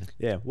 So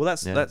yeah, well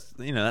that's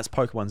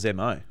Pokemon's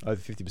MO.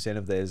 Over 50%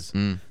 of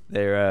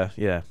their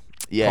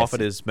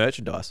profit is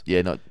merchandise.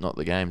 Yeah, not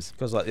the games.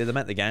 Because like they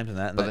make the games and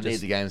that. And but they need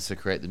the games to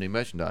create the new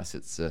merchandise.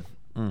 It's a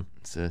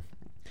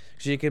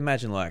because you can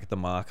imagine like the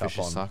markup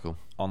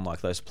on like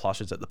those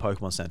plushes at the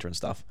Pokemon Center and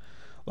stuff.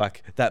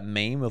 Like that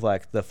meme of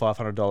like the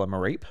 $500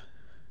 Mareep.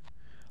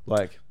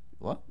 Like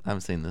what? I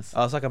haven't seen this.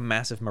 Oh, it's like a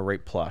massive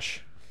Mareep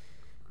plush.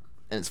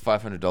 And it's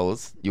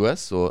 $500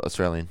 US or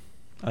Australian?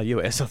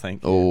 US, I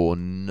think. Oh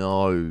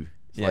no!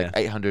 It's like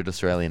 800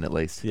 Australian at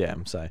least. Yeah,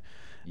 so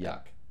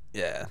yuck.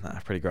 Yeah,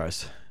 pretty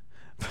gross.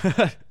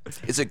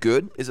 Is it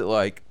good? Is it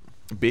like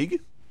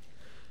big?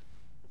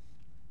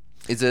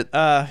 Is it?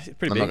 Pretty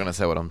big. I'm not gonna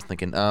say what I'm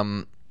thinking.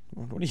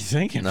 What are you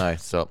thinking? No,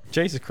 stop.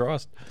 Jesus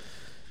Christ.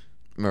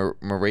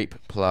 Mareep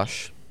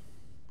plush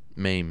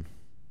meme.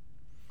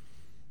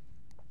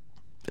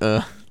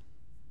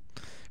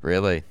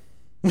 Really?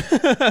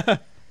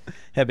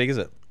 How big is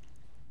it?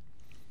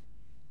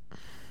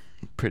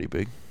 Pretty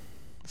big.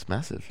 It's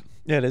massive.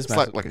 Yeah, it is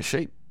massive. It's like a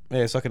sheep. Yeah,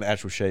 it's like an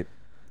actual sheep.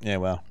 Yeah,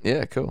 wow.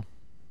 Yeah, cool.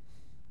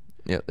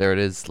 Yeah, there it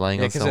is,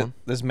 laying on someone.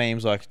 There's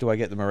memes like, do I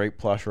get the Mareep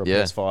plush or a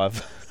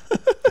PS5?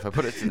 If I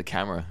put it to the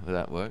camera, would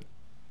that work?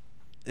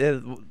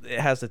 It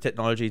has the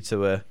technology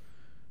to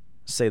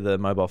see the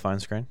mobile phone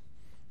screen.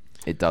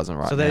 It doesn't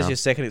right now. So there's your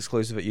second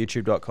exclusive at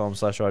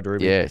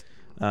youtube.com/iDruby. Yeah.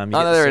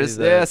 There it is.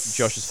 Yes.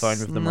 Josh's phone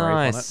with the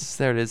Mareep on it.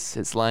 There it is.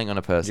 It's laying on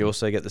a person. You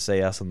also get to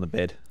see us on the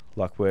bed,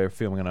 like we're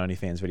filming an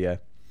OnlyFans video.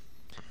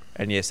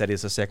 And yes, that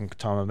is the second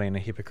time I've been a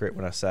hypocrite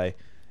when I say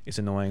it's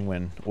annoying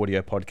when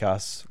audio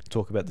podcasts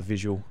talk about the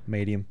visual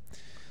medium.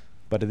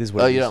 But it is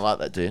what it is. You don't like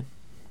that, do you?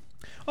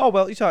 Oh,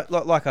 well,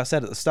 like I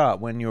said at the start,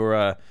 when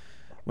you're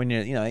in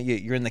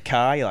the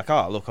car, you're like,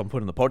 oh, look, I'm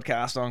putting the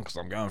podcast on because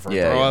I'm going for a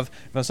drive.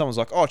 Yeah. And someone's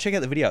like, oh, check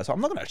out the video. So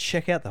I'm not going to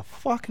check out the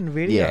fucking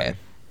video. Yeah.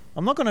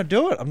 I'm not going to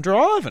do it. I'm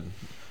driving.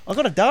 I've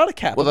got a data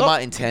cap. Well, they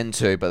might intend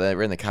to, but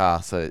they're in the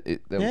car, so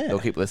they'll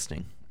keep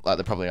listening. Like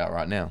they probably are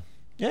right now.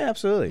 Yeah,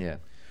 absolutely. Yeah.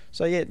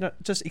 So,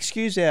 just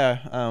excuse our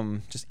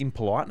just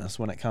impoliteness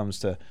when it comes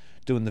to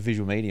doing the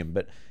visual medium.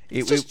 But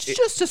it's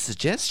just a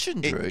suggestion,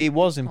 Drew. It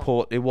was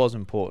important. It was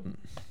important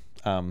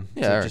to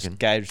just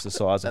gauge the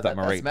size of that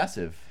Mareep. That's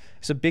massive.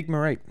 It's a big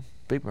Mareep.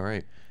 Big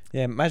Mareep.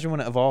 Yeah, imagine when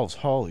it evolves.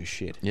 Holy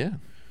shit. Yeah.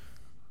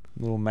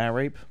 Little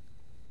Mareep.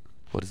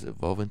 What does it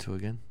evolve into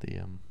again?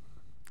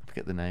 I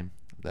forget the name.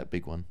 That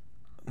big one.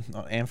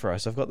 Not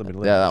Ampharos. I've got the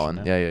middle. Yeah, that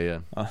one. Yeah.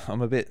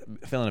 I'm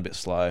feeling a bit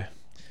slow.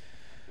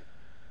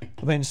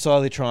 I've been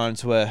slowly trying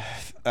to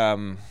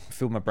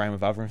fill my brain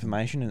with other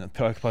information, and the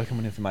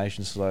Pokemon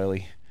information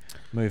slowly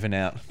moving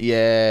out.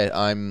 Yeah,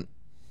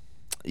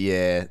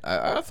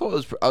 I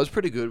thought I was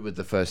pretty good with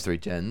the first 3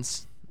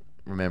 gens,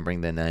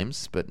 remembering their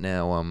names, but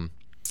now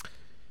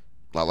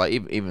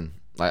even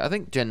I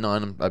think Gen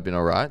 9 I've been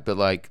alright, but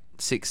like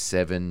 6,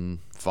 7,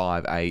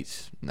 5,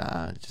 8,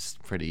 nah,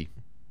 just pretty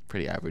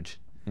average.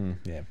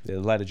 Yeah,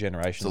 the later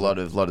generations. There's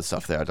a lot of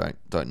stuff there I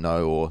don't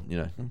know, or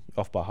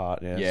off by heart.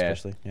 Yeah,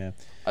 especially. Yeah.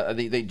 I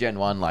think Gen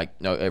 1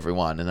 know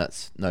everyone, and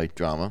that's no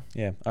drama.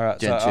 Yeah. All right.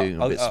 Gen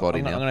 2 a bit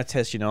spotty now. I'm going to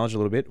test your knowledge a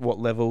little bit. What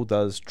level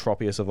does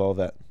Tropius evolve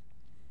at?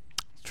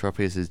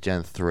 Tropius is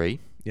Gen 3.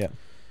 Yeah.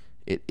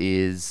 It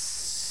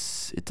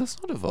does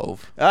not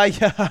evolve.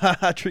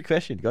 Yeah. Trick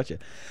question. Gotcha.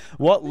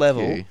 What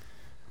level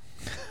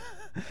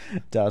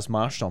does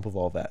Marshtomp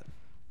evolve at?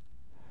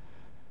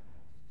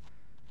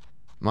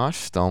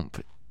 Marshstomp's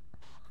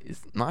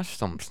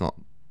not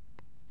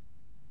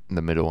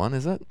the middle one,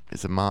 is it?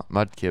 It's a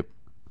Mudkip.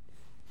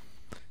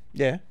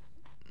 Yeah.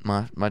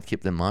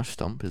 Mudkip, then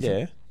Marshstomp, is it?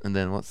 Yeah. And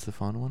then what's the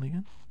final one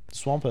again?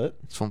 Swampert.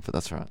 Swampert,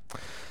 that's right.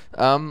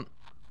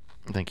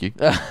 Thank you.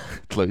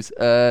 Clues.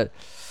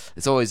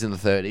 It's always in the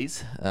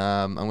 30s.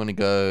 I'm going to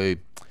go...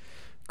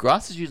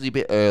 Grass is usually a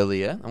bit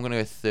earlier. I'm going to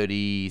go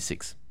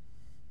 36.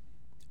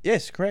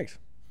 Yes, correct.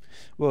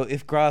 Well,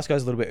 if Grass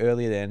goes a little bit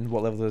earlier, then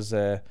what level does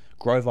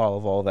Grovyle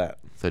evolve at?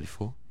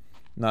 34.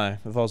 No, it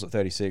evolves at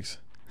 36.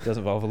 It does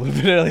evolve a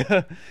little bit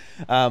earlier.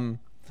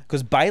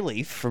 Because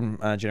Bayleaf from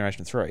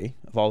Generation 3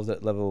 evolved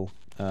at level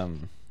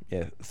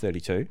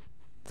 32.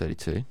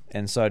 32.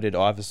 And so did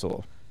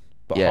Ivysaur.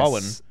 But Yes.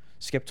 Hoenn,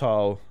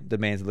 Sceptile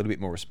demands a little bit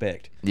more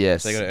respect.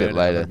 Yes, So you a gotta bit earn it a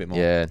later. little bit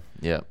more.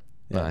 Yeah.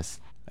 Nice.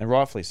 And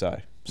rightfully so.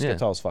 Yeah.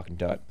 Sceptile's fucking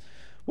dope.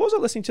 What was I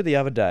listening to the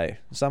other day?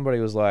 Somebody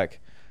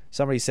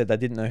said they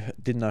didn't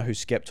know who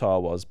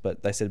Sceptile was,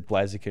 but they said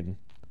Blaziken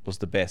was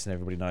the best, and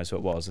everybody knows who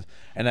it was.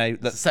 And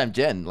It's the same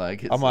gen.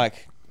 I'm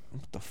like,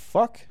 what the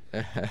fuck?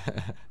 I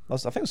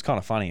think it was kind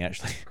of funny,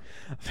 actually.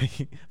 I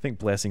think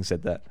Blessing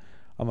said that.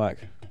 I'm like,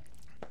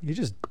 you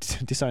just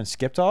disown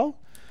Sceptile?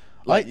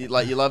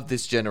 you love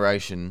this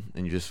generation,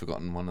 and you've just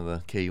forgotten one of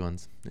the key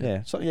ones.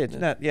 Yeah. So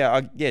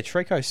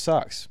Trico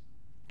sucks.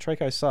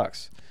 Trico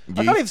sucks.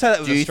 Do I can't even say that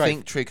with Do a you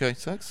straight. think Trico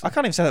sucks? I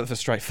can't even say that with a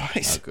straight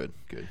face. Oh, good.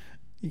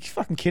 You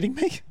fucking kidding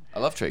me? I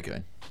love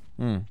Trico.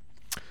 Mm.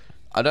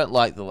 I don't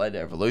like the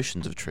later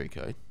evolutions of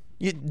Trico.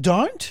 You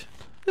don't?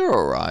 They're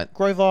all right.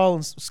 Grovyle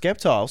and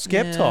Sceptile.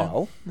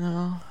 Sceptile?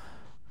 No.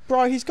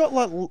 Bro, he's got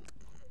like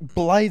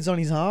blades on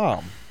his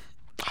arm.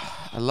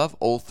 I love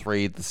all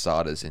 3 of the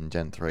starters in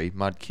Gen 3.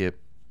 Mudkip.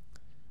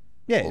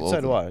 Yeah, all so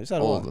of do them. I. So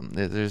do all I. of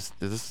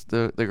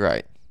them. They're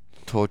great.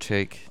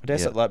 Torchic. I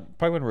guess that, like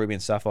Pokemon Ruby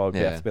and Sapphire would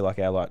Yeah. have to be like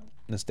our like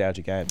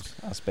nostalgia games.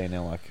 Us being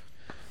now like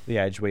the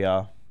age we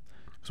are.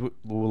 'Cause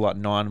we were like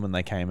 9 when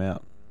they came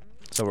out.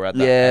 So we're at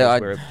that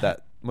age where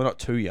we're not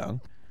too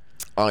young.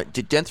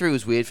 Gen 3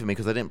 was weird for me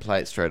because I didn't play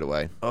it straight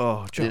away. Oh,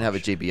 I didn't have a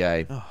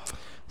GBA. Oh.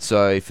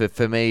 So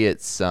for me,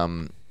 it's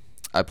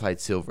I played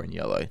Silver and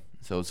Yellow.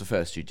 So it was the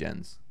first 2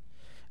 gens.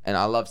 And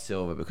I love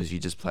Silver because you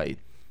just played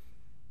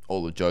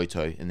all of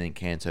Johto and then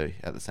Kanto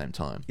at the same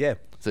time. Yeah.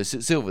 So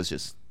Silver's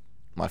just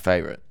my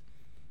favourite.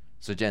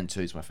 So Gen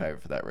 2 is my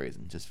favourite for that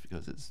reason, just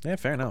because it's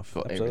Fair enough.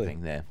 got Absolutely.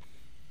 everything there.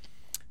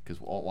 Because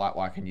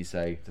why can you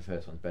say the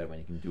first one's better when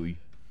you can do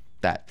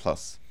that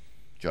plus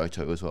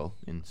Johto as well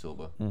in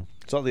Silver?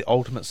 It's like the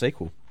ultimate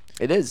sequel.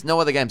 It is. No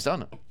other game's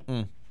done it.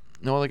 Mm.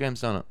 No other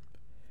game's done it.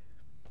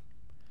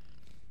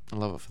 I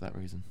love it for that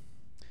reason.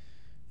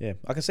 Yeah,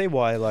 I can see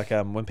why. Like,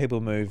 when people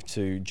moved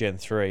to Gen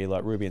 3,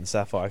 like Ruby and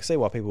Sapphire, I can see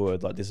why people were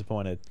like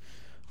disappointed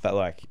that,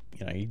 like,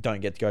 you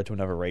don't get to go to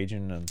another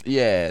region and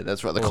Yeah,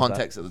 that's right. The all of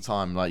context at the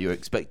time, like you were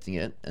expecting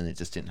it, and it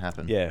just didn't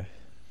happen. yeah.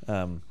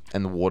 And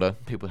the water,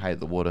 people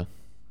hated the water.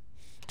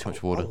 Too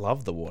much water. I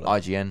love the water.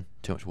 IGN,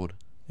 too much water.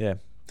 Yeah,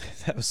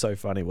 that was so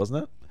funny,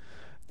 wasn't it?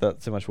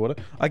 That too much water.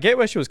 I get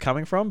where she was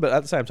coming from, but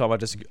at the same time,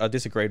 I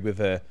disagreed with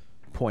her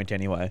point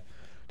anyway.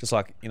 Just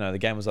like the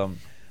game was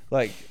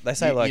like they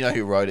say You know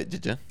who wrote it?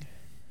 Did you?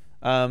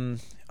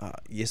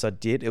 Yes, I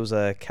did. It was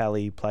a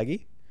Callie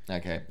Plaggy.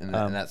 Okay, and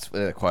that's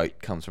where the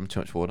quote comes from.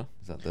 Too much water.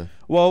 Is that the?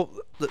 Well,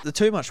 the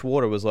too much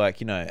water was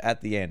like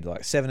at the end,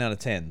 like 7 out of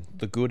 10,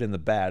 the good and the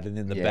bad, and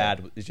then the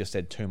bad is just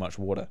said too much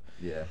water.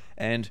 Yeah.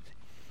 And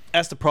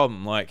that's the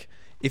problem. Like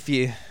if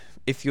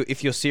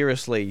you're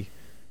seriously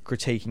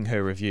critiquing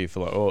her review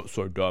for like, oh, it's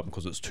so dumb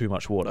because it's too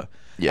much water.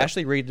 Yeah.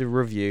 Actually, read the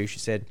review. She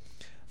said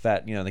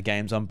that the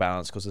game's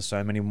unbalanced because there's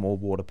so many more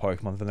water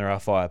Pokemon than there are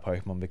fire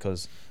Pokemon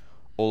because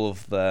all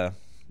of the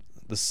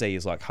sea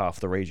is like half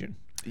the region.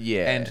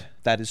 Yeah. And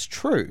that is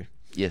true.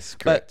 Yes,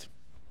 correct.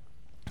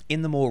 But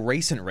in the more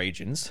recent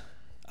regions,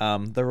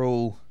 they're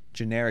all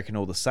generic and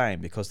all the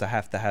same because they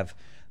have to have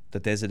the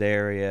desert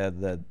area,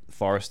 the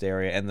forest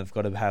area, and they've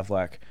got to have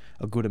like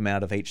a good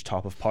amount of each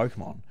type of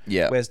Pokemon.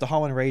 Yeah. Whereas the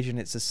Hoenn region,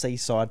 it's a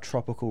seaside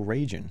tropical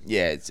region.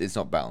 Yeah, it's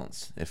not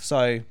balanced.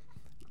 So,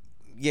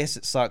 yes,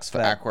 it sucks For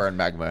that. Aqua and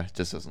Magma, it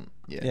just doesn't.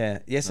 Yeah.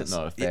 Yes, Not- it's.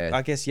 not a fair-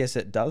 I guess yes,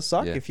 it does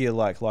suck Yeah. if you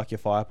like your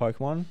fire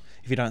Pokemon.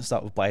 If you don't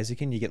start with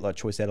Blaziken, you get like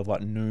choice out of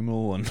like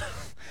Numel and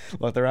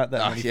like there aren't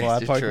that many fire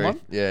it's Pokemon.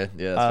 true. Yeah,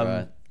 that's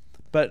right.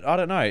 But I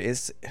don't know.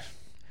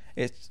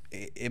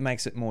 It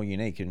makes it more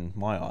unique in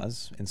my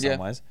eyes in some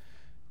ways.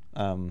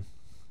 Don't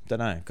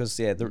know because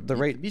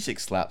The music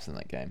slaps in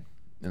that game,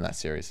 in that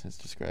series. It's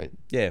just great.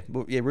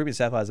 Ruby and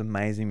Sapphire is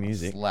amazing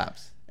music.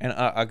 Slaps. And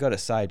I gotta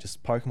say,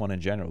 just Pokemon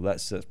in general,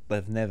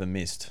 they've never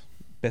missed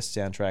best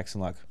soundtracks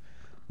in like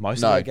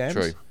most of their games.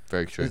 True,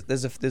 very true.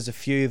 There's a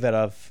few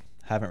that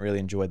haven't really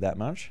enjoyed that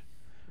much,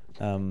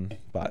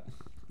 but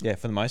yeah,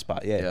 for the most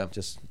part,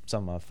 just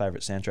some of my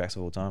favorite soundtracks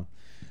of all time.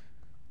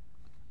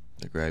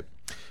 They're great.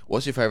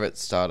 What's your favorite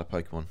starter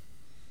Pokemon?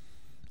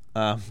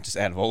 Just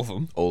out of all of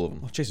them. All of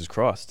them. Oh, Jesus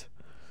Christ.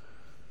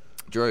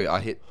 Drew,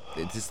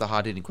 it's just the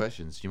hard hitting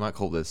questions. You might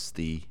call this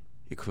the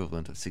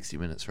equivalent of 60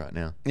 minutes right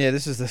now. Yeah,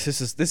 this is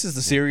the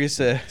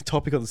serious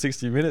topic of the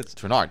 60 minutes.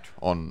 Tonight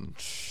on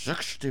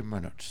 60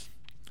 minutes.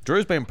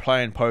 Drew's been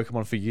playing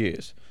Pokemon for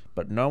years,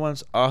 but no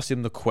one's asked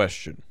him the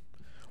question.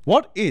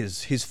 What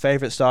is his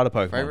favorite starter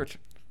Pokemon? Favorite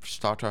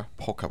starter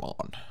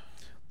Pokemon?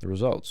 The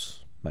results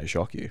may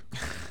shock you.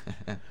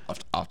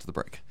 After the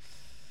break.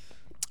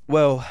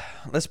 Well,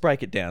 let's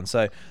break it down.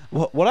 So,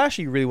 what I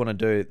actually really want to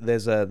do,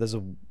 there's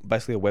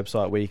basically a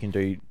website where you can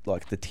do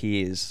like the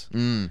tiers,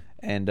 and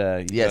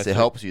yes, it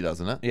helps you,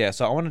 doesn't it? Yeah,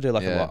 so I want to do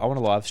I want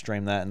to live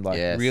stream that and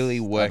really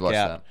work out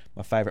that.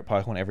 my favorite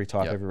Pokemon, every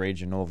type, every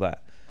region, all of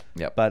that.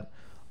 Yep. But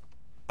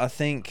I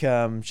think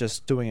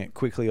just doing it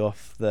quickly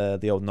off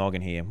the old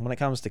noggin here. When it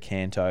comes to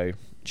Kanto,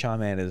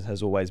 Charmander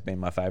has always been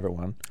my favorite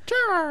one.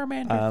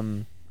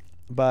 Charmander.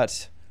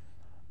 But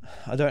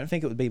I don't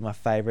think it would be my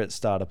favorite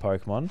starter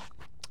Pokemon.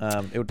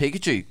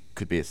 Pikachu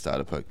could be a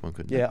starter Pokemon,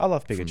 couldn't it? Yeah, I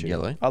love Pikachu. From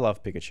Yellow. I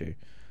love Pikachu.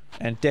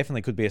 And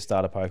definitely could be a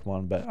starter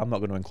Pokemon, but I'm not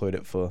going to include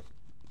it for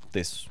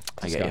this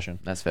discussion.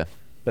 That's fair.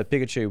 But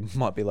Pikachu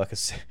might be like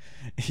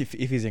if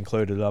he's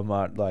included, it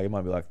might be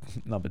like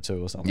number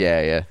 2 or something.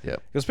 Yeah.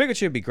 Because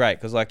Pikachu would be great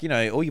because all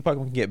your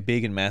Pokemon can get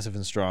big and massive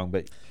and strong,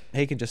 but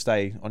he can just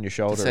stay on your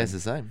shoulder. It stays the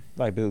same.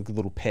 Like be a good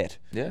little pet.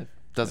 Yeah,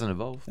 doesn't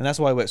evolve. And that's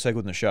why he works so good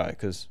in the show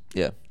because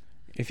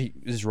if he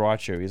is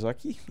Raichu, he's like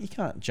you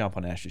can't jump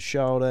on Ash's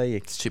shoulder.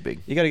 It's too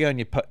big. You got to go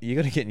you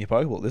got to get in your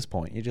Pokeball at this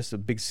point. You're just a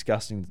big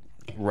disgusting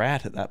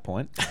rat at that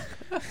point.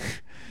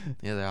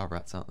 Yeah, they are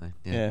rats, aren't they?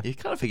 Yeah. You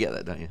kind of forget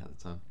that, don't you, at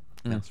the time?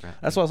 That's right.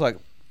 That's why I was like,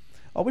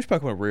 I wish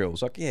Pokemon were real.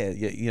 It's like,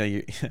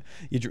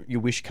 your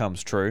wish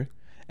comes true,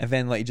 and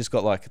then like you just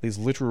got like these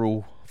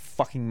literal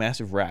fucking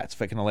massive rats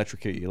that can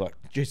electrocute you. Like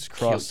Jesus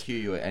Christ, Kill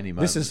you at any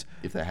moment.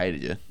 If they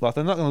hated you. Like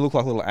they're not going to look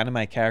like little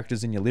anime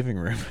characters in your living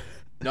room.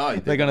 No,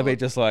 they're going to be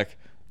just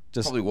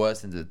probably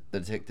worse than the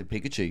Detective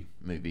Pikachu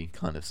movie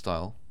kind of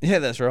style. Yeah,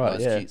 that's right.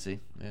 Nice, yeah, cutesy.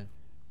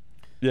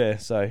 Yeah.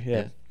 So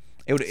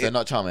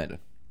not Charmander.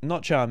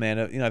 Not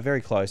Charmander.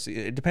 Very close.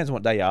 It depends on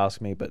what day you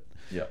ask me, but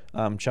Yeah.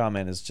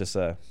 Charmander's just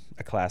a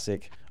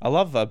classic. I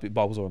love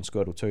Bulbasaur and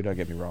Squirtle too. Don't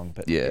get me wrong,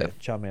 but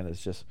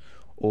Charmander's just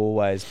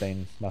always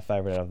been my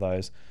favorite out of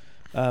those.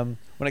 When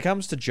it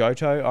comes to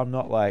Johto, I'm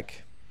not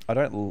like I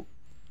don't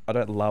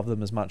love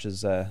them as much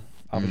as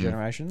other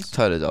generations.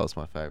 Totodile's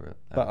my favorite.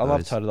 But I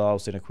love Totodile,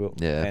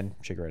 Cyndaquil, and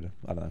Chikorita.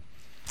 I don't know.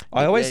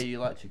 You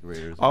like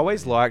Chikorita as well. I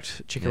always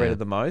liked Chikorita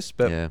the most,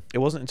 but Yeah. it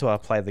wasn't until I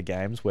played the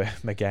games where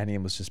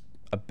Meganium was just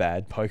a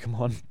bad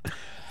Pokemon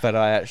that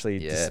I actually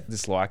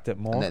disliked it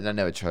more. And I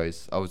never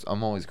chose.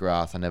 I'm always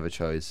grass. I never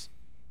chose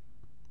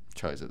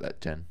at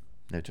that gen.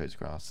 Never chose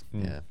grass.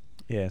 Yeah.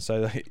 Yeah,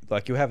 so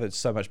like you'll have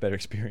so much better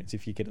experience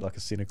if you get like a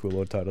Cyndaquil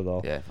or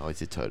Totodile. Yeah, I always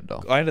did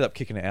Totodile. I ended up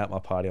kicking it out my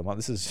party. I'm like,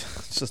 it's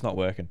just not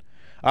working.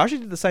 I actually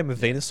did the same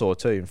with Venusaur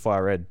too in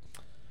Fire Red.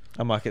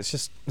 I'm like,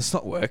 it's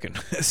not working.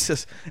 It's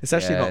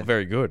actually not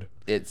very good.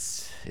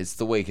 It's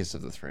the weakest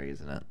of the three,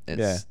 isn't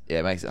it?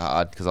 It makes it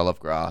hard because I love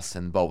grass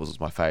and Bulbasaur's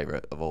my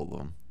favourite of all of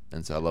them,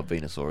 and so I love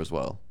Venusaur as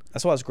well.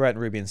 That's why it's great in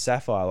Ruby and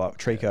Sapphire, like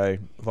Trico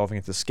evolving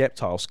into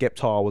Sceptile.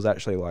 Sceptile was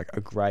actually like a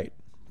great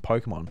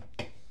Pokemon.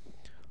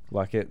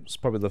 Like it's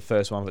probably the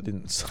first one that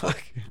didn't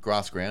suck.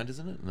 Grass ground,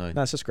 isn't it?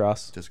 No, it's just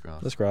grass. Just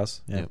grass. Just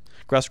grass. Yeah. Yep.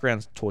 Grass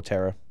ground's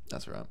Torterra.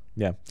 That's right.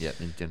 Yeah. Yeah,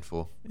 in Gen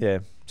 4. Yeah.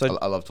 So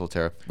I love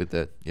Torterra with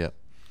the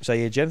So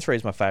yeah, Gen 3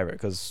 is my favourite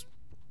because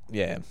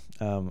I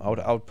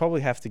would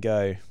probably have to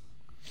go.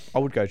 I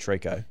would go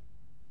Trico.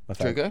 My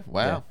favourite. Trico?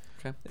 Wow.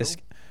 Yeah. Okay. Cool.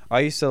 I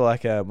used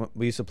to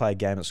we used to play a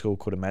game at school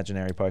called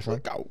Imaginary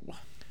Pokemon. Trico.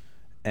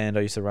 And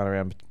I used to run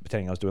around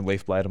pretending I was doing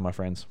Leaf Blade on my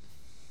friends.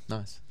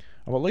 Nice.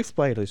 I'm like, Leaf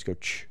Blade, I used to go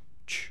ch.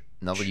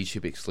 Another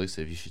YouTube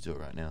exclusive. You should do it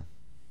right now.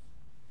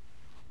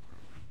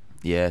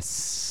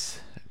 Yes.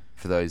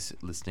 For those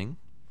listening,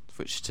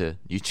 switch to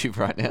YouTube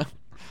right now.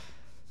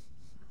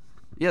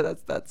 Yeah,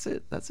 that's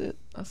it. That's it.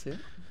 This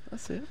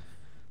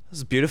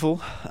is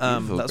beautiful.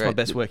 That's my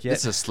best work yet.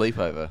 It's a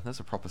sleepover. That's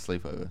a proper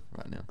sleepover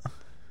right now.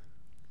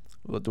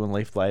 What, doing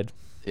leaf blade?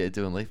 Yeah,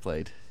 doing leaf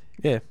blade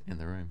Yeah, in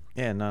the room.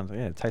 yeah, no,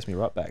 yeah. It takes me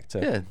right back to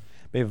Yeah.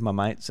 be with my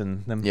mates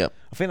and them. Yep.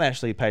 I think they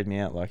actually paid me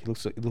out. Like, you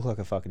look like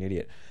a fucking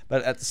idiot.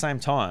 But at the same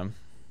time,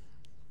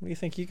 what do you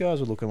think you guys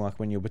were looking like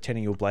when you were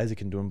pretending you were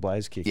Blaziken doing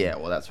blaze kicking? Yeah,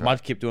 well, that's right.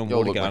 Mud keep doing You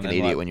all water look gun like an and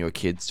idiot like, when you were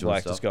kids doing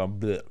like stuff. just going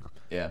bleh.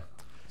 Yeah.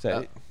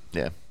 So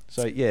Yeah.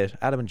 so yeah,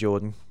 Adam and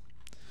Jordan.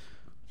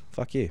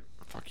 Fuck you,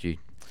 Fuck you.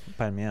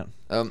 paying me out.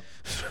 Um,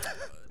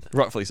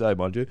 Rightfully so,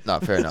 mind you. no,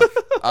 fair enough.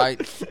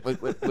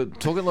 We're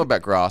talking a lot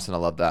about grass, and I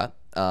love that.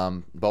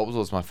 Bulbasaur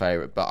was my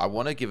favourite, but I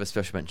want to give a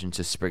special mention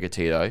to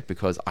Sprigatito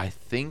because I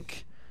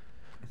think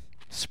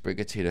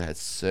Sprigatito has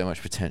so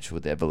much potential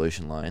with the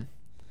evolution line.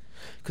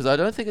 Because I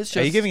don't think it's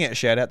just... Are you giving it a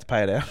shout out to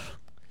pay it out?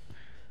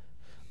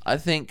 I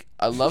think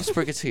I love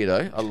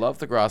Sprigatito. I love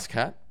the grass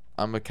cat.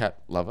 I'm a cat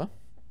lover.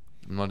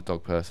 I'm not a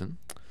dog person.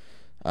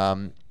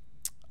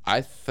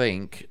 I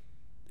think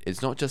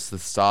it's not just the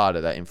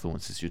starter that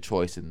influences your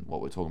choice in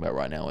what we're talking about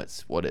right now.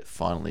 It's what it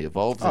finally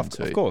evolves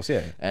into. Of course,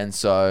 yeah. And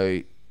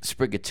so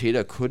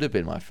Sprigatito could have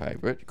been my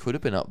favourite. Could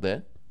have been up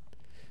there.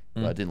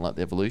 But I didn't like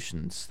the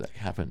evolutions that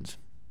happened.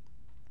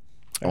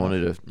 I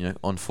wanted a,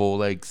 on four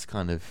legs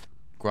kind of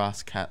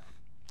grass cat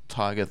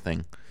tiger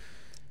thing.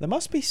 There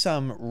must be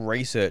some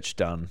research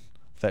done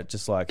that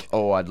just like...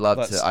 Oh, I'd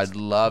love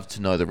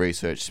to know the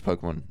research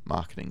Pokemon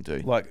marketing do.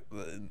 Like,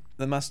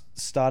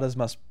 starters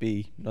must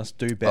do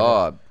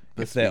better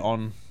if they're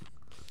on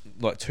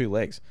like two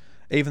legs,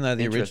 even though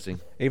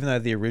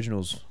the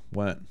originals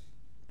weren't.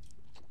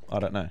 I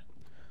don't know,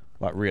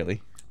 like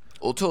really.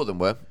 Well, two of them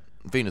were.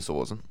 Venusaur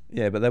wasn't.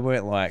 Yeah, but they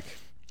weren't like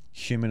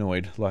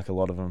humanoid like a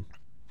lot of them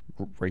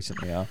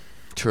recently are.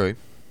 True.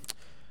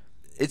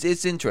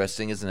 It's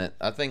interesting, isn't it?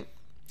 I think.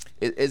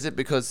 Is it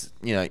because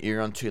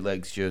you're on two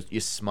legs, you're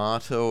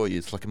smarter, or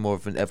it's like more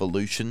of an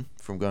evolution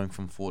from going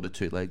from 4 to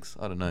 2 legs?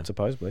 I don't know.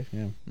 Supposedly,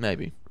 yeah.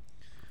 Maybe.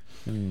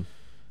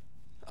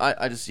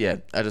 I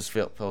just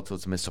felt it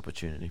was a missed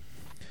opportunity.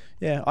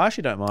 Yeah, I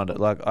actually don't mind it.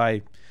 Like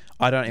I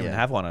don't even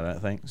have one. I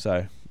don't think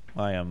so.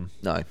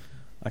 No.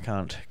 I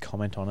can't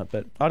comment on it,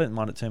 but I didn't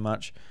mind it too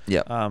much.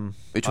 Yeah.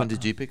 Which one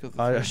did you pick? Of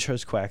the I three?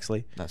 chose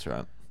Quaxley. That's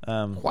right.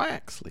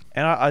 Quaxley.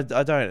 And I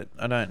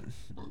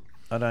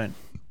don't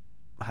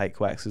hate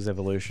Quax's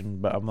evolution,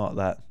 but I'm not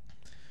that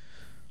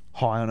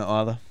high on it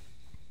either.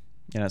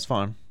 It's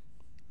fine.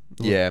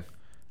 Yeah.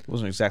 It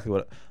wasn't exactly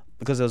what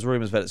because there was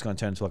rumors that it's going to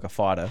turn into like a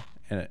fighter,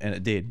 and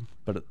it did,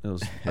 but it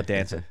was a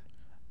dancer.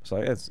 So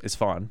it's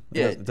fine.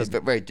 Yeah, it it's a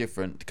very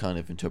different kind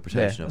of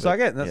interpretation of it. So I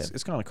get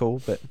it's kind of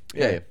cool, but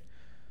yeah.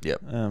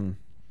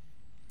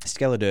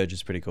 Skeledirge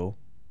is pretty cool.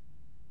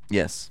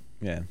 Yes.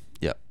 Yeah.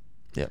 Yep.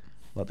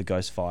 Like the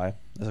Ghost Fire.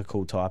 That's a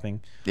cool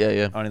typing.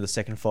 Yeah. Only the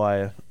second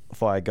fire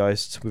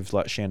ghost with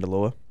like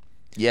Chandelure.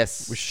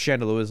 Yes. Which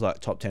Chandelure is like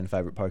top 10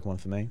 favorite Pokemon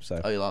for me.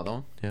 So. Oh, you like that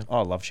one? Yeah. Oh,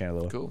 I love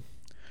Chandelure. Cool.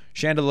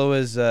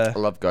 Chandelure's I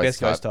love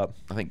best ghost type.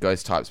 I think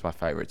ghost type's my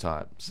favorite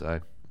type. So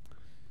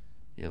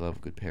yeah, I love a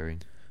good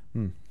pairing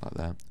like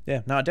that.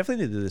 Yeah. No, I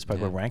definitely need to do this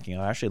Pokemon ranking.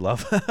 I actually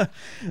love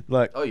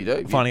like you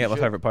do finding out my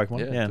favorite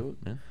Pokemon. Yeah. Do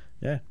it, man.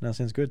 Yeah. No,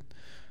 sounds good.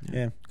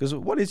 Yeah. Because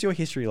what is your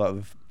history like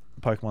with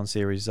Pokemon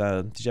series?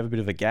 Did you have a bit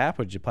of a gap,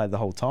 or did you play the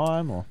whole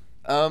time, or?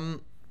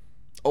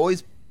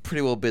 Always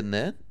pretty well been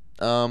there.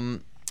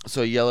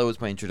 So Yellow was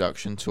my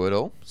introduction to it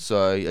all.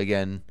 So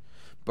again,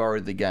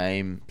 borrowed the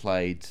game,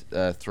 played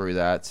through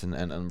that,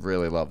 and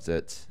really loved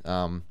it.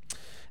 And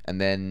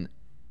then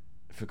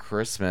for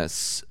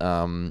Christmas,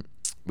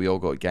 we all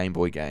got Game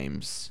Boy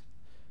games,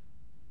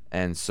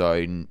 and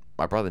so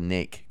my brother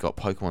Nick got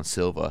Pokemon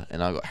Silver,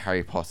 and I got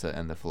Harry Potter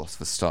and the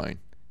Philosopher's Stone.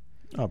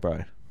 Oh,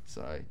 bro.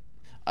 So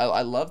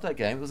I love that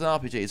game. It was an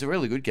RPG. It's a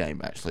really good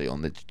game, actually,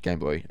 on the Game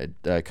Boy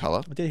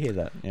Color. I did hear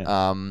that,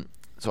 yeah.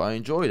 So I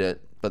enjoyed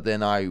it, but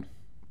then I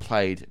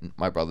played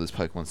my brother's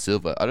Pokemon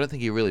Silver. I don't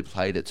think he really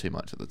played it too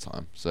much at the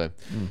time. So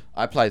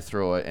I played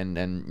through it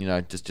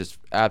and just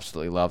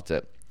absolutely loved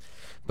it.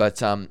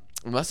 But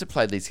we must have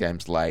played these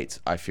games late,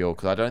 I feel,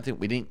 because I don't think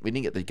we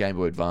didn't get the Game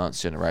Boy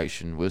Advance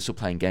generation. We were still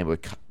playing Game Boy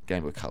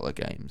Color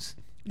games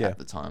at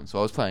the time. So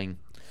I was playing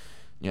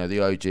the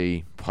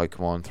OG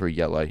Pokemon through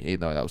Yellow, even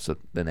though that was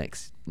the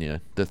next,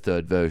 the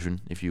third version,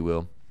 if you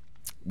will,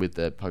 with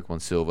the Pokemon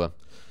Silver.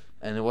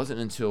 And it wasn't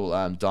until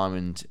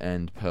Diamond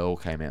and Pearl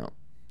came out.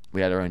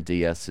 We had our own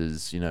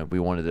DSs, we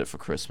wanted it for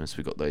Christmas.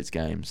 We got those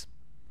games.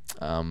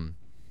 It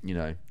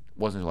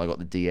wasn't until I got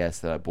the DS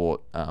that I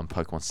bought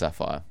Pokemon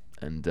Sapphire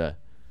and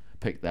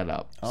picked that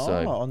up. Oh,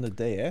 so, on the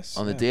DS?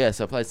 On the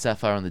DS. I played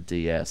Sapphire on the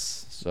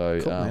DS.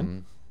 So, cool,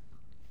 man.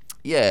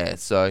 Yeah,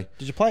 so...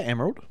 Did you play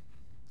Emerald?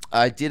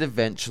 I did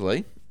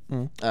eventually.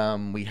 We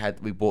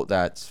bought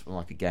that from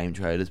like a Game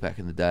Traders back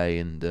in the day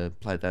and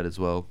played that as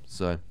well.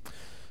 So,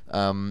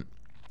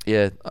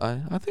 yeah,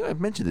 I think I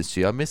mentioned this to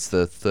you. I missed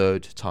the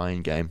third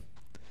tie-in game.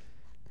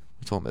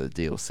 We're talking about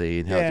the DLC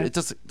and how it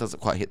just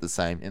doesn't quite hit the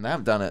same. And they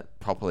haven't done it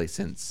properly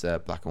since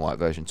Black and White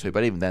version 2.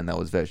 But even then, that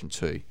was version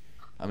 2.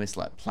 I missed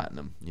like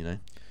Platinum,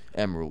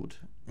 Emerald,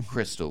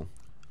 Crystal.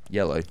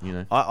 yellow, you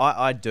know.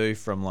 I do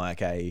from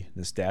like a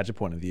nostalgia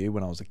point of view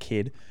when I was a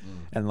kid,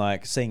 and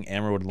like seeing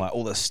Emerald and like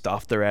all the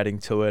stuff they're adding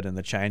to it and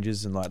the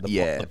changes and like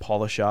the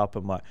polish up.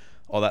 I'm like,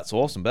 oh, that's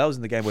awesome. But that was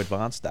in the Game Boy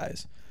Advance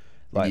days.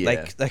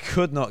 Like they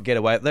could not get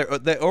away.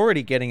 They're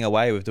already getting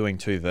away with doing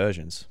 2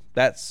 versions.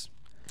 That's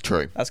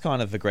true. That's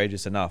kind of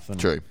egregious enough. And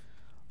True.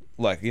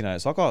 like, you know,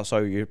 it's like, oh, so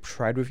you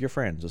trade with your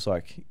friends. It's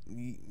like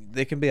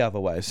there can be other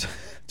ways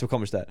to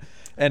accomplish that,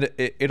 and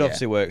it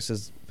obviously works.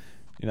 As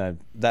you know,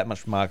 that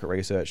much market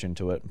research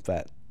into it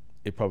that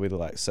it probably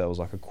like sells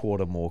like a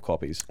quarter more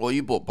copies. Well,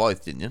 you bought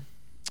both, didn't you?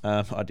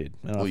 I did.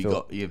 And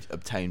Well, you've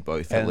obtained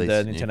both and at least.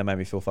 Nintendo made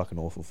me feel fucking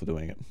awful for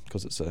doing it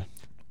because it's a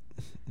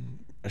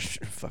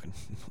fucking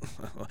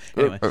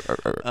anyway.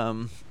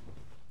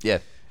 Yeah.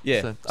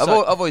 Yeah. So, I've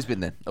always been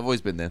there.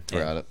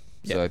 Throughout it.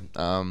 Yeah.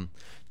 So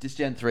this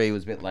Gen 3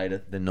 was a bit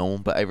later than normal,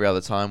 but every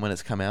other time when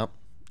it's come out,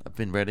 I've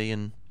been ready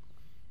and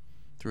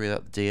threw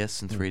out the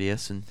DS and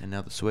 3DS and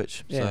now the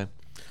Switch. Yeah. So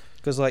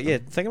because like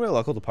think about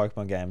like all the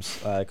Pokemon games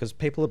because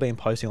people have been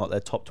posting like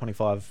their top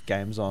 25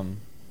 games on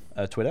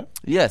Twitter.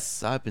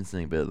 yes, I've been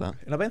thinking a bit of that.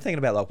 And I've been thinking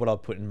about like what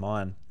I'd put in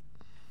mine.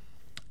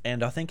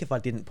 And I think if I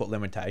didn't put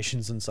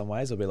limitations in some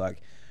ways, it'd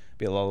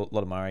be a lot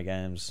of Mario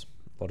games,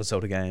 a lot of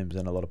Zelda games,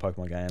 and a lot of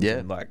Pokemon games,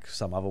 and like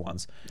some other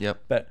ones.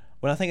 Yep. But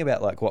when I think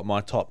about like what my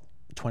top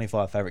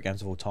 25 favorite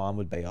games of all time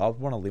would be, I would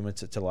want to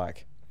limit it to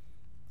like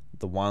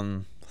the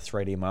one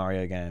 3D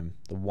Mario game,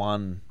 the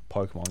one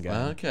Pokemon game,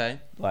 Okay.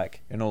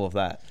 like, and all of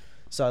that.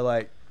 So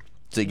like,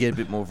 So you get a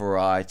bit more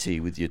variety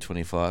with your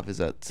 25. Is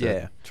that what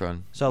you're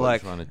trying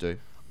to do?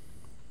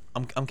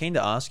 I'm keen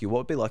to ask you, what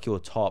would be like your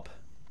top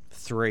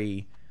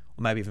 3,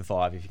 or maybe even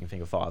 5 if you can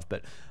think of 5,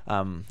 but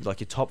like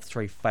your top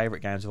 3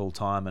 favorite games of all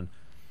time, and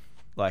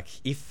like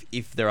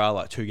if there are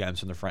like 2 games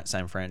from the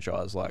same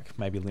franchise, like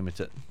maybe limit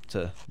it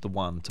to the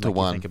one to make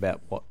you think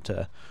about what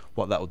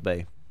that would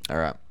be. All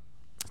right.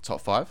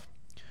 Top 5?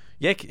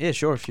 Yeah,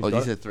 sure. If you've got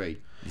you it. said 3.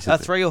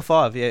 3 or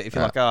 5. Yeah, if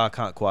you're like, I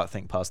can't quite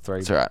think past 3.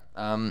 It's all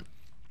right.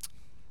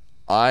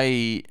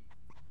 I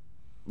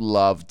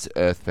loved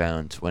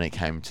Earthbound when it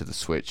came to the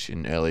Switch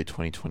in early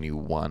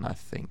 2021, I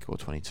think, or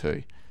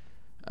 22.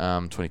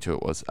 22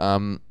 it was.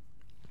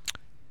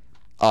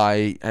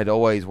 I had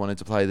always wanted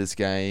to play this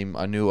game.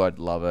 I knew I'd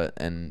love it,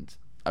 and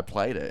I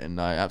played it,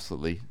 and I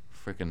absolutely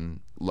freaking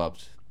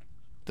loved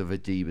the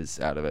Vadivas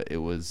out of it. It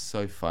was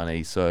so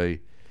funny, so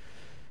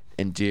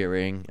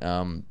endearing.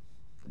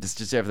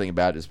 Just everything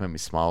about it just made me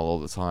smile all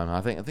the time.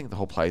 I think the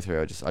whole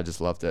playthrough, I just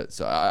loved it.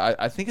 So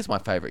I think it's my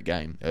favorite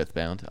game,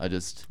 Earthbound.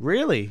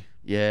 Really?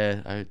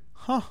 Yeah, I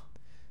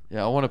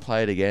want to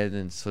play it again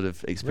and sort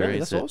of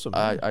experience That's it. awesome.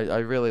 I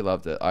really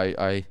loved it.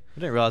 I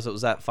didn't realize it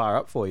was that far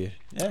up for you.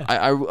 Yeah.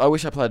 I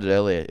wish I played it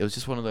earlier. It was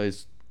just one of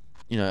those,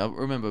 you know, I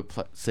remember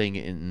seeing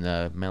it in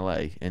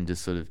Melee and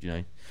just sort of, you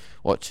know,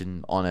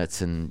 watching on it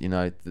and, you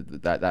know,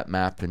 that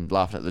map and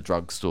laughing at the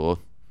drugstore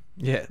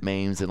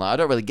memes and like I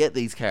don't really get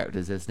these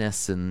characters. There's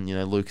Ness and, you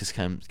know, Lucas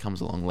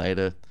comes along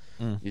later.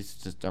 You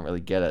just don't really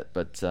get it.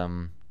 But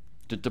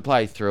to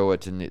play through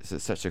it, and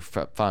it's such a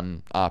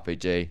fun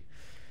RPG.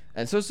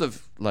 And sort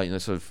of like, you know,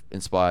 sort of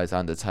inspires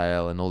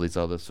Undertale and all these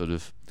other sort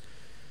of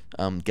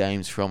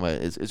games from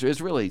it.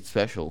 It's really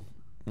special,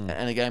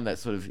 and a game that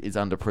sort of is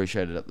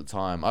underappreciated at the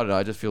time. I don't know.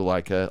 I just feel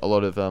like a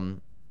lot of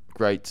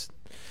great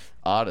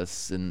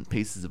artists and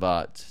pieces of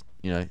art,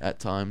 you know, at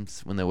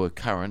times when they were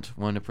current,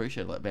 weren't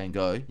appreciated. Like Van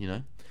Gogh, you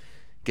know,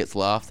 gets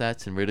laughed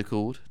at and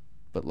ridiculed,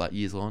 but like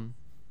years on,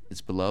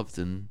 it's beloved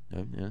and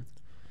you know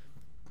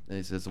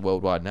it's a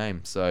worldwide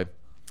name. So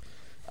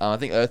I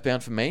think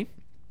Earthbound for me.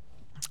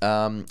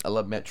 I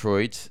love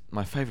Metroid.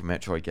 My favorite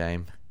Metroid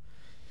game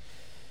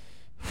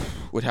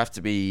would have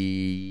to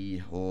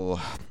be,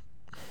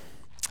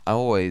 I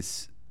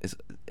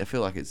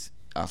feel like it's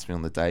ask me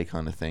on the day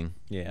kind of thing.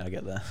 Yeah, I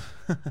get that.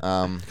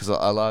 Because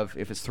I love,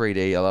 if it's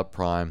 3D, I love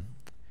Prime.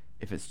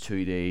 If it's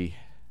 2D,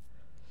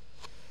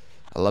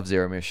 I love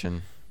Zero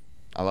Mission.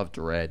 I love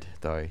Dread,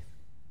 though.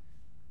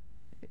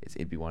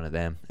 It'd be one of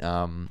them.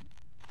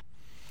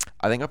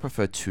 I think I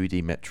prefer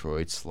 2D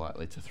Metroid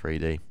slightly to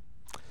 3D.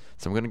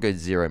 So I'm going to go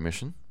Zero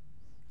Mission.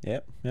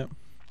 Yep. I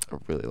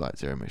really like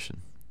Zero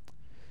Mission.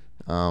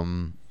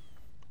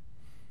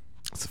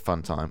 It's a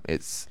fun time.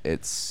 It's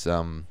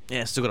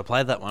yeah, still got to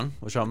play that one,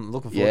 which I'm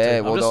looking forward to.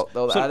 Yeah, well,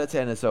 they'll add it to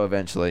NSO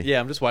eventually.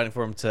 Yeah, I'm just waiting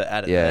for them to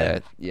add it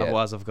there. Yeah.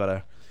 Otherwise, I've got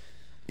to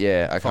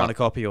I find a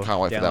copy or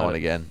can't wait for that one it.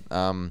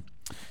 again.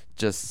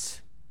 Just,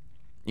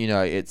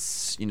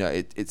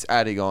 it's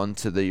adding on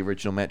to the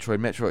original Metroid.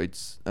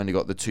 Metroid's only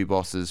got the 2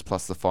 bosses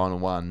plus the final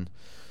one.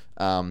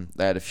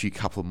 They had a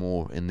couple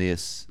more in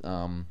this.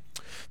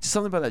 Just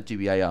something about that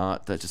GBA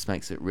art that just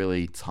makes it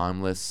really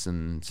timeless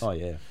and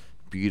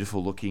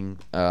beautiful looking.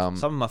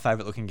 Some of my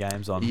favourite looking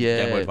games on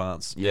Game Boy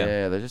Advance.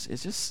 Yeah,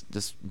 it's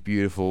just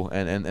beautiful,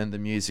 and the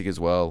music as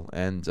well.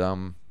 And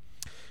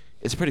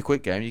it's a pretty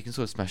quick game. You can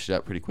sort of smash it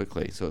out pretty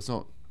quickly. So it's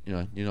not,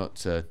 you're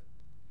not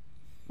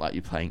like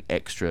you're playing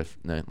extra,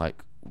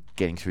 like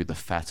getting through the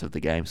fat of the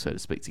game, so to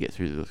speak, to get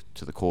through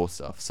to the core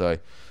stuff. So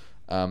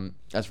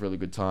that's a really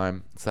good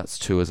time. So that's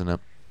 2, isn't it?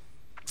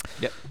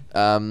 Yep.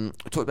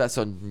 We talked about this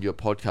on your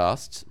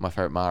podcast. My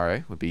favorite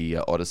Mario would be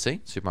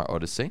Odyssey, Super Mario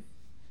Odyssey.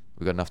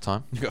 We've got enough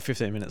time. You've got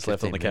 15 minutes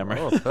left on the camera.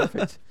 Oh,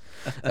 perfect.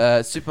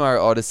 Super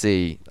Mario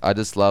Odyssey. I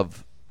just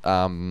love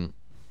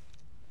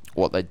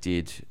what they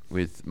did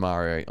with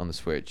Mario on the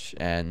Switch,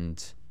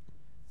 and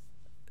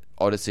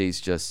Odyssey's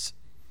just,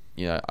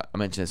 I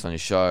mentioned this on your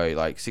show,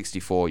 like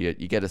 64, you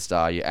get a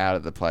star, you're out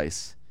of the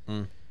place.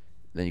 Then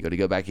you got to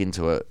go back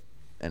into it,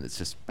 and it's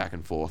just back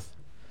and forth.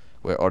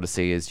 Where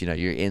Odyssey is,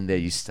 you're in there,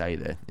 you stay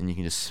there, and you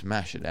can just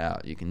smash it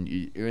out.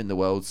 You're in the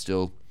world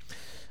still.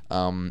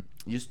 You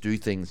just do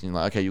things, and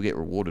you're like, okay, you'll get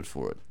rewarded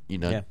for it.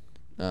 Yeah.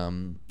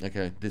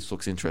 Okay, this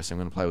looks interesting. I'm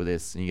going to play with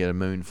this, and you get a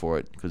moon for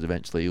it because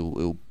eventually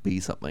it'll be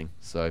something.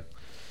 So,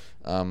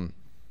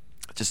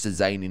 just a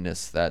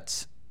zaniness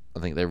that I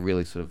think they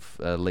really sort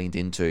of leaned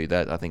into,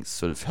 that I think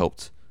sort of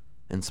helped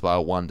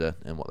inspire wonder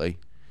and what they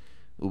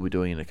will be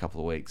doing in a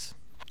couple of weeks.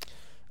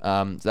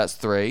 So that's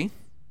 3.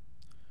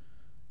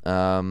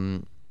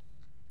 I'll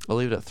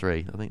leave it at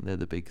 3. I think they're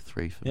the big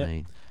 3 for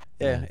me.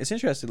 Yeah, it's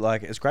interesting.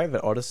 Like, it's great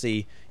that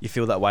Odyssey, you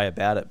feel that way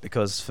about it,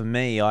 because for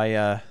me,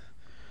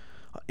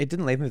 it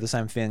didn't leave me with the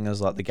same feeling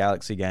as like the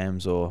Galaxy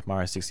games or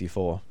Mario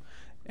 64,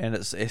 and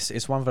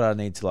it's one that I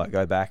need to like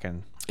go back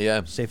and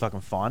see if I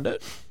can find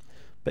it.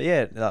 But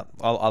yeah,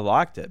 I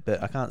liked it,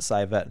 but I can't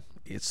say that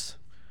it's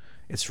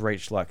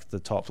reached like the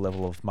top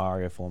level of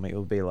Mario for me. It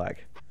would be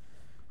like,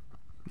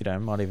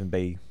 might even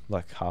be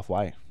like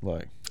halfway.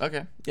 Like,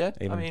 okay, yeah.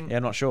 Even, I mean,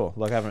 I'm not sure.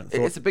 Like, I haven't.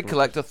 It's a big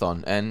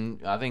collectathon, and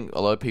I think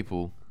a lot of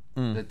people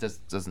that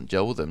just doesn't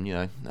gel with them.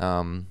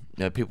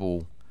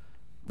 People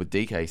with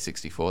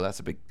DK64, that's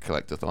a big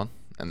collectathon,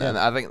 and then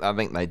I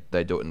think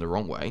they do it in the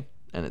wrong way,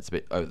 and it's a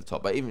bit over the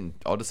top. But even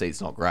Odyssey,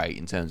 it's not great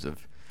in terms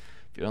of,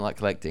 if you don't like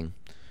collecting.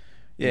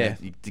 Yeah.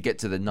 To get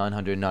to the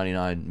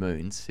 999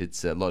 moons,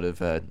 it's a lot of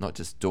not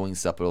just doing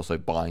stuff, but also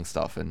buying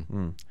stuff.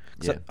 And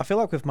So I feel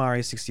like with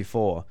Mario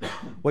 64,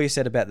 what you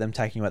said about them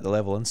taking you at the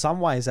level, in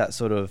some ways that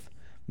sort of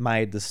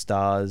made the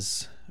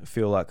stars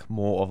feel like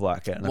more of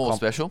like more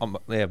special.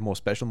 More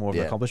special, more of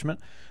an accomplishment.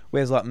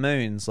 Whereas like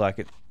moons,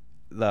 like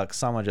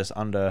some are just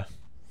under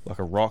like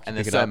a rock. And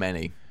there's so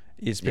many.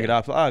 You just pick it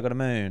up, I got a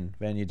moon.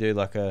 Then you do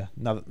like you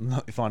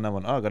find another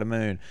one, I got a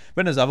moon.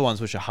 But there's other ones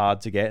which are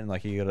hard to get, and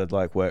like you got to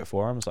like work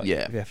for them. It's like,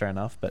 yeah, fair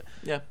enough. But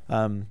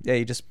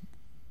you're just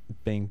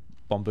being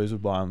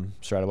bamboozled by them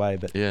straight away.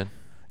 But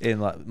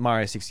in like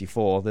Mario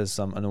 64, there's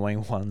some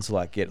annoying ones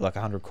like get like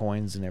 100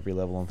 coins in every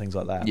level and things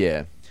like that.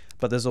 Yeah.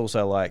 But there's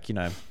also like,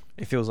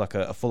 it feels like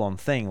a full-on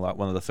thing, like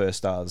one of the first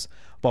stars,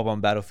 Bob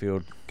on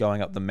Battlefield,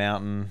 going up the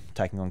mountain,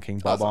 taking on King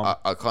Bob.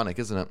 Iconic,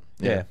 isn't it?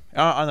 Yeah.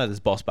 I know there's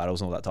boss battles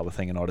and all that type of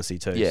thing in Odyssey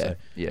too. Yeah, so.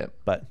 yeah.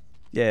 But,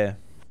 yeah.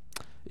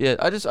 Yeah,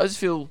 I just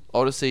feel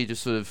Odyssey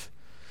just sort of,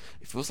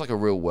 it feels like a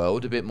real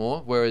world a bit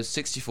more, whereas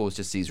 64 is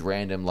just these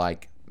random,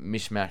 like,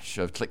 mishmash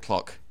of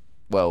click-clock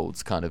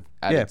worlds kind of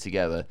added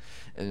together.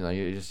 And,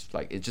 you're just,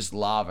 like, it's just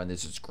lava and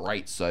there's just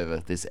grates over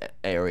this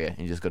area and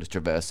you just got to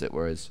traverse it,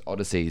 whereas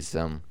Odyssey's,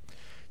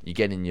 you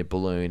get in your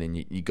balloon and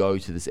you go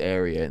to this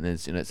area and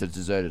there's, it's a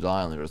deserted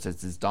island, or it's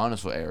this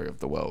dinosaur area of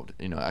the world.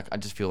 I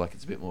just feel like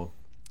it's a bit more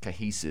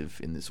cohesive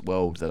in this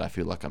world that I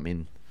feel like I'm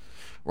in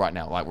right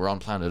now. Like, we're on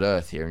planet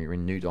Earth here and you're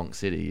in New Donk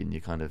City and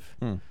you're kind of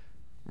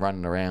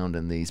running around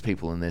and these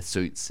people in their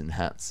suits and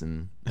hats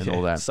and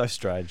all that. It's so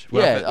strange.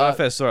 When I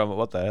first saw it, I'm like,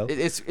 what the hell?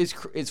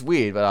 It's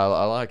weird, but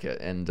I like it.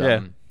 And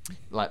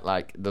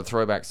like the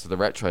throwbacks to the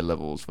retro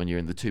levels when you're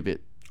in the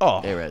 2-bit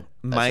era.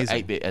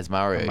 Amazing. 8-bit as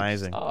Mario.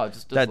 Amazing. Oh,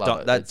 just love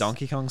it. That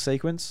Donkey Kong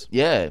sequence.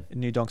 Yeah. In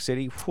New Donk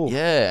City. Whew.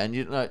 Yeah,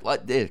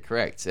 and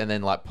correct. And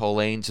then like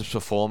Pauline just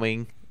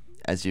performing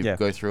as you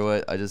go through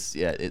it.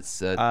 It's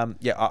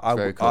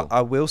very cool.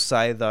 I will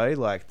say though,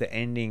 like the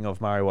ending of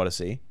Mario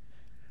Odyssey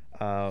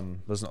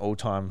was an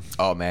all-time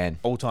moment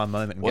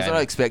in Wasn't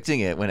gaming.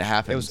 expecting it when it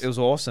happened. It was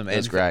awesome. It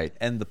was great.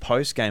 And the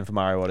post game for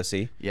Mario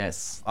Odyssey,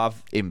 yes,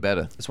 even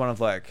better. It's one of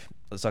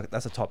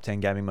that's a top 10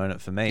 gaming moment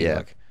for me. Yeah.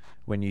 Like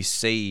when you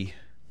see,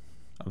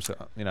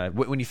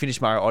 when you finish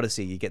Mario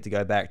Odyssey, you get to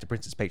go back to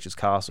Princess Peach's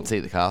castle,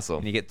 See the castle,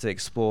 and you get to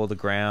explore the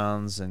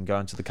grounds and go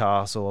into the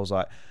castle. I was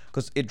like,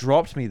 because it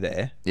dropped me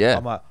there. Yeah,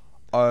 I'm like,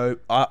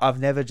 I've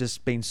never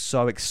just been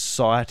so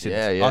excited.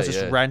 I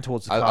just ran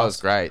towards the castle. I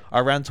was great. I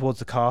ran towards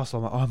the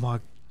castle. I'm like, oh my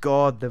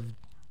god, they've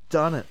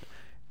done it,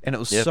 and it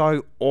was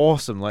so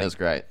awesome. Like, it was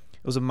great.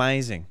 It was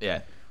amazing.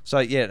 Yeah. So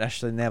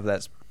actually, now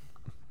that's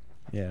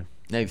Now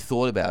you've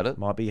thought about it.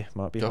 Might be.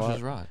 Josh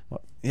is right.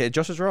 Yeah,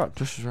 Josh is right.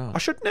 I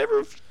should never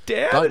have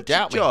doubted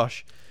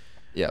Josh.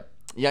 Yeah.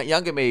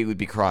 Younger me would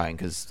be crying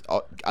because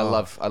I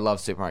love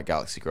Super Mario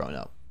Galaxy growing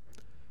up,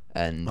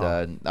 and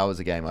that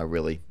was a game I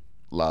really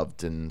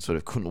loved and sort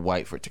of couldn't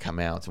wait for it to come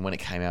out. And when it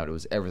came out, it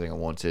was everything I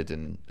wanted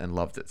and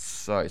loved it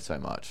so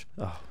much.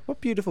 Oh, what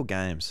beautiful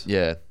games!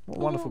 Yeah, what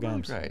wonderful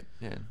games. Great.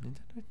 Yeah,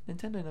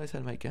 Nintendo knows how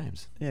to make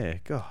games. Yeah,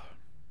 God.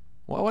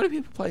 Why do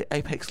people play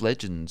Apex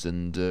Legends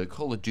and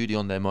Call of Duty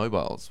on their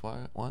mobiles?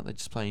 Why aren't they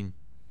just playing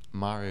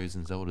Marios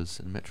and Zeldas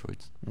and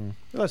Metroids?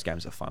 Those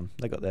games are fun.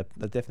 They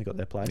definitely got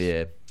their place.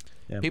 Yeah.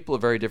 People are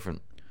very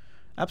different.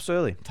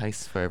 Absolutely.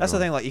 Tastes for everyone. That's the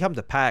thing. Like, you come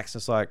to PAX,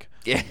 it's like,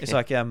 Yeah. it's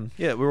like, yeah,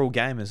 we're all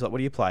gamers. Like, what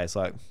do you play? It's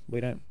like, we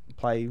don't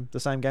play the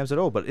same games at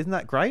all. But isn't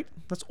that great?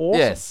 That's awesome.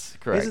 Yes,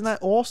 correct. Isn't that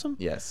awesome?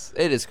 Yes,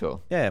 it is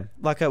cool. Yeah.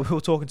 Like, we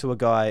were talking to a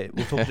guy.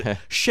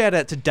 Shout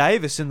out to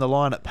Davis in the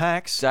line at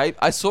PAX. Dave,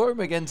 I saw him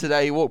again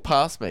today. He walked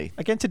past me.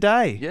 Again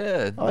today.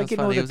 Yeah, Oh, that's getting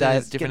funny. all He the was in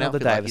his Dave- different getting all the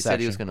outfit like he Davis said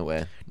he was action. going to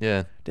wear.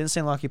 Yeah. Didn't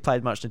seem like he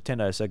played much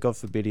Nintendo, so God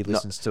forbid he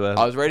listens to a.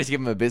 I was ready to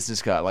give him a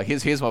business card. Like,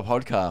 here's my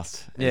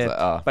podcast. And Yeah, he's like,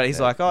 oh, but he's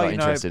yeah, like, oh, not you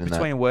know, interested in that.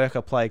 between work,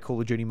 I play Call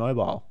of Duty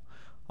Mobile.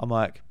 I'm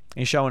like,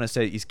 he's showing us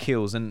his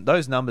kills, and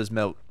those numbers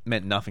meant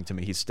nothing to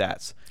me. His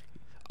stats.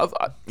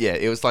 Yeah,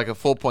 it was like a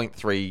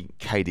 4.3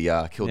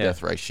 KDR kill Yeah.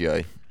 death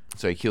ratio.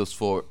 So he kills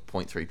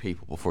 4.3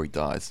 people before he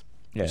dies,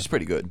 Yeah. which is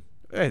pretty good.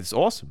 Yeah, it's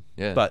awesome.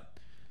 Yeah. But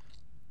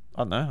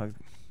I don't know.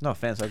 No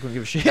offense, I couldn't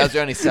give a shit. That was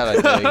the only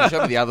stat I knew. He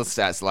showed me the other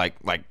stats, like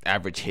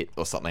average hit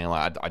or something.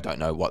 Like, I don't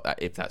know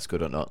if that's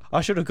good or not.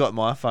 I should have got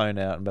my phone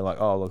out and been like,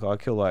 oh look, I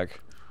kill like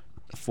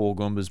 4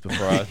 Goombas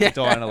before I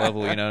die in a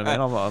level. You know what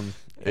I mean?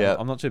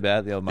 I'm not too bad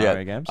at the old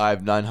Mario games. I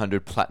have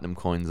 900 platinum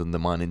coins on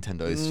my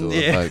Nintendo store.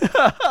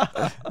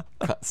 Yeah.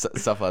 Like,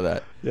 stuff like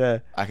that. Yeah.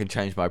 I can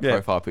change my Yeah.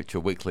 profile picture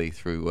weekly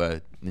through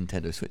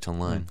Nintendo Switch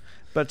Online.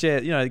 But yeah,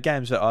 the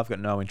games that I've got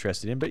no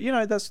interest in. But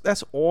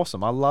that's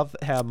awesome. I love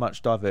how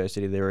much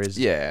diversity there is.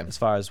 Yeah. As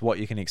far as what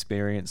you can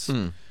experience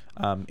in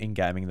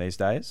gaming these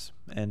days,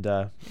 and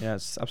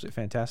it's absolutely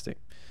fantastic.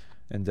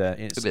 And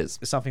It is.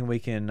 It's something we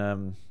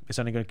can. It's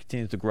only going to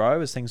continue to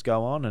grow as things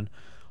go on, and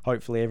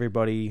hopefully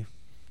everybody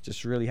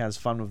just really has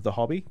fun with the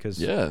hobby,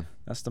 because Yeah.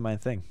 that's the main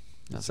thing.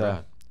 That's It's,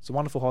 right. It's a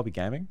wonderful hobby,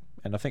 gaming,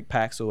 and I think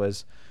PAX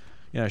always,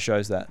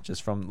 shows that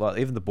just from like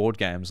even the board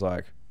games.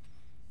 Like,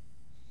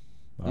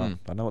 well,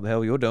 I know what the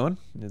hell you're doing,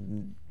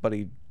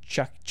 buddy,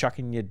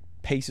 chucking your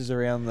pieces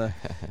around the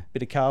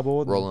bit of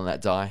cardboard, and Rolling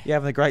that die. you're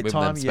having a great moving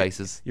them time.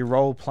 spaces. You're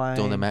role playing,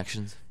 Doing them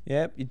actions.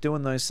 Yep, you're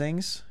doing those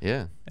things,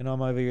 Yeah. and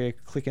I'm over here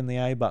clicking the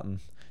A button,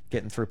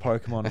 getting through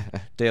Pokemon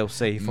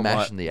DLC for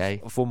Mashing the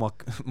A. for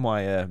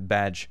my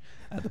badge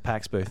at the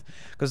PAX booth,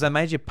 because they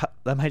made you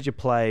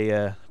play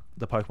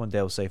the Pokemon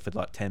DLC for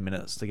like 10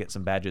 minutes to get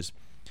some badges.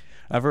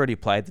 I've already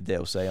played the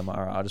DLC. I'm like,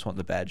 all right, I just want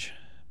the badge.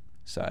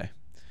 So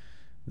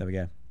there we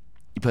go.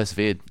 You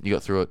persevered. You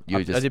got through it.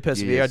 I did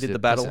persevere. I did the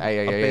battle.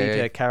 I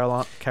beat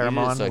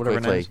Caramine, so whatever her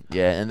name is.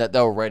 Yeah, and that they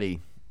were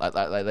ready. Like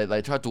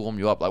they tried to warm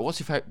you up. Like, what's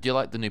your favorite? Do you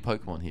like the new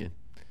Pokemon here?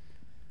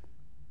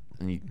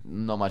 And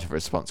not much of a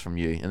response from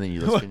you. And then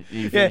you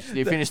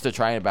finished the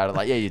train about it.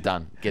 Like, yeah, you're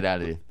done. Get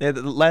out of here. Yeah,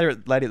 the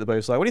lady at the booth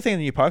was like, "What do you think of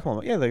the new Pokemon?" I'm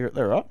like, yeah,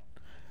 they're right.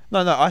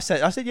 No, I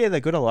said, yeah,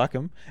 they're good. I like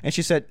them. And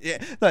she said, yeah.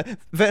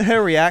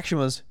 Her reaction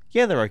was,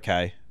 yeah, they're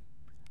okay.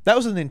 That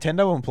was a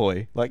Nintendo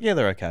employee. Like, yeah,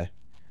 they're okay.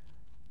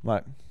 I'm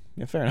like,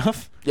 yeah, fair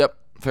enough. Yep,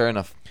 fair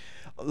enough.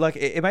 Like,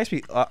 it makes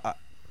me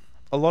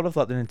a lot of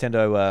like the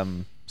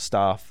Nintendo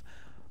staff.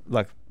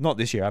 Like, not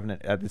this year. I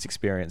haven't had this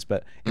experience,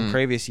 but in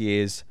previous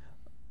years,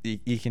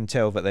 you can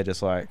tell that they're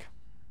just like,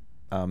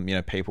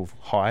 people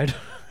hired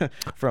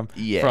from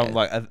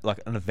like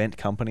an event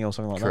company or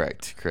something like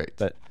that. Correct.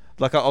 But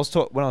like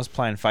when I was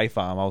playing Fae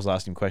Farm, I was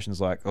asking questions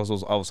like I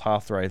was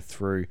halfway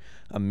through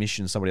a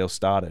mission somebody else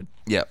started.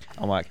 Yep.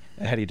 I'm like,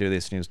 how do you do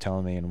this? And he was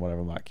telling me and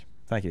whatever. I'm like,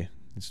 thank you.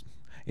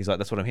 He's like,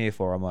 that's what I'm here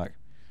for. I'm like,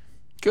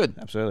 good.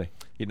 Absolutely.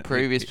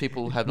 Previous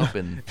people have not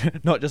been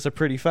not just a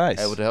pretty face.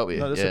 able to help you.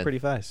 Not just a pretty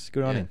face.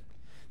 Good on him.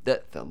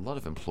 That a lot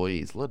of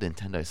employees, a lot of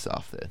Nintendo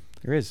staff there.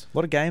 There is a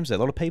lot of games there, a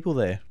lot of people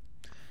there.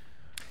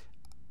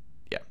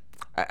 Yeah.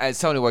 As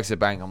someone who works at a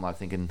bank, I'm like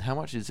thinking, how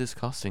much is this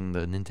costing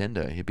the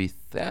Nintendo? It'd be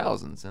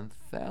thousands and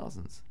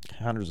thousands.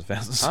 Hundreds of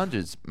thousands.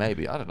 Hundreds,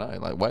 maybe. I don't know.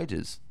 Like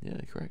wages. Yeah,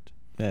 correct.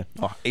 Yeah.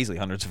 Oh, easily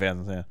hundreds of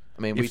thousands. Yeah.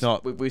 I mean, we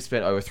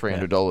spent over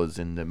 $300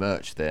 in the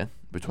merch there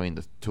between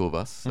the two of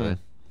us. So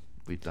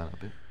we've done a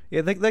bit.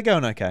 Yeah, they're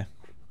going okay.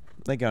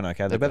 They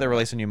better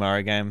release a new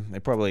Mario game. They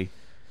probably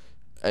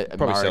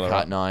Mario sell it Kart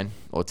right. 9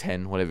 or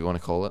 10, whatever you want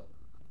to call it.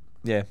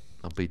 Yeah.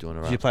 I'll be doing it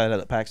Did right. you play that at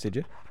the PAX? Did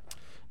you?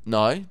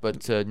 No,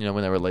 but when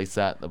they release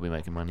that, they'll be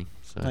making money.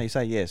 So No, you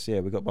say yes. Yeah,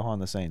 we got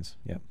behind the scenes.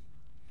 Yeah.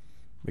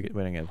 We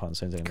don't get behind the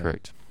scenes anymore.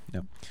 correct.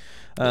 Yeah.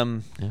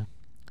 Yeah.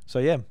 So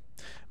yeah,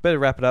 better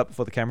wrap it up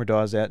before the camera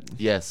dies out,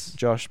 Yes.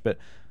 Josh. But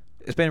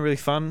it's been really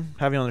fun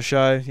having you on the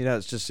show.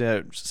 It's just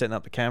setting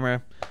up the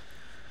camera,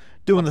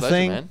 doing the Pleasure,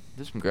 thing. man.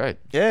 This has been great.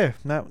 Yeah.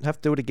 No, have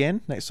to do it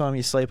again next time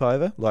you sleep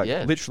over. Like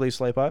Yeah. literally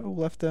sleep over.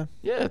 We'll have to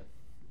Yeah.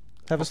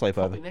 have a sleepover.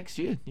 Probably next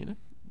year. Yeah.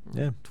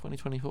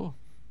 2024.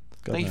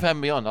 God, Thank you no. for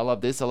having me on. I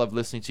love this. I love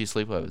listening to your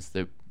sleepovers.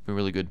 They've been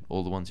really good,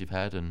 all the ones you've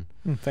had, and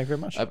Thank you very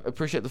much. I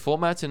appreciate the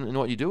format and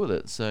what you do with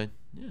it. So,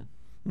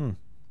 yeah.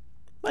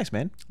 Thanks,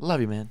 man.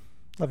 Love you, man.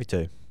 Love you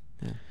too.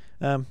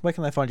 Yeah. Where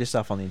can they find your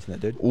stuff on the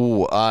internet, dude?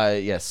 Oh,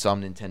 yes, so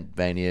I'm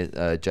Nintendvania,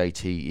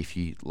 JT, if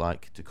you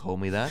like to call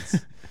me that.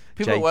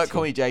 People at work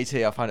call me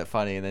JT. I find it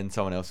funny, and then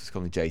someone else was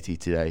calling me JT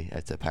today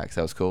at the PAX.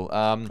 That was cool.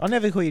 I'll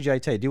never call you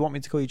JT. Do you want me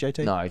to call you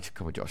JT? No,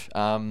 call me Josh.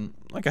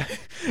 Okay.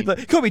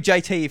 Look, call me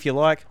JT if you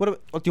like. What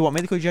do you want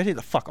me to call you JT?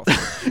 The fuck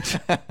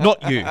off.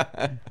 Not you.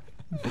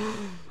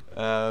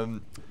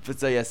 But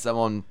so yes, I'm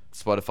on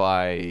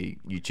Spotify,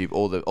 YouTube,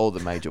 all the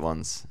major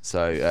ones.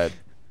 So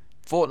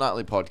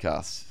fortnightly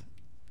podcast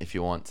if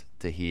you want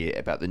to hear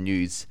about the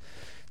news,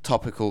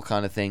 topical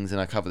kind of things, and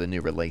I cover the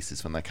new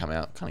releases when they come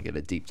out. Kind of get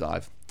a deep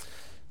dive.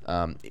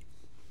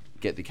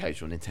 Get the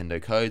occasional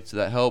Nintendo code, so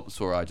that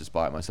helps, or I just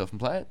buy it myself and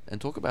play it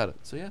and talk about it.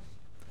 So yeah,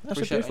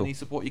 appreciate any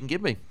support you can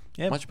give me.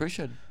 Yeah, much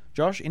appreciated.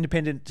 Josh,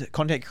 independent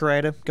content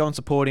creator, go and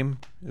support him.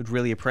 Would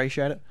really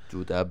appreciate it.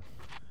 Do a dab.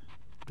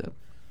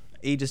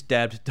 He just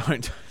dabbed.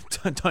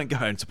 Don't go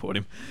and support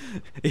him.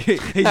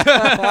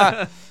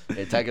 Yeah,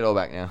 take it all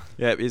back now.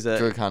 Yeah,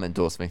 Drew can't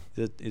endorse me.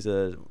 He's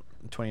a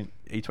 20.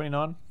 Are you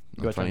 29?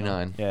 I'm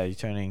 29. Yeah, you're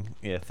turning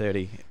 30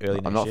 early next year.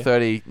 I'm not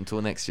 30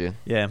 until next year.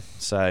 Yeah,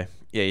 so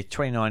you're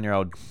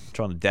 29-year-old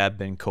trying to dab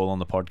and call on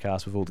the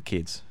podcast with all the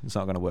kids. It's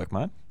not going to work,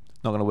 mate.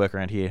 Not going to work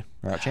around here,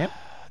 right, champ?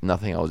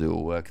 Nothing I'll do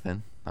will work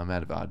then. I'm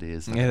out of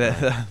ideas.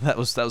 Yeah, that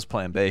was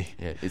plan B.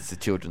 Yeah, it's the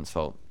children's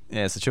fault.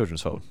 Yeah, it's the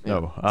children's fault. Yeah,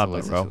 No, I'm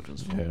not wrong.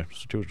 Yeah,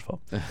 it's the children's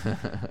fault.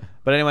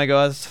 But anyway,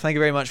 guys, thank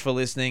you very much for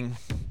listening.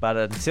 But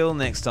until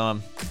next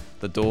time,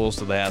 the doors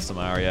to the House of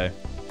Mario,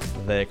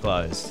 they're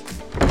closed.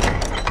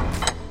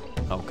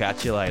 I'll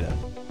catch you later.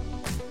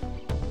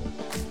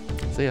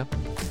 See ya.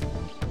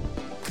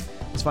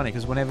 It's funny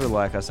because whenever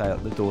I say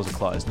the doors are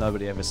closed,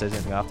 nobody ever says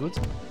anything afterwards.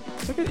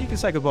 So you can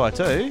say goodbye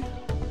too.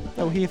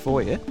 They were here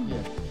for you.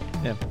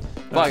 Yeah.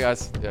 Bye,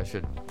 guys. Yeah, I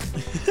should.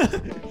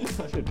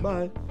 I should.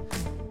 Bye.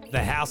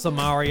 The House of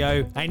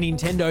Mario, a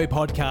Nintendo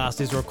podcast,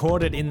 is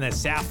recorded in the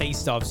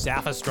southeast of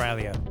South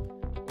Australia.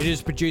 It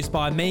is produced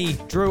by me,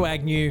 Drew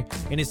Agnew,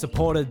 and is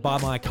supported by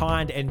my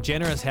kind and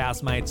generous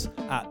housemates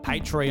at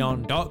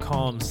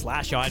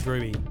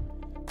patreon.com/iDrewby.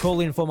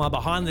 Call in for my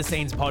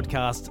behind-the-scenes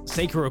podcast,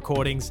 secret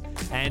recordings,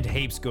 and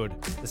heaps good.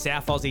 The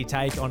South Aussie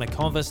take on a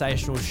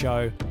conversational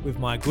show with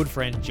my good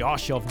friend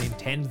Josh of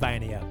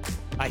Nintendvania.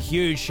 A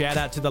huge shout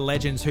out to the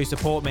legends who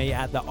support me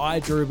at the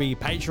iDrewby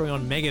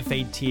Patreon Mega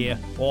Feed tier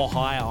or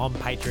higher on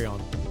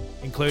Patreon,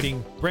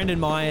 including Brendan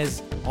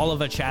Myers,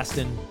 Oliver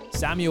Chaston,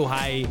 Samuel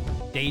Hay,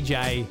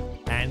 DJ,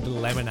 and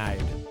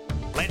Lemonade.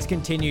 Let's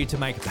continue to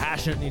make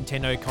passionate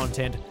Nintendo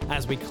content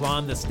as we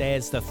climb the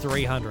stairs to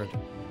 300.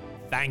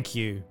 Thank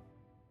you.